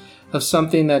moment of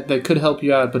something that could help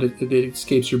you out, but it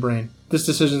escapes your brain. This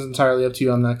decision is entirely up to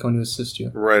you. I'm not going to assist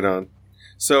you. Right on.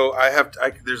 So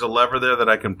there's a lever there that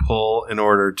I can pull in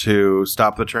order to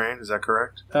stop the train. Is that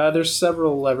correct? There's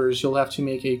several levers. You'll have to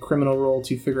make a criminal roll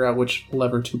to figure out which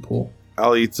lever to pull.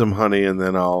 I'll eat some honey and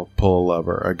then I'll pull a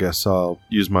lever. I guess I'll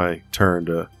use my turn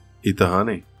to eat the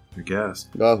honey. I guess.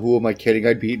 Who am I kidding?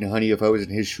 I'd be eating honey if I was in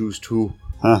his shoes too.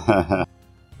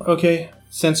 Okay,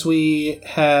 since we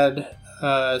had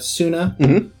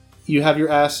Suna, you have your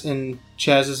ass in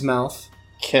Chaz's mouth.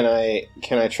 Can I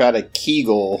try to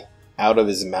Kegel out of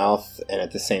his mouth and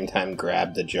at the same time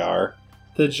grab the jar?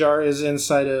 The jar is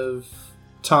inside of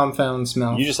Tom Found's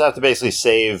mouth. You just have to basically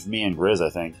save me and Grizz, I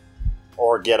think.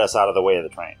 Or get us out of the way of the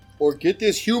train. Or get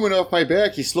this human off my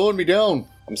back. He's slowing me down.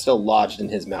 I'm still lodged in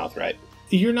his mouth, right?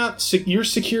 You're not. You're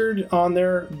secured on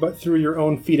there, but through your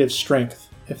own feat of strength,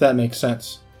 if that makes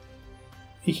sense.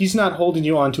 He's not holding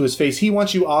you onto his face. He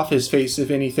wants you off his face,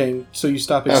 if anything, so you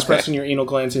stop expressing your anal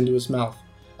glands into his mouth.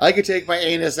 I could take my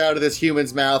anus out of this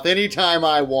human's mouth anytime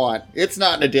I want. It's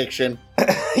not an addiction.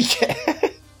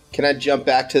 Can I jump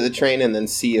back to the train and then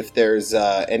see if there's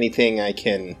anything I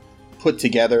can put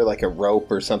together, like a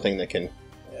rope or something that can...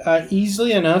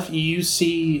 Easily enough, you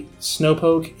see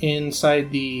Snowpoke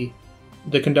inside the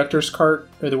conductor's cart,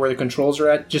 or where the controls are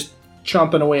at, just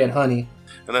chomping away at honey.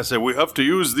 And I say, we have to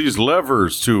use these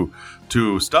levers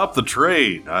to stop the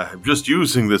train. I'm just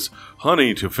using this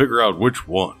honey to figure out which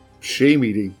one. Shame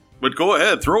eating. But go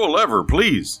ahead, throw a lever,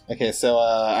 please. Okay, so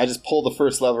I just pull the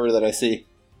first lever that I see.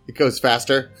 It goes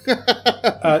faster.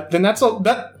 Then that's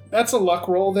a luck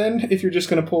roll then, if you're just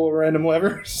going to pull a random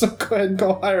lever. So go ahead and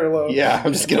call high or low. Yeah,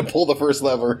 I'm just going to pull the first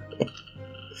lever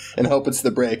and hope it's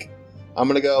the brake. I'm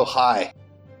going to go high.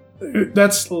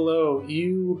 That's low.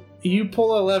 You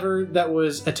pull a lever that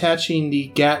was attaching the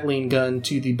Gatling gun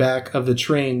to the back of the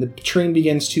train. The train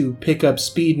begins to pick up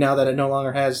speed now that it no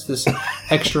longer has this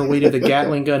extra weight of the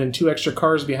Gatling gun and 2 extra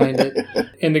cars behind it.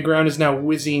 And the ground is now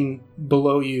whizzing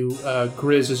below you,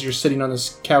 Grizz, as you're sitting on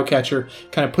this cowcatcher,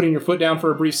 kind of putting your foot down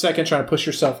for a brief second, trying to push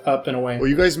yourself up and away. Well,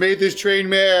 you guys made this train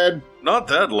mad. Not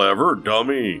that lever,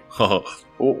 dummy. Well,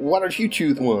 why don't you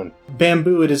choose one?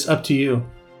 Bamboo, it is up to you.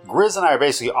 Grizz and I are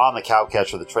basically on the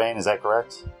cowcatcher of the train, is that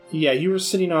correct? Yeah, you were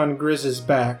sitting on Grizz's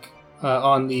back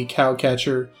on the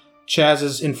cowcatcher. Chaz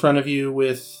is in front of you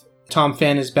with Tom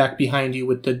Fan is back behind you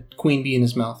with the queen bee in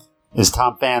his mouth. Is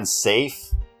Tom Fan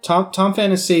safe? Tom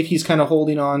Fan is safe. He's kind of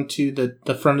holding on to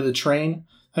the front of the train.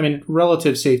 I mean,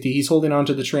 relative safety. He's holding on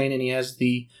to the train and he has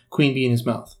the queen bee in his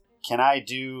mouth. Can I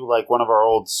do like one of our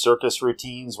old circus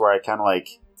routines where I kind of like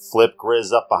flip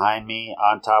Grizz up behind me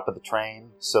on top of the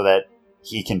train so that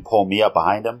he can pull me up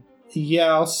behind him? Yeah,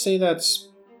 I'll say that's...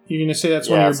 You're going to say that's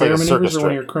one of your bear maneuvers or one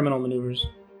of your criminal maneuvers?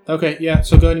 Okay, yeah,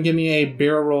 so go ahead and give me a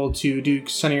barrel roll to do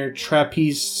some of your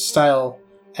trapeze-style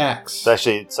acts.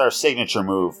 It's our signature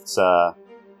move. It's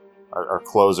our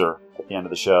closer at the end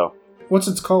of the show. What's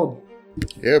it called?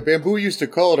 Yeah, Bamboo used to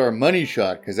call it our money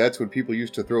shot, because that's when people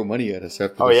used to throw money at us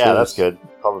after the shows. That's good.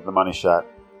 Call it the money shot.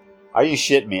 Are you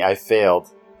shitting me? I failed.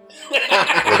 With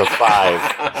a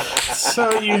 5.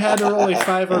 So you had to roll a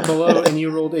 5 or below, and you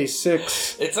rolled a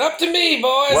 6. It's up to me,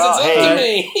 boys. Well, it's up to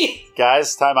me.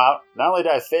 Guys, time out. Not only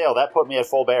did I fail, that put me at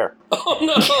full bear. Oh,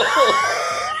 no.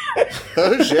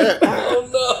 Oh, shit. Oh,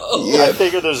 no. Yeah. I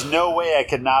figured there's no way I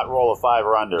could not roll a 5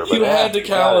 or under. But you had to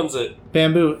Collins it.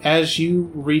 Bamboo, as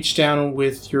you reach down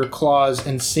with your claws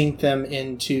and sink them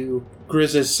into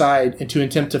Grizz's side and to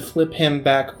attempt to flip him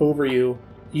back over you,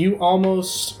 you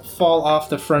almost fall off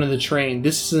the front of the train.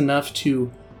 This is enough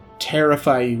to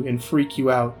terrify you and freak you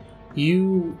out.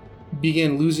 You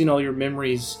begin losing all your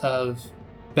memories of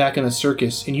back in the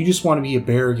circus, and you just want to be a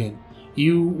bear again.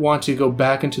 You want to go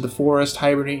back into the forest,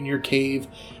 hibernate in your cave,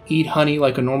 eat honey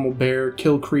like a normal bear,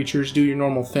 kill creatures, do your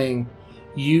normal thing.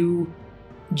 You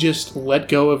just let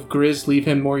go of Grizz, leave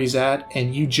him where he's at,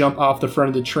 and you jump off the front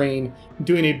of the train,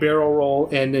 doing a barrel roll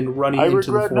and then running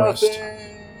into the forest.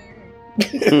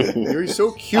 You're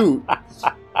so cute.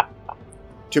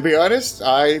 To be honest,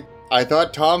 I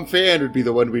thought Tom Fan would be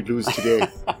the one we'd lose today.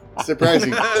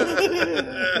 Surprising.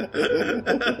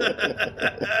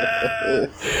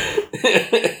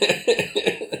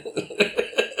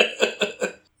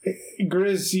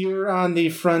 Grizz, you're on the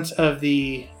front of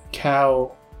the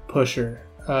cow pusher.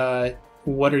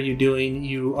 What are you doing?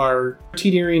 You are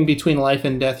teetering between life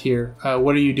and death here.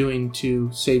 What are you doing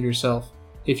to save yourself?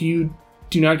 If you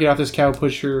do not get off this cow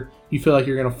pusher, you feel like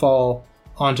you're going to fall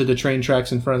onto the train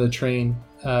tracks in front of the train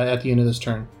at the end of this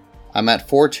turn. I'm at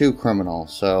 4-2 criminal,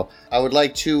 so I would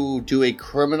like to do a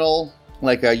criminal,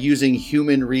 like using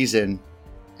human reason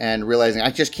and realizing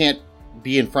I just can't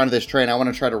be in front of this train. I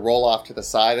want to try to roll off to the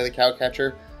side of the cow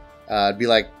catcher. It'd be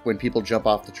like when people jump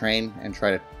off the train and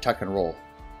try to tuck and roll.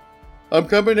 I'm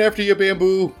coming after you,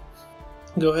 Bamboo.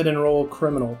 Go ahead and roll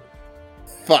criminal.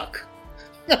 Fuck.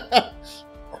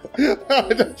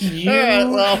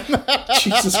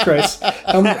 Jesus Christ.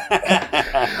 I'm at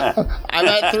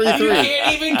 3-3. You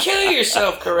can't even kill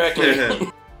yourself correctly.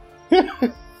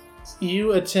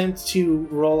 You attempt to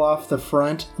roll off the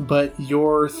front, but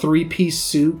your 3-piece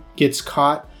suit gets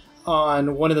caught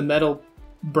on one of the metal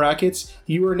brackets.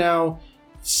 You are now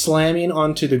slamming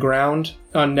onto the ground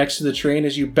next to the train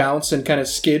as you bounce and kind of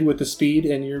skid with the speed,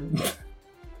 and you're...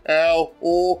 Ow.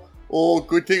 Oh,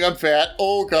 good thing I'm fat.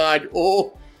 Oh, God.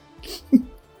 Oh.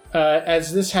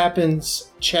 As this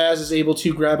happens, Chaz is able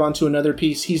to grab onto another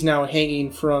piece. He's now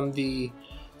hanging from the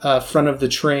front of the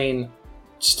train,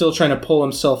 still trying to pull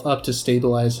himself up to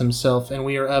stabilize himself, and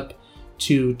we are up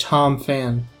to Tom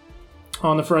Fan.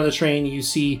 On the front of the train, you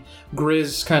see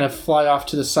Grizz kind of fly off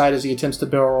to the side as he attempts to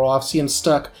barrel roll off. See him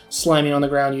stuck, slamming on the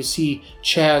ground. You see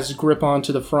Chaz grip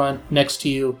onto the front next to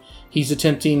you. He's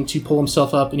attempting to pull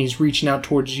himself up, and he's reaching out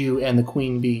towards you and the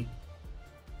Queen Bee.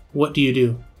 What do you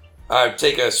do? I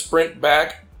take a sprint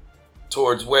back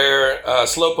towards where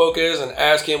Slowpoke is and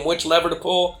ask him which lever to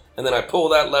pull, and then I pull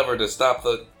that lever to stop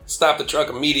the truck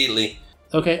immediately.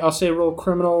 Okay, I'll say roll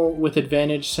criminal with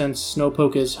advantage since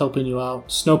Snowpoke is helping you out.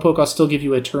 Snowpoke, I'll still give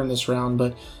you a turn this round,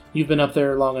 but you've been up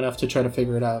there long enough to try to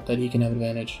figure it out that he can have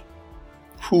advantage.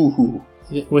 Hoo-hoo.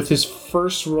 With his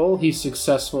first roll, he's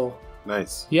successful.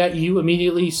 Nice. Yeah, you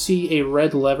immediately see a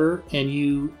red lever, and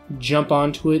you jump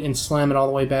onto it and slam it all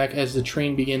the way back as the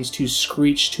train begins to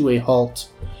screech to a halt.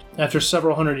 After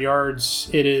several hundred yards,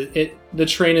 the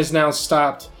train is now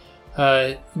stopped.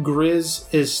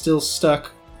 Grizz is still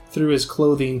stuck through his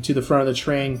clothing to the front of the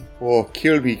train. Oh,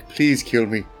 kill me. Please kill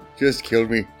me. Just kill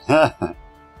me.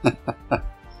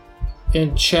 And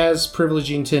Chaz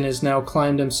Privilegington has now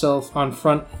climbed himself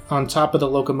on top of the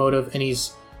locomotive, and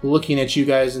he's looking at you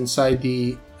guys inside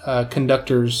the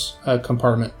conductor's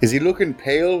compartment. Is he looking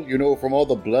pale, from all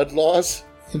the blood loss?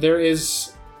 There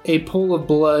is a pool of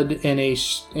blood in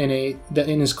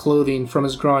his clothing from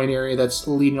his groin area that's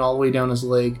leading all the way down his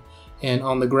leg and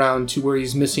on the ground to where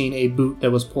he's missing a boot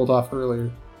that was pulled off earlier.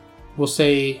 We'll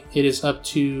say it is up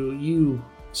to you,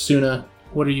 Suna.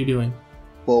 What are you doing?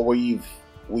 Well, we've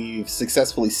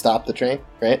successfully stopped the train,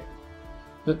 right?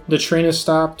 The train is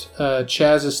stopped.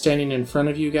 Chaz is standing in front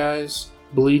of you guys,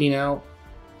 bleeding out,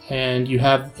 and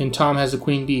Tom has the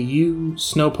Queen Bee. You,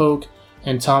 Snowpoke,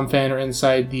 and Tom Fan are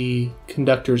inside the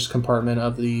conductor's compartment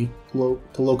of the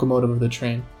locomotive of the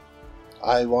train.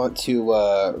 I want to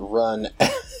run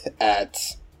at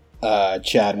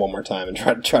Chad one more time and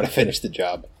try to finish the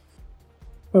job.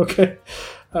 Okay.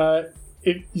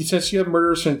 Since you have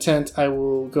murderous intent, I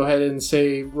will go ahead and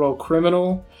say roll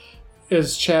criminal.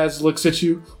 As Chaz looks at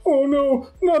you, oh no,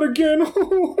 not again!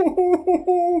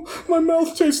 My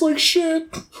mouth tastes like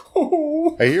shit!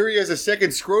 I hear he has a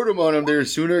second scrotum on him there,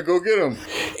 Sooner. Go get him.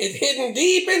 It's hidden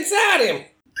deep inside him.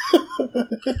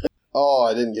 Oh,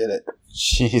 I didn't get it.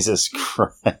 Jesus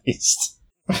Christ.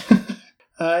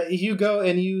 You go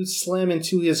and you slam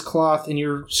into his cloth and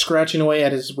you're scratching away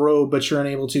at his robe, but you're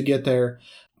unable to get there.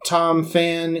 Tom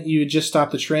Fan, you just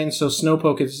stopped the train, so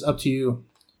Snowpoke, is up to you.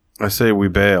 I say we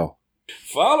bail.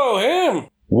 Follow him.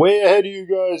 Way ahead of you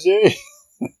guys, eh?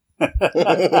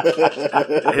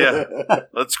 Yeah,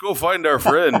 let's go find our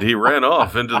friend. He ran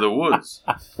off into the woods.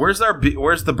 Where's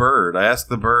the bird? I asked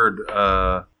the bird.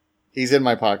 He's in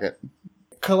my pocket.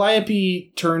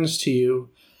 Calliope turns to you,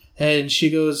 and she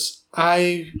goes,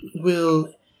 I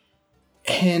will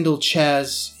handle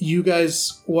Chaz. You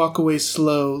guys walk away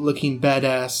slow, looking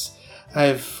badass.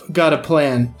 I've got a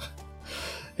plan.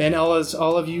 And all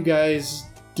of you guys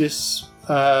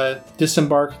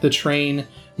disembark the train.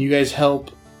 You guys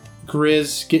help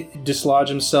Grizz dislodge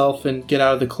himself and get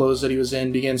out of the clothes that he was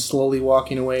in, begin slowly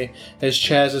walking away as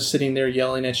Chaz is sitting there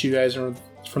yelling at you guys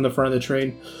from the front of the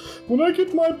train. When I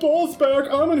get my balls back,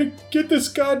 I'm gonna get this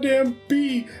goddamn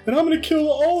bee, and I'm gonna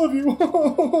kill all of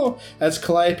you. As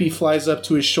Calliope flies up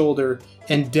to his shoulder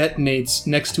and detonates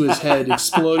next to his head,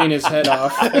 exploding his head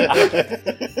off.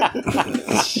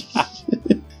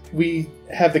 We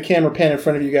have the camera pan in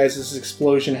front of you guys as this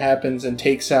explosion happens and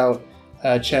takes out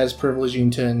Chaz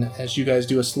Privilegington as you guys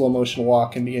do a slow motion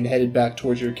walk and begin headed back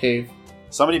towards your cave.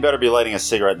 Somebody better be lighting a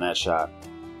cigarette in that shot.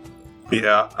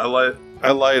 Yeah,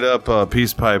 I light up a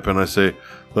peace pipe and I say,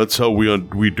 that's how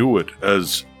we do it,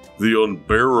 as the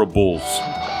Unbearables.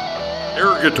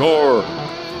 Air guitar!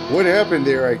 What happened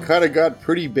there? I kind of got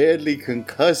pretty badly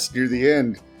concussed near the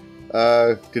end.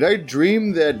 Did I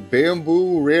dream that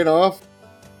Bamboo ran off?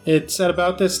 It's at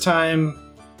about this time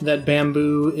that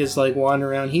Bamboo is like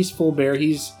wandering around. He's full bear.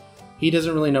 He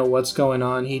doesn't really know what's going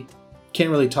on. He can't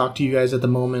really talk to you guys at the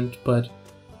moment, but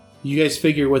you guys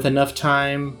figure with enough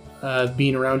time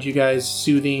being around you guys,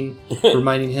 soothing,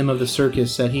 reminding him of the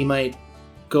circus, that he might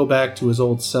go back to his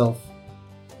old self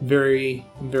very,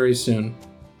 very soon.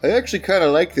 I actually kind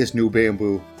of like this new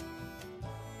Bamboo.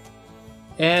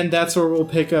 And that's where we'll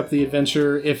pick up the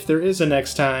adventure, if there is a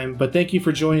next time. But thank you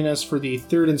for joining us for the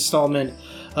third installment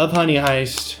of Honey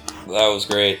Heist. That was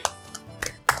great.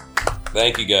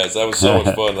 Thank you, guys. That was so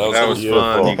much fun. That was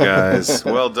fun, you guys.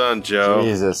 Well done, Joe.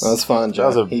 Jesus. That was fun, Joe.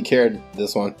 That was a he carried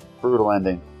this one. brutal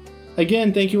ending.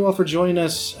 Again, thank you all for joining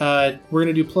us. We're going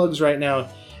to do plugs right now.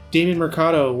 Damien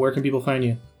Mercado, where can people find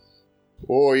you?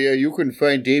 Oh, yeah, you can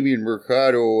find Damien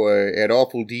Mercado at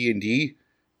Awful D&D.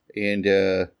 And,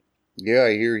 yeah,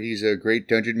 I hear he's a great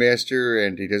dungeon master,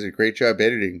 and he does a great job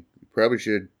editing. You probably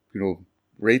should,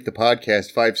 rate the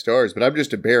podcast 5 stars, but I'm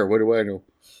just a bear. What do I know?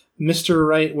 Mr.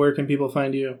 Wright, where can people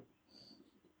find you?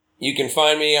 You can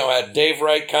find me at Dave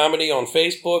Wright Comedy on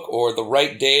Facebook or The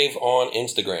Wright Dave on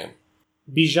Instagram.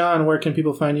 Bijan, where can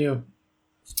people find you?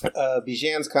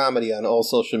 Bijan's Comedy on all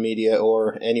social media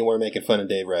or anywhere making fun of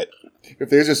Dave Wright. If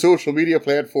there's a social media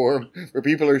platform where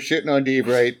people are shitting on Dave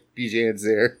Wright, Bijan's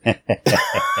there.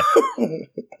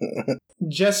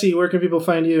 Jesse, where can people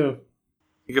find you?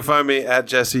 You can find me at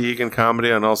Jesse Egan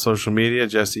Comedy on all social media.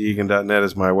 JesseEgan.net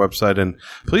is my website. And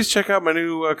please check out my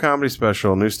new comedy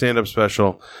special, new stand-up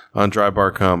special on Dry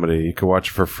Bar Comedy. You can watch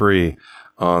it for free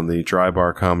on the Dry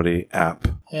Bar Comedy app.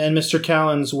 And Mr.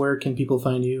 Callens, where can people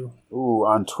find you? Ooh,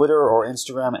 on Twitter or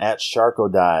Instagram at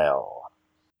Sharkodile.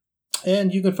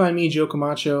 And you can find me, Joe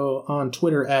Camacho, on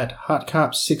Twitter at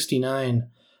HotCop69.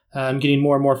 I'm getting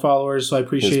more and more followers, so I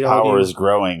appreciate all of you. His power is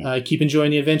growing. Keep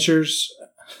enjoying the adventures.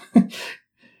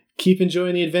 Keep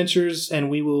enjoying the adventures,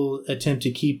 and we will attempt to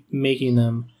keep making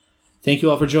them. Thank you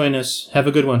all for joining us. Have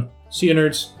a good one. See you,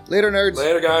 nerds. Later, nerds.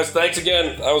 Later, guys. Thanks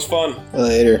again. That was fun.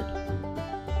 Later.